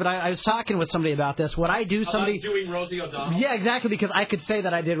standards, but I was talking with somebody about this. Would I do somebody... About doing Rosie O'Donnell? Yeah, exactly, because I could say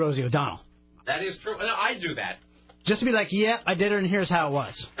that I did Rosie O'Donnell. That is true. No, I do that. Just to be like, yep, I did her, and here's how it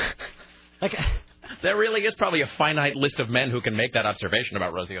was. There really is probably a finite list of men who can make that observation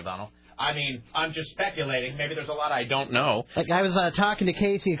about Rosie O'Donnell. I mean, I'm just speculating. Maybe there's a lot I don't know. Like, I was talking to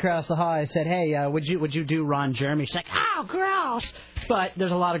Casey across the hall. I said, hey, would you do Ron Jeremy? She's like, oh, gross. But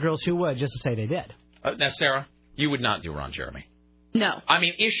there's a lot of girls who would, just to say they did. Now, Sarah, you would not do Ron Jeremy. No. I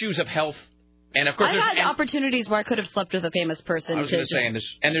mean, issues of health... And of course, I've had opportunities where I could have slept with a famous person. I was going to say,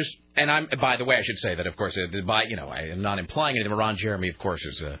 and I'm. By the way, I should say that, of course, I am not implying anything. Ron Jeremy, of course,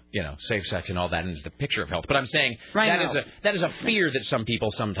 is safe sex and all that, and is the picture of health. But I'm saying that is a fear that some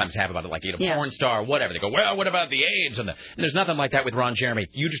people sometimes have about it, like porn star, or whatever. They go, well, what about the AIDS? And there's nothing like that with Ron Jeremy.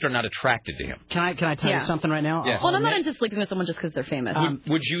 You just are not attracted to him. Can I tell you something right now? Yeah. Well, I'm not into sleeping with someone just because they're famous.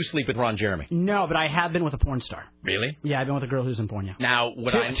 Would you sleep with Ron Jeremy? No, but I have been with a porn star. Really? Yeah, I've been with a girl who's in porn. Yeah. Now,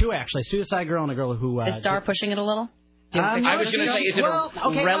 two actually, Suicide Girl and a girl who. Is Star pushing it a little? I was going to say, is it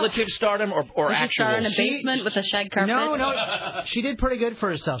a relative stardom or actual? She star in a basement with a shag carpet? No. She did pretty good for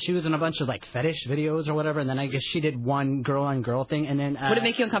herself. She was in a bunch of fetish videos or whatever, and then I guess she did one girl-on-girl thing, and then. Would it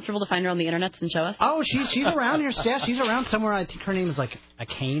make you uncomfortable to find her on the internet and show us? Oh, she's around here. Yeah, she's around somewhere. I think her name is like a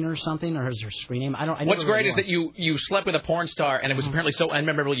Kane or something, or is her screen name? What's great is that you slept with a porn star, and it was apparently so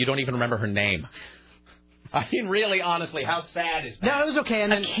unmemorable you don't even remember her name. I mean, really, honestly, how sad is that? No, it was okay.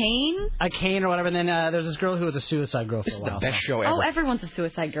 And then a Kane or whatever. And then there's this girl who was a Suicide Girl for a while. This is the best show ever. Oh, everyone's a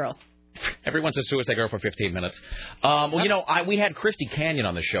Suicide Girl. Everyone's a Suicide Girl for 15 minutes. We had Christy Canyon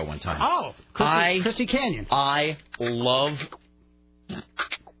on the show one time. Oh, Christy Canyon. I love...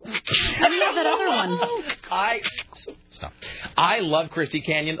 I love that other one. Stop. I love Christy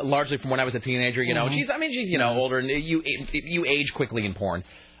Canyon, largely from when I was a teenager. She's older, and you age quickly in porn.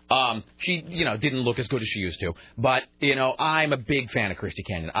 She, didn't look as good as she used to. But, I'm a big fan of Christy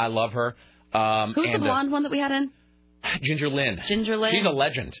Canyon. I love her. Who's the blonde one that we had in? Ginger Lynn. Ginger Lynn? She's a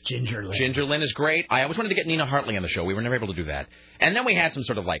legend. Ginger Lynn. Ginger Lynn is great. I always wanted to get Nina Hartley on the show. We were never able to do that. And then we had some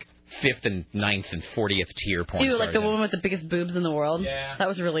sort of 5th and 9th and 40th tier porn stars. Like the woman with the biggest boobs in the world? Yeah. That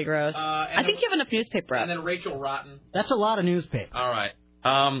was really gross. I think you have enough newspaper up. And then Rachel Rotten. That's a lot of newspaper. All right.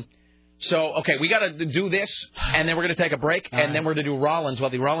 So, okay, we got to do this, and then we're going to take a break, and then we're going to do Rollins. We'll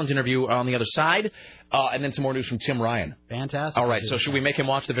have the Rollins interview on the other side, and then some more news from Tim Ryan. Fantastic. All right, so should we make him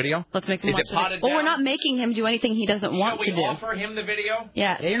watch the video? Let's make him watch the video. Well, we're not making him do anything he doesn't want to do. Shall we offer him the video?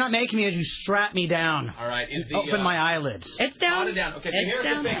 Yeah. You're not making me as you strap me down. All right. Open my eyelids. It's down. Okay, so here's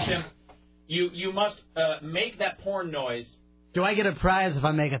the thing, Tim. You must make that porn noise. Do I get a prize if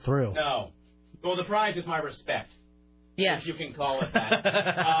I make it through? No. Well, the prize is my respect. if you can call it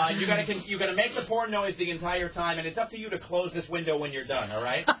that. You gotta make the porn noise the entire time, and it's up to you to close this window when you're done. All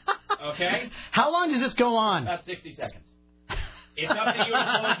right? Okay? How long does this go on? About 60 seconds. It's up to you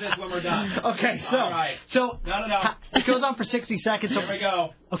to close this when we're done. Okay, so... All right. So... No. It goes on for 60 seconds. Here we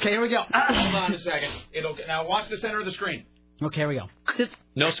go. Okay, here we go. Hold on a second. Now watch the center of the screen. Okay, here we go.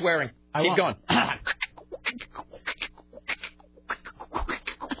 No swearing. I Keep won't. going.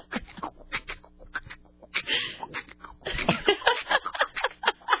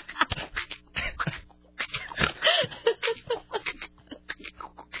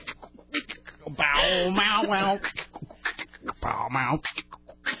 Bow, mow, wow. Bow, mow.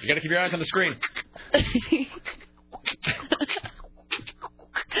 You got to keep your eyes on the screen.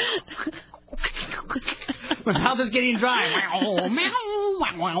 My mouth is getting dry. Meow, meow,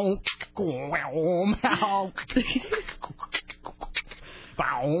 wow, wow, meow.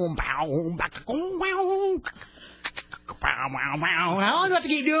 Bow, bow, back, wow. Bow, wow, wow. How long do I have to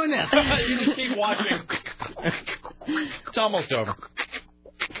keep doing this? You just keep watching. It's almost over.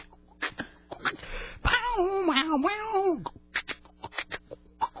 Bow, wow, wow.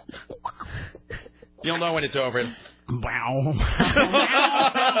 You'll know when it's over. Wow.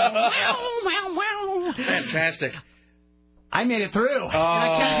 Wow. Fantastic. I made it through. And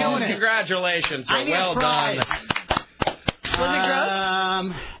I kept doing it. Congratulations. So I need well a prize. done. Was it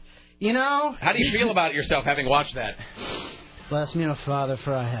gross? You know. How do you feel about yourself having watched that? Bless me, O Father,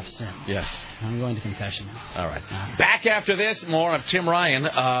 for I have sinned. Yes. I'm going to confession now. All right. Back after this, more of Tim Ryan.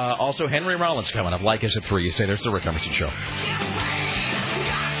 Also, Henry Rollins coming up. Like us at 3. You stay there. It's the Rick Emerson Show.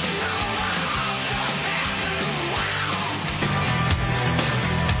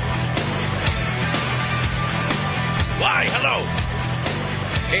 Why, hello.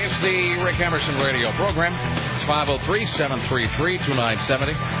 It's the Rick Emerson radio program. It's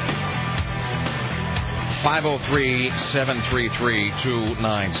 503-733-2970.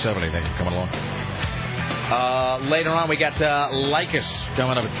 503-733-2970. Thanks for coming along. Later on, we got Lycus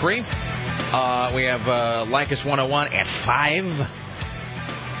coming up at 3. We have Lycus 101 at 5.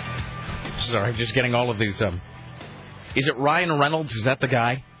 Sorry, just getting all of these. Is it Ryan Reynolds? Is that the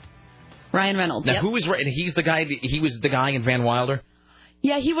guy? Ryan Reynolds. Now, yep. who is he's the guy? He was the guy in Van Wilder.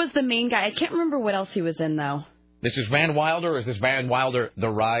 Yeah, he was the main guy. I can't remember what else he was in though. This is Van Wilder, or is this Van Wilder: The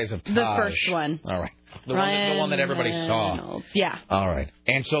Rise of Taj? The first one. All right. The Ryan one that everybody saw. Reynolds. Yeah. All right.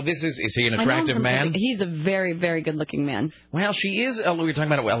 And so this is he an attractive man? He's a very, very good-looking man. Well, she is. We were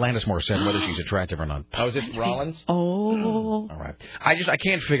talking about Alanis Morissette, whether she's attractive or not. Oh, is it Rollins? Oh. All right. I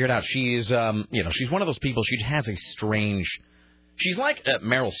can't figure it out. She is, she's one of those people. She has a strange. She's like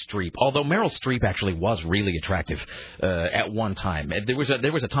Meryl Streep, although Meryl Streep actually was really attractive at one time. There was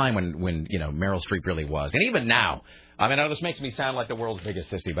a time when Meryl Streep really was, and even now. I mean, I know this makes me sound like the world's biggest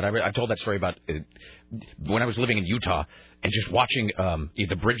sissy, but I've told that story about when I was living in Utah and just watching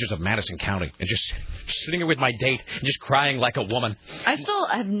the bridges of Madison County and just sitting here with my date and just crying like a woman.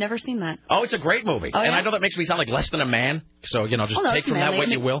 I've never seen that. Oh, it's a great movie. Oh, yeah? And I know that makes me sound like less than a man, so, just take from that what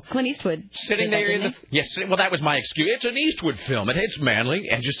you will. Clint Eastwood. Sitting there in well, that was my excuse. It's an Eastwood film. It's manly.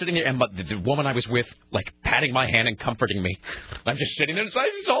 And just sitting there, and the woman I was with, like, patting my hand and comforting me. I'm just sitting there,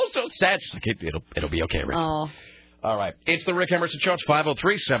 it's all so sad. She's like, it'll be okay, Rick. Oh. All right. It's the Rick Emerson Show. It's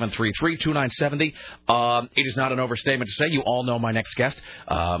 503-733-2970. It is not an overstatement to say you all know my next guest.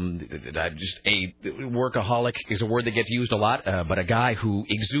 Just a workaholic is a word that gets used a lot, but a guy who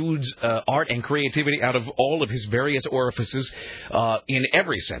exudes art and creativity out of all of his various orifices in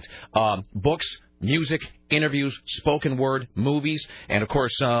every sense. Books, music, interviews, spoken word, movies, and, of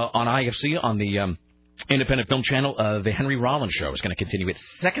course, on IFC, on the Independent Film Channel, the Henry Rollins Show is going to continue its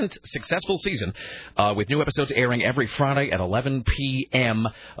second successful season with new episodes airing every Friday at 11 p.m.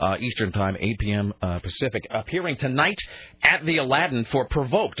 Eastern Time, 8 p.m. Pacific. Appearing tonight at the Aladdin for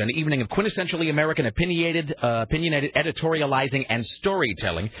Provoked, an evening of quintessentially American opinionated editorializing and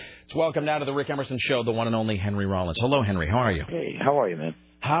storytelling. Let's welcome now to the Rick Emerson Show the one and only Henry Rollins. Hello, Henry. How are you? Hey, how are you, man?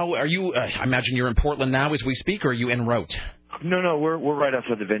 How are you? I imagine you're in Portland now as we speak, or are you en route? No, we're right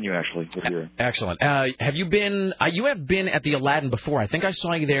outside the venue, actually. We're here. Excellent. Have you been? You have been at the Aladdin before. I think I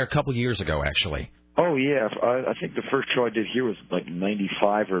saw you there a couple years ago, actually. Oh, yeah. I think the first show I did here was like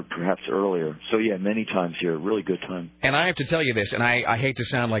 95 or perhaps earlier. So, yeah, many times here. Really good time. And I have to tell you this, and I hate to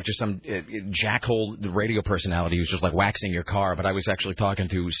sound like just some jackhole radio personality who's just like waxing your car, but I was actually talking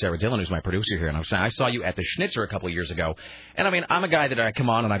to Sarah Dillon, who's my producer here, and I was saying I saw you at the Schnitzer a couple of years ago. And, I mean, I'm a guy that I come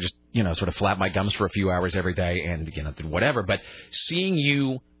on and I just, sort of flap my gums for a few hours every day and, whatever. But seeing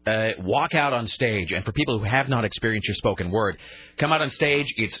you walk out on stage, and for people who have not experienced your spoken word, come out on stage,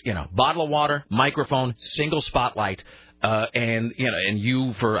 it's, bottle of water, microphone, single spotlight, and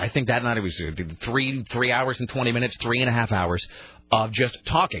you for I think that night it was 3 hours and 20 minutes, 3.5 hours of just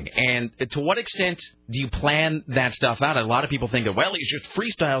talking. And to what extent do you plan that stuff out? A lot of people think that, well, he just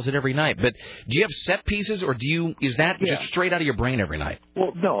freestyles it every night. But do you have set pieces, or is that just straight out of your brain every night?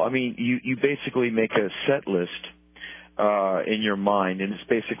 Well, no. I mean, you basically make a set list in your mind, and it's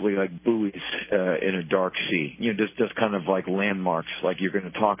basically like buoys in a dark sea. Just kind of like landmarks. Like you're going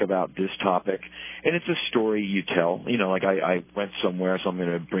to talk about this topic, and it's a story you tell. Like I went somewhere, so I'm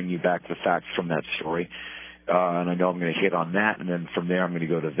going to bring you back the facts from that story. And I know I'm going to hit on that, and then from there I'm going to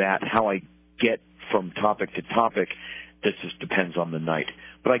go to that. How I get from topic to topic, this just depends on the night.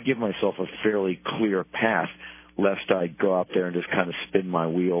 But I give myself a fairly clear path, lest I go out there and just kind of spin my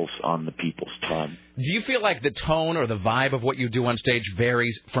wheels on the people's time. Do you feel like the tone or the vibe of what you do on stage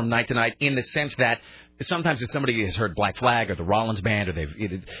varies from night to night, in the sense that sometimes if somebody has heard Black Flag or the Rollins Band, or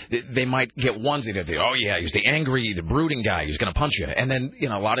they might get ones that oh yeah, he's the angry, the brooding guy who's going to punch you, and then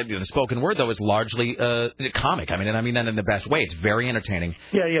a lot of the spoken word though is largely comic. I mean that in the best way. It's very entertaining.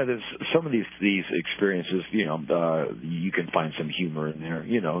 Yeah. There's some of these experiences. You can find some humor in there.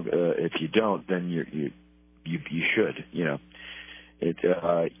 If you don't, then you should.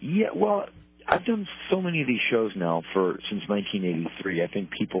 Well, I've done so many of these shows now since 1983. I think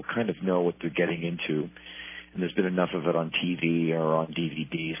people kind of know what they're getting into, and there's been enough of it on TV or on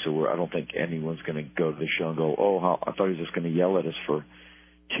DVD, so I don't think anyone's going to go to the show and go, I thought he was just going to yell at us for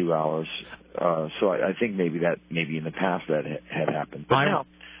 2 hours. So I think maybe in the past that had happened. But now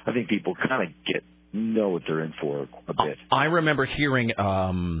I think people kind of know what they're in for a bit. I remember hearing,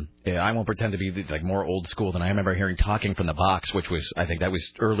 I won't pretend to be like more old school than I remember hearing Talking from the Box, which was, I think that was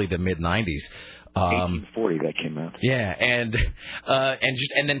early to mid 90s. 1840 that came out. Yeah, and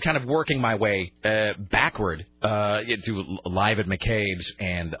then kind of working my way backward to Live at McCabe's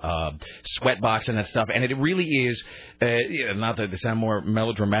and Sweatbox and that stuff. And it really is, not to sound more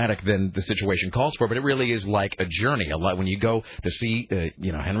melodramatic than the situation calls for, but it really is like a journey. A lot when you go to see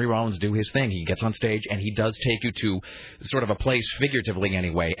Henry Rollins do his thing, he gets on stage and he does take you to sort of a place, figuratively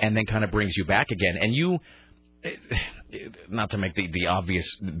anyway, and then kind of brings you back again. And you, not to make the obvious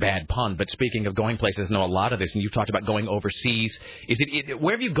bad pun, but speaking of going places, I know a lot of this, and you've talked about going overseas.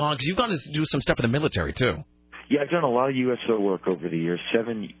 Where have you gone? Because you've gone to do some stuff in the military, too. Yeah, I've done a lot of USO work over the years,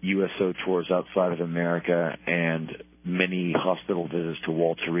 7 USO tours outside of America, and many hospital visits to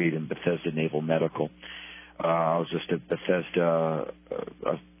Walter Reed and Bethesda Naval Medical. I was just at Bethesda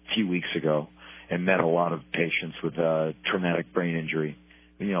a few weeks ago and met a lot of patients with traumatic brain injury.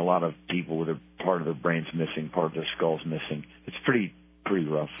 A lot of people with part of their brain's missing, part of their skull's missing. It's pretty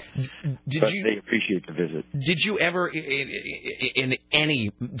rough. They appreciate the visit. Did you ever, in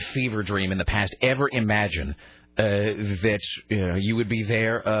any fever dream in the past, ever imagine that you would be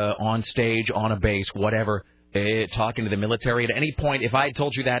there on stage, on a base, whatever, talking to the military at any point? If I had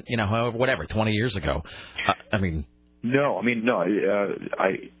told you that, however, whatever, 20 years ago, No,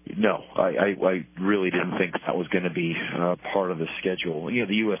 I really didn't think that was going to be part of the schedule.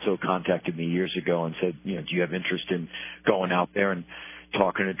 The USO contacted me years ago and said, do you have interest in going out there and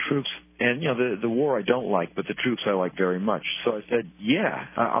talking to troops? And, the war I don't like, but the troops I like very much. So I said, yeah,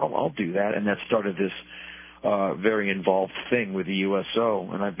 I'll do that. And that started this very involved thing with the USO.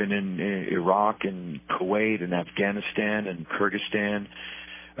 And I've been in Iraq and Kuwait and Afghanistan and Kyrgyzstan,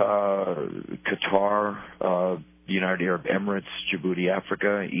 Qatar, United Arab Emirates, Djibouti,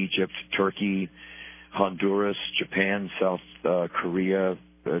 Africa, Egypt, Turkey, Honduras, Japan, South Korea,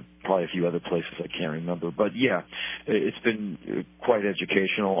 probably a few other places I can't remember. But, yeah, it's been quite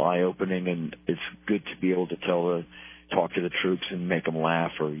educational, eye-opening, and it's good to be able to talk to the troops and make them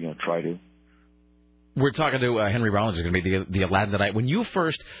laugh or, try to. We're talking to Henry Rollins, who's going to be the Aladdin tonight. When you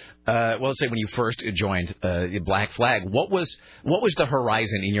first, let's say when you first joined Black Flag, what was the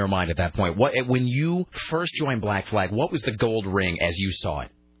horizon in your mind at that point? When you first joined Black Flag, what was the gold ring as you saw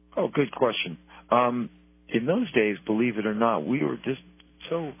it? Oh, good question. In those days, believe it or not, we were just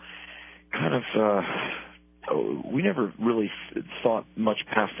so kind of, we never really thought much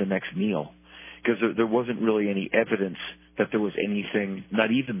past the next meal, because there wasn't really any evidence that there was anything,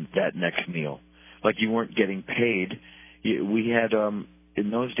 not even that next meal. Like you weren't getting paid. We had, in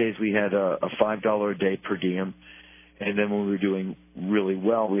those days, we had a $5 a day per diem. And then when we were doing really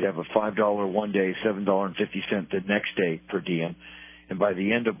well, we'd have a $5 one day, $7.50 the next day per diem. And by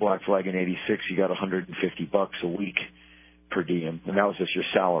the end of Black Flag in '86, you got $150 a week per diem. And that was just your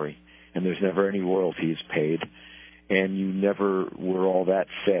salary. And there's never any royalties paid. And you never were all that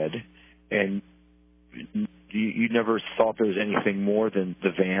fed. And you never thought there was anything more than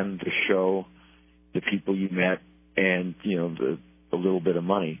the van, the show, the people you met, and a little bit of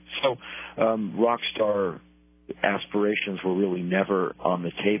money. So Rockstar aspirations were really never on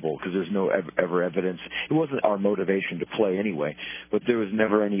the table because there's no ever evidence. It wasn't our motivation to play anyway, but there was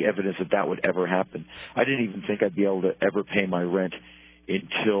never any evidence that would ever happen. I didn't even think I'd be able to ever pay my rent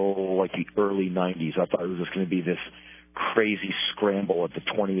until like the early 90s. I thought it was just going to be this crazy scramble at the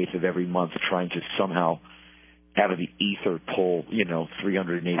 28th of every month trying to somehow out of the ether pull,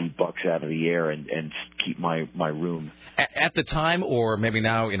 $380 out of the air and keep my room. At the time, or maybe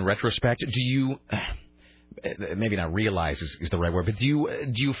now in retrospect, do you, maybe not realize is the right word, but do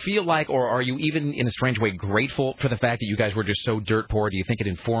you feel like, or are you even in a strange way grateful for the fact that you guys were just so dirt poor? Do you think it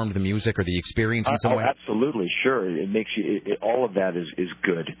informed the music or the experience in some way? Absolutely, sure. It makes you, all of that is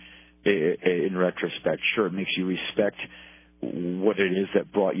good in retrospect. Sure, it makes you respect what it is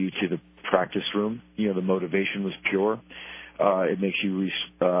that brought you to the practice room. The motivation was pure. It makes you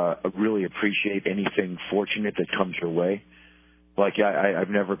really appreciate anything fortunate that comes your way. Like I've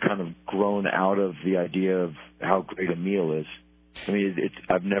never kind of grown out of the idea of how great a meal is. I mean,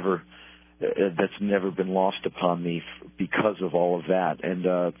 that's never been lost upon me because of all of that, and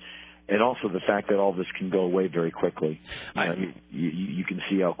also the fact that all this can go away very quickly. You can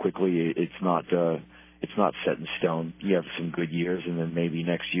see how quickly it's not set in stone. You have some good years, and then maybe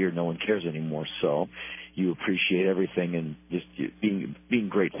next year no one cares anymore. So you appreciate everything, and just being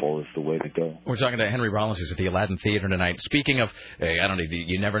grateful is the way to go. We're talking to Henry Rollins at the Aladdin Theater tonight. Speaking of, I don't know,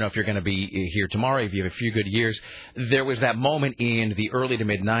 you never know if you're going to be here tomorrow, if you have a few good years. There was that moment in the early to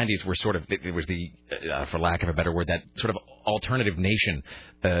mid-'90s where sort of, it was the, for lack of a better word, that sort of alternative nation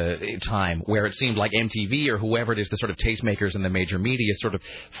time where it seemed like MTV or whoever it is, the sort of tastemakers in the major media sort of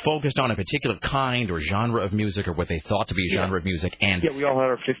focused on a particular kind or genre of music or what they thought to be a genre of music. And we all had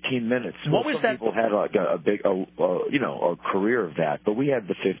our 15 minutes. What was that? People had a big, a career of that, but we had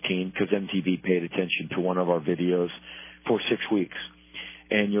the 15 because MTV paid attention to one of our videos for 6 weeks,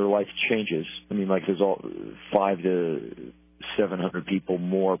 and your life changes. I mean, like there's all 500 to 700 people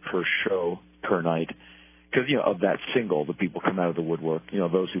more per show per night. Because, of that single, the people come out of the woodwork,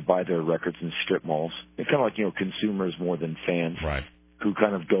 those who buy their records in strip malls. It's kind of like, consumers more than fans. Right. Who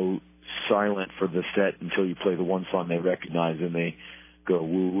kind of go silent for the set until you play the one song they recognize, and they go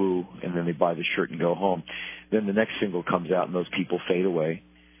woo-woo, and then they buy the shirt and go home. Then the next single comes out, and those people fade away.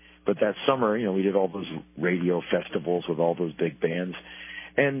 But that summer, we did all those radio festivals with all those big bands.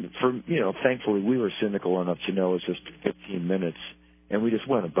 And thankfully, we were cynical enough to know it's just 15 minutes. And we just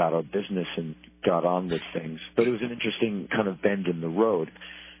went about our business and got on with things. But it was an interesting kind of bend in the road.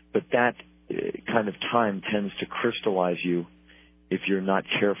 But that kind of time tends to crystallize you if you're not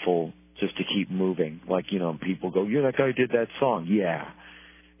careful just to keep moving. Like, people go, you're that guy who did that song. Yeah.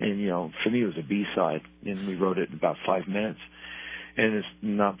 And, for me, it was a B-side. And we wrote it in about 5 minutes. And it's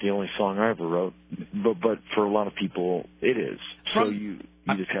not the only song I ever wrote. But for a lot of people, it is. So you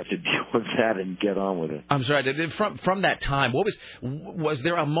just have to deal with that and get on with it. I'm sorry. From that time, was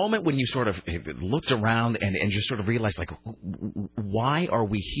there a moment when you sort of looked around and just sort of realized, like, why are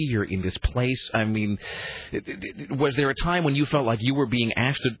we here in this place? I mean, was there a time when you felt like you were being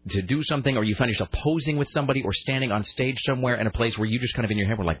asked to do something, or you found yourself posing with somebody or standing on stage somewhere in a place where you just kind of in your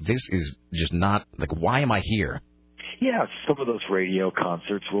head were like, this is just not, like, why am I here? Yeah, some of those radio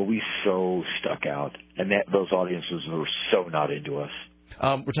concerts where we so stuck out, and those audiences were so not into us.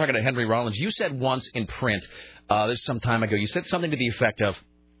 We're talking to Henry Rollins. You said once in print, this is some time ago, you said something to the effect of,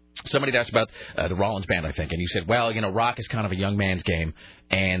 somebody asked about the Rollins Band, I think, and you said, well, rock is kind of a young man's game,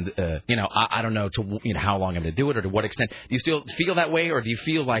 and, I don't know how long I'm going to do it or to what extent. Do you still feel that way, or do you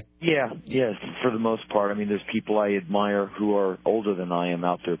feel like... Yeah, for the most part. I mean, there's people I admire who are older than I am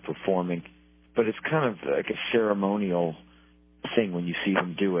out there performing, but it's kind of like a ceremonial thing when you see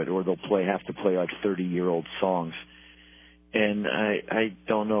them do it, or they'll have to play like 30-year-old songs. And I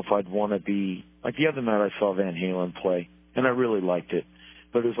don't know if I'd want to be... Like the other night I saw Van Halen play, and I really liked it.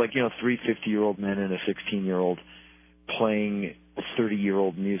 But it was like, 3 50-year-old men and a 16-year-old playing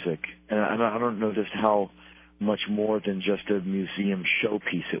 30-year-old music. And I don't know just how much more than just a museum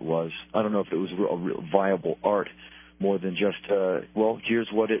showpiece it was. I don't know if it was a real viable art more than just, here's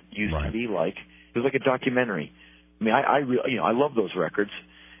what it used to be like. It was like a documentary. I mean, I really, I love those records,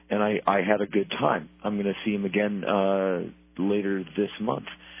 and I had a good time. I'm going to see them again later this month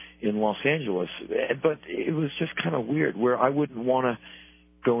in Los Angeles. But it was just kind of weird, where I wouldn't want to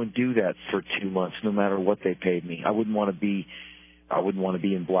go and do that for 2 months, no matter what they paid me. I wouldn't want to be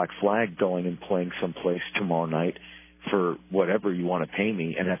in Black Flag going and playing someplace tomorrow night for whatever you want to pay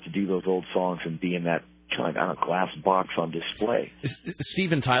me, and have to do those old songs and be in that kind of glass box on display.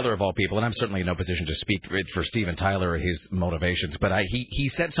 Steven Tyler, of all people, and I'm certainly in no position to speak for Steven Tyler or his motivations, but he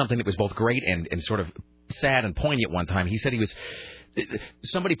said something that was both great and sort of sad and poignant one time. He said he was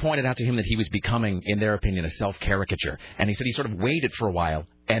somebody pointed out to him that he was becoming, in their opinion, a self-caricature. And he said he sort of waited for a while.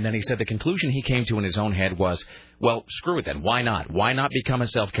 And then he said the conclusion he came to in his own head was, well, screw it then. Why not? Why not become a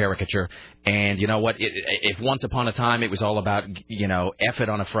self-caricature? And you know what? If once upon a time it was all about, F it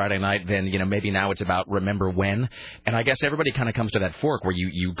on a Friday night, then, maybe now it's about remember when. And I guess everybody kind of comes to that fork where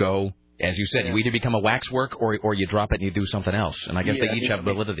you go, as you said, you either become a waxwork or you drop it and you do something else. And I guess they each have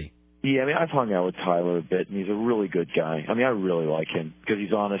validity. Yeah, I mean, I've hung out with Tyler a bit, and he's a really good guy. I mean, I really like him because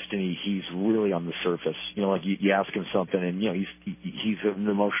he's honest and he's really on the surface. Like you ask him something, and he's an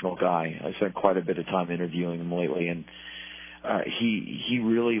emotional guy. I spent quite a bit of time interviewing him lately, and he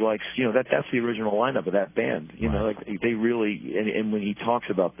really likes that's the original lineup of that band. Like they really and when he talks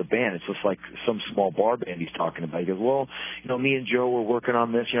about the band, it's just like some small bar band he's talking about. He goes, well, me and Joe were working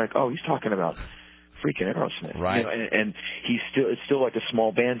on this. You're like, oh, he's talking about freaking Aerosmith, right? And it's still like a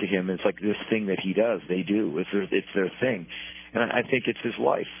small band to him. It's like this thing that he does. They do. It's their thing, and I think it's his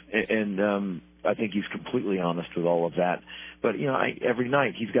life. And I think he's completely honest with all of that. But every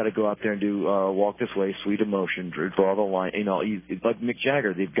night he's got to go out there and do Walk This Way, Sweet Emotion, Draw the Line. Like Mick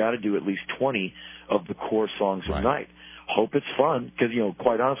Jagger, they've got to do at least 20 of the core songs a night. Hope it's fun, because,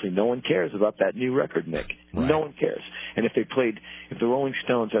 quite honestly, no one cares about that new record, Nick. Right. No one cares. And if the Rolling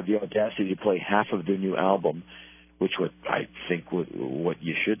Stones had the audacity to play half of their new album, which I think what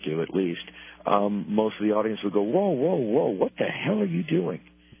you should do at least, most of the audience would go, whoa, whoa, whoa, what the hell are you doing?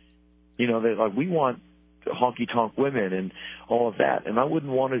 They're like, we want honky-tonk women and all of that, and I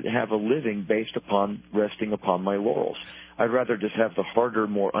wouldn't want to have a living based upon resting upon my laurels. I'd rather just have the harder,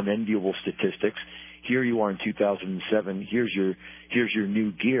 more unenviable statistics. Here you are in 2007. Here's your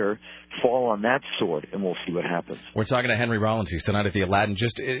new gear. Fall on that sword, and we'll see what happens. We're talking to Henry Rollins. He's tonight at the Aladdin.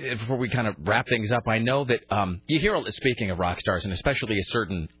 Just before we kind of wrap things up, I know that you hear, speaking of rock stars, and especially a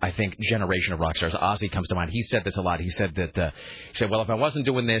certain, I think, generation of rock stars. Ozzy comes to mind. He said this a lot. He said that, well, if I wasn't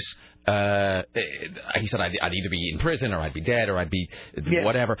doing this, he said I'd either be in prison or I'd be dead or I'd be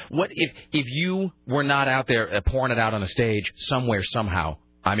whatever. What if you were not out there pouring it out on a stage somewhere somehow?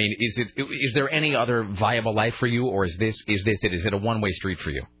 I mean, is there any other viable life for you, or is this it? Is it a one-way street for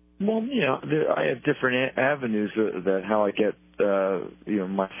you? Well, I have different avenues that how I get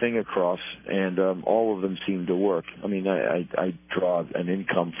my thing across, and all of them seem to work. I mean, I draw an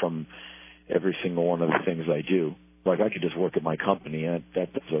income from every single one of the things I do. Like I could just work at my company, and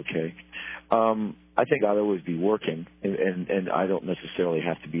that's okay. I think I'd always be working, and I don't necessarily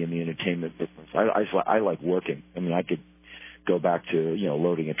have to be in the entertainment business. I like working. I mean, I could go back to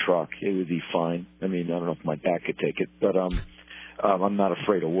loading a truck. It would be fine. I mean, I don't know if my back could take it, but I'm not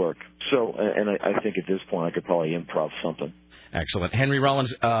afraid of work. So, and I think at this point I could probably improv something. Excellent. Henry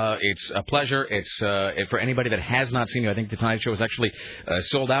Rollins, it's a pleasure. It's for anybody that has not seen you, I think the Tonight Show is actually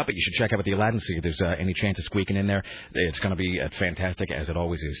sold out, but you should check out the Aladdin, see if there's any chance of squeaking in there. It's going to be fantastic, as it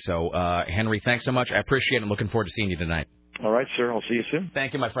always is. So, Henry, thanks so much. I appreciate it and looking forward to seeing you tonight. All right, sir. I'll see you soon.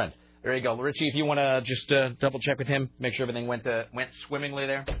 Thank you, my friend. There you go. Richie, if you want to just double-check with him, make sure everything went swimmingly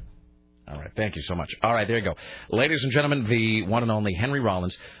there. All right. Thank you so much. All right. There you go. Ladies and gentlemen, the one and only Henry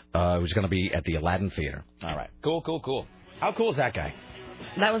Rollins, who's going to be at the Aladdin Theater. All right. Cool. How cool is that guy?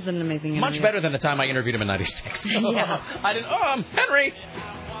 That was an amazing interview. Much better than the time I interviewed him in '96. Yeah. I didn't. Henry!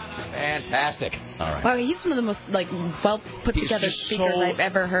 Fantastic. All right. Wow, he's one of the most, well put together speakers I've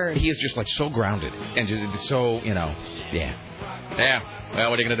ever heard. He is just, so grounded. And just so, Yeah. Well,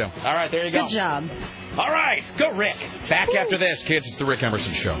 what are you going to do? All right, there you go. Good job. All right, go Rick. Back after this, kids. It's the Rick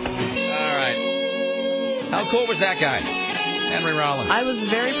Emerson Show. All right. How cool was that guy? Henry Rollins. I was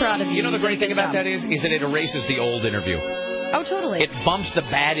very proud of you. You know the great thing about that is that it erases the old interview. Oh, totally. It bumps the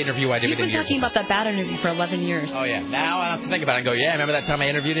bad interview I did with him. You've been talking about that bad interview for 11 years. Oh, yeah. Now I have to think about it and go, yeah, remember that time I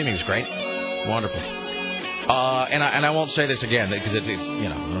interviewed him? He was great. Wonderful. And I won't say this again because it's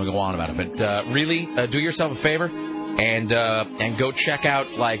I'm going to go on about it. But really, do yourself a favor. And go check out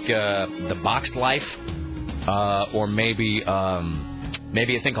the Boxed Life, or maybe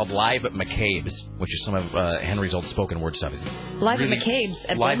a thing called Live at McCabe's, which is some of Henry's old spoken word stuff. Live at McCabe's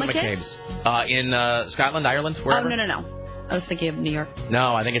at Live at McCabe's in Scotland, Ireland, wherever. Oh no! I was thinking of New York.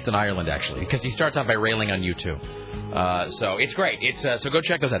 No, I think it's in Ireland actually, because he starts off by railing on you too. So it's great. It's so go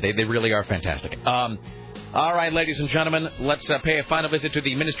check those out. They really are fantastic. All right, ladies and gentlemen, let's pay a final visit to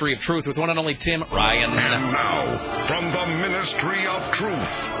the Ministry of Truth with one and only Tim Ryan. And now, from the Ministry of Truth,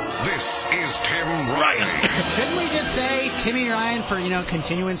 this is Tim Ryan. Couldn't we just say Timmy Ryan for,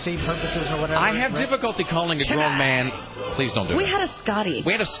 continuancy purposes or whatever? I have difficulty calling a grown man. Please don't do We that. had a Scotty.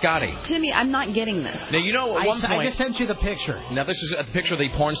 We had a Scotty. Timmy, I'm not getting this. Now, at one point... I just sent you the picture. Now, this is a picture of the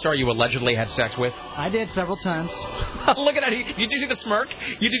porn star you allegedly had sex with. I did several times. Look at that. Did you see the smirk?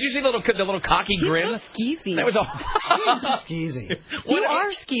 Did you see the little cocky grin? He's so skeezy. skeezy. That was all. Skeezy. You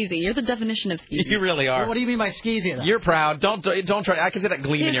are skeezy. You're the definition of skeezy. You really are. What do you mean by skeezy? Then? You're proud. Don't try. I can see that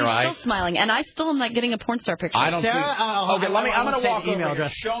gleam in your eye. Still smiling, and I still am not getting a porn star picture. I don't. Sarah, Okay, I'm going to walk the email over.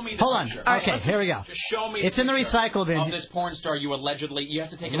 address. Show me the Hold on. picture. Okay, here we go. Just show me. It's in the recycle bin. Of this porn star, you allegedly. You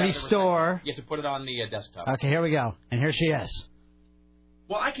have to take it Restore. out of the You have to put it on the desktop. Okay, here we go. And here she is.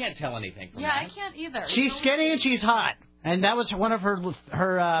 Well, I can't tell anything from I can't either. She's skinny and she's hot. And that was one of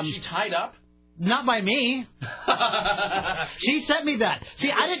her. Is she tied up? Not by me. She sent me that.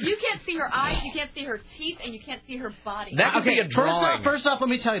 See, I didn't. You can't see her eyes, you can't see her teeth, and you can't see her body. That could be a drawing. First off, let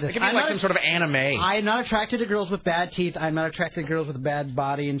me tell you this. It could be like some sort of anime. I'm not attracted to girls with bad teeth. I'm not attracted to girls with a bad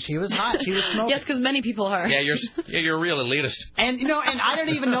body. And she was hot. She was smoking. Yes, because many people are. Yeah, you're a real elitist. And and I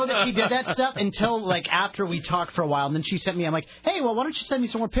didn't even know that she did that stuff until like after we talked for a while. And then she sent me. I'm like, hey, well, why don't you send me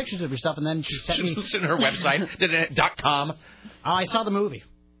some more pictures of yourself? And then she sent me. It's in her website. .com. Oh, I saw the movie.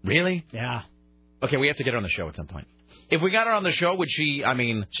 Really? Yeah. Okay, we have to get her on the show at some point. If we got her on the show, would she? I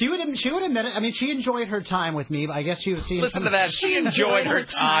mean, she would admit it. I mean, she enjoyed her time with me, but I guess she was seeing. Listen to that. She enjoyed her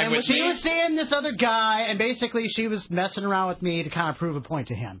time with me. She was seeing this other guy, and basically she was messing around with me to kind of prove a point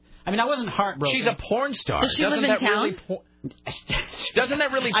to him. I mean, I wasn't heartbroken. She's a porn star. Does she live in town? Doesn't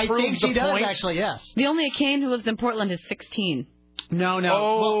that really prove I think she the does, point? actually, yes. The only Kane who lives in Portland is 16. No.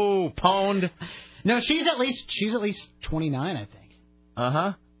 Oh, pwned. No, she's at least 29, I think.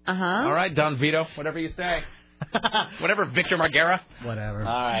 Uh-huh. Uh-huh. All right, Don Vito, whatever you say. Whatever, Victor Margera. Whatever. All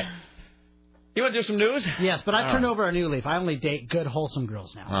right. You want to do some news? Yes, but I turned over a new leaf. I only date good, wholesome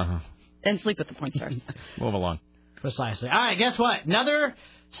girls now. Uh-huh. And sleep with the porn stars. Move along. Precisely. All right, guess what? Another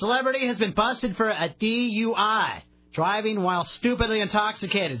celebrity has been busted for a DUI. Driving while stupidly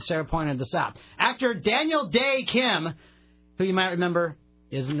intoxicated. Sarah pointed this out. Actor Daniel Day Kim, who you might remember,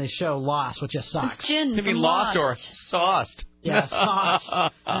 is in the show Lost, which just sucks. Jin you mean Lost or Sauced? Yeah,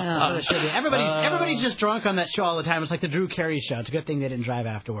 Sauce. Everybody's just drunk on that show all the time. It's like the Drew Carey show. It's a good thing they didn't drive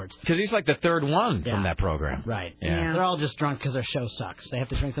afterwards. Because he's like the third one from that program. Right. Yeah. They're all just drunk because their show sucks. They have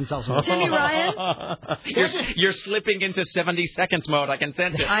to drink themselves. Timmy Ryan? You're slipping into 70 seconds mode. I can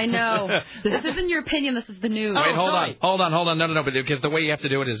sense it. I know. This isn't your opinion. This is the news. Wait, hold on. No. Because the way you have to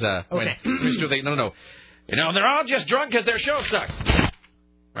do it is... okay. No. You know, they're all just drunk because their show sucks.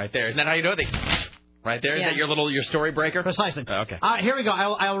 Right there. Isn't that how you do it? Right there? Is that your story breaker? Precisely. Okay. Here we go.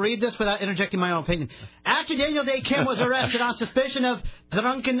 I'll read this without interjecting my own opinion. Actor Daniel Day Kim was arrested on suspicion of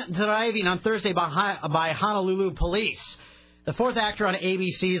drunken driving on Thursday by Honolulu police. The fourth actor on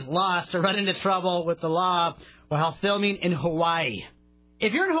ABC's Lost run into trouble with the law while filming in Hawaii.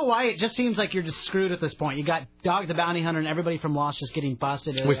 If you're in Hawaii, it just seems like you're just screwed at this point. You got Dog the Bounty Hunter and everybody from Lost just getting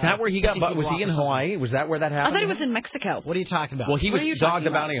busted. Was that where he got? Was he in Hawaii? Was that where that happened? I thought he was in Mexico. What are you talking about? Well, he was Dog the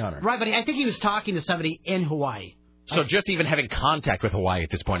Bounty Hunter. Right, but I think he was talking to somebody in Hawaii. So just even having contact with Hawaii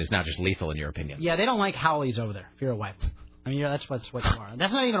at this point is now just lethal, in your opinion? Yeah, they don't like haoles over there. If you're a white, I mean, that's what you are.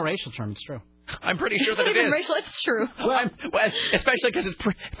 That's not even a racial term. It's true. I'm pretty sure that it is. Racial, it's true. Well, especially because it's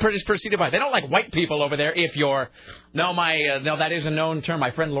preceded by. They don't like white people over there. If you're no, that is a known term.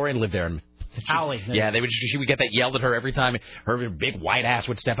 My friend Lorraine lived there. And haole. Yeah, she would get that yelled at her every time her big white ass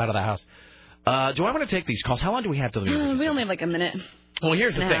would step out of the house. Do I want to take these calls? How long do we have to leave? We only have like a minute. Well,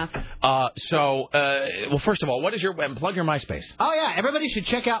 here's the thing. Well, first of all, what is plug your MySpace? Oh yeah, everybody should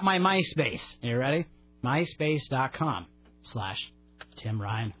check out my MySpace. Are you ready? MySpace.com/Tim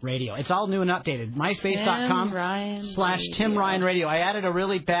Ryan Radio. It's all new and updated. MySpace.com/Tim Ryan Radio. I added a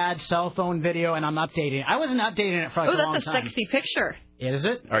really bad cell phone video and I'm updating it. I wasn't updating it for like a long time. Oh, that's a sexy picture. Is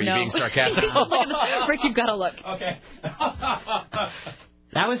it? Are you being sarcastic? Rick, you've got to look. Okay.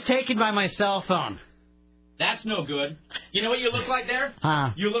 That was taken by my cell phone. That's no good. You know what you look like there?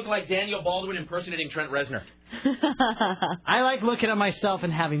 You look like Daniel Baldwin impersonating Trent Reznor. I like looking at myself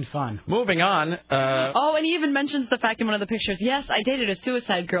and having fun. Moving on. And he even mentions the fact in one of the pictures, yes, I dated a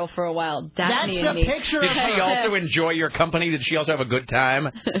suicide girl for a while. That's the picture of her. Did she also enjoy your company? Did she also have a good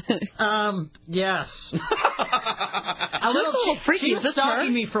time? Yes. a little freaky. She was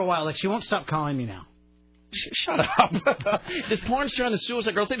stalking me for a while. Like, she won't stop calling me now. Shut up. This porn star and the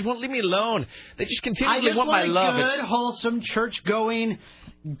suicide girls, they just won't leave me alone. They just continually want my love. I just want a good, wholesome, church-going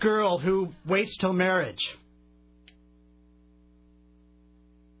girl who waits till marriage.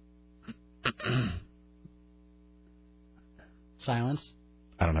 Silence.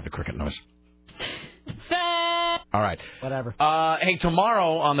 I don't have the cricket noise. All right. Whatever. Hey,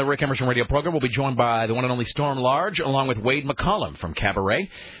 tomorrow on the Rick Emerson radio program, we'll be joined by the one and only Storm Large, along with Wade McCullum from Cabaret.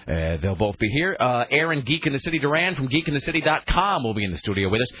 They'll both be here. Aaron Geek in the City Duran from geekinthecity.com will be in the studio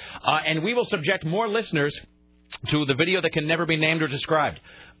with us. And we will subject more listeners to the video that can never be named or described,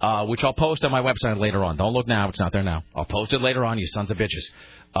 which I'll post on my website later on. Don't look now. It's not there now. I'll post it later on, you sons of bitches.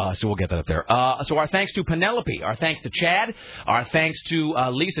 So we'll get that up there. So our thanks to Penelope. Our thanks to Chad. Our thanks to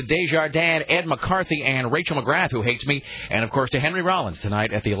Lisa Desjardins, Ed McCarthy, and Rachel McGrath, who hates me. And, of course, to Henry Rollins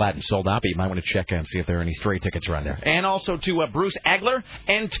tonight at the Aladdin. Sold out, but you might want to check and see if there are any stray tickets around there. And also to Bruce Agler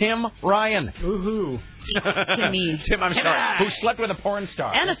and Tim Ryan. Woohoo. Tim, I'm sorry. Who slept with a porn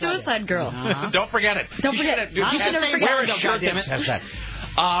star. And a suicide girl. Don't forget it. Don't forget it. You should never forget Wear it. a shirt that says that.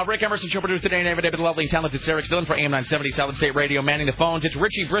 Rick Emerson, show producer today, and every day, the lovely and talented Sarah Dillon for AM 970 Solid State Radio. Manning the phones, it's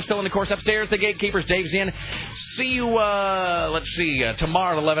Richie Bristol, and of course upstairs, the gatekeepers. Dave's in. See you,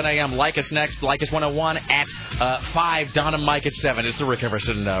 tomorrow at 11 a.m. Like us next. Like us 101 at 5. Don and Mike at 7. It's the Rick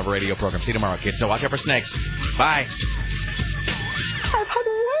Emerson radio program. See you tomorrow, kids. So watch out for snakes. Bye. I've had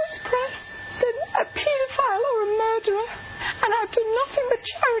worse press than a paedophile or a murderer, and I've done nothing but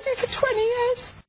charity for 20 years.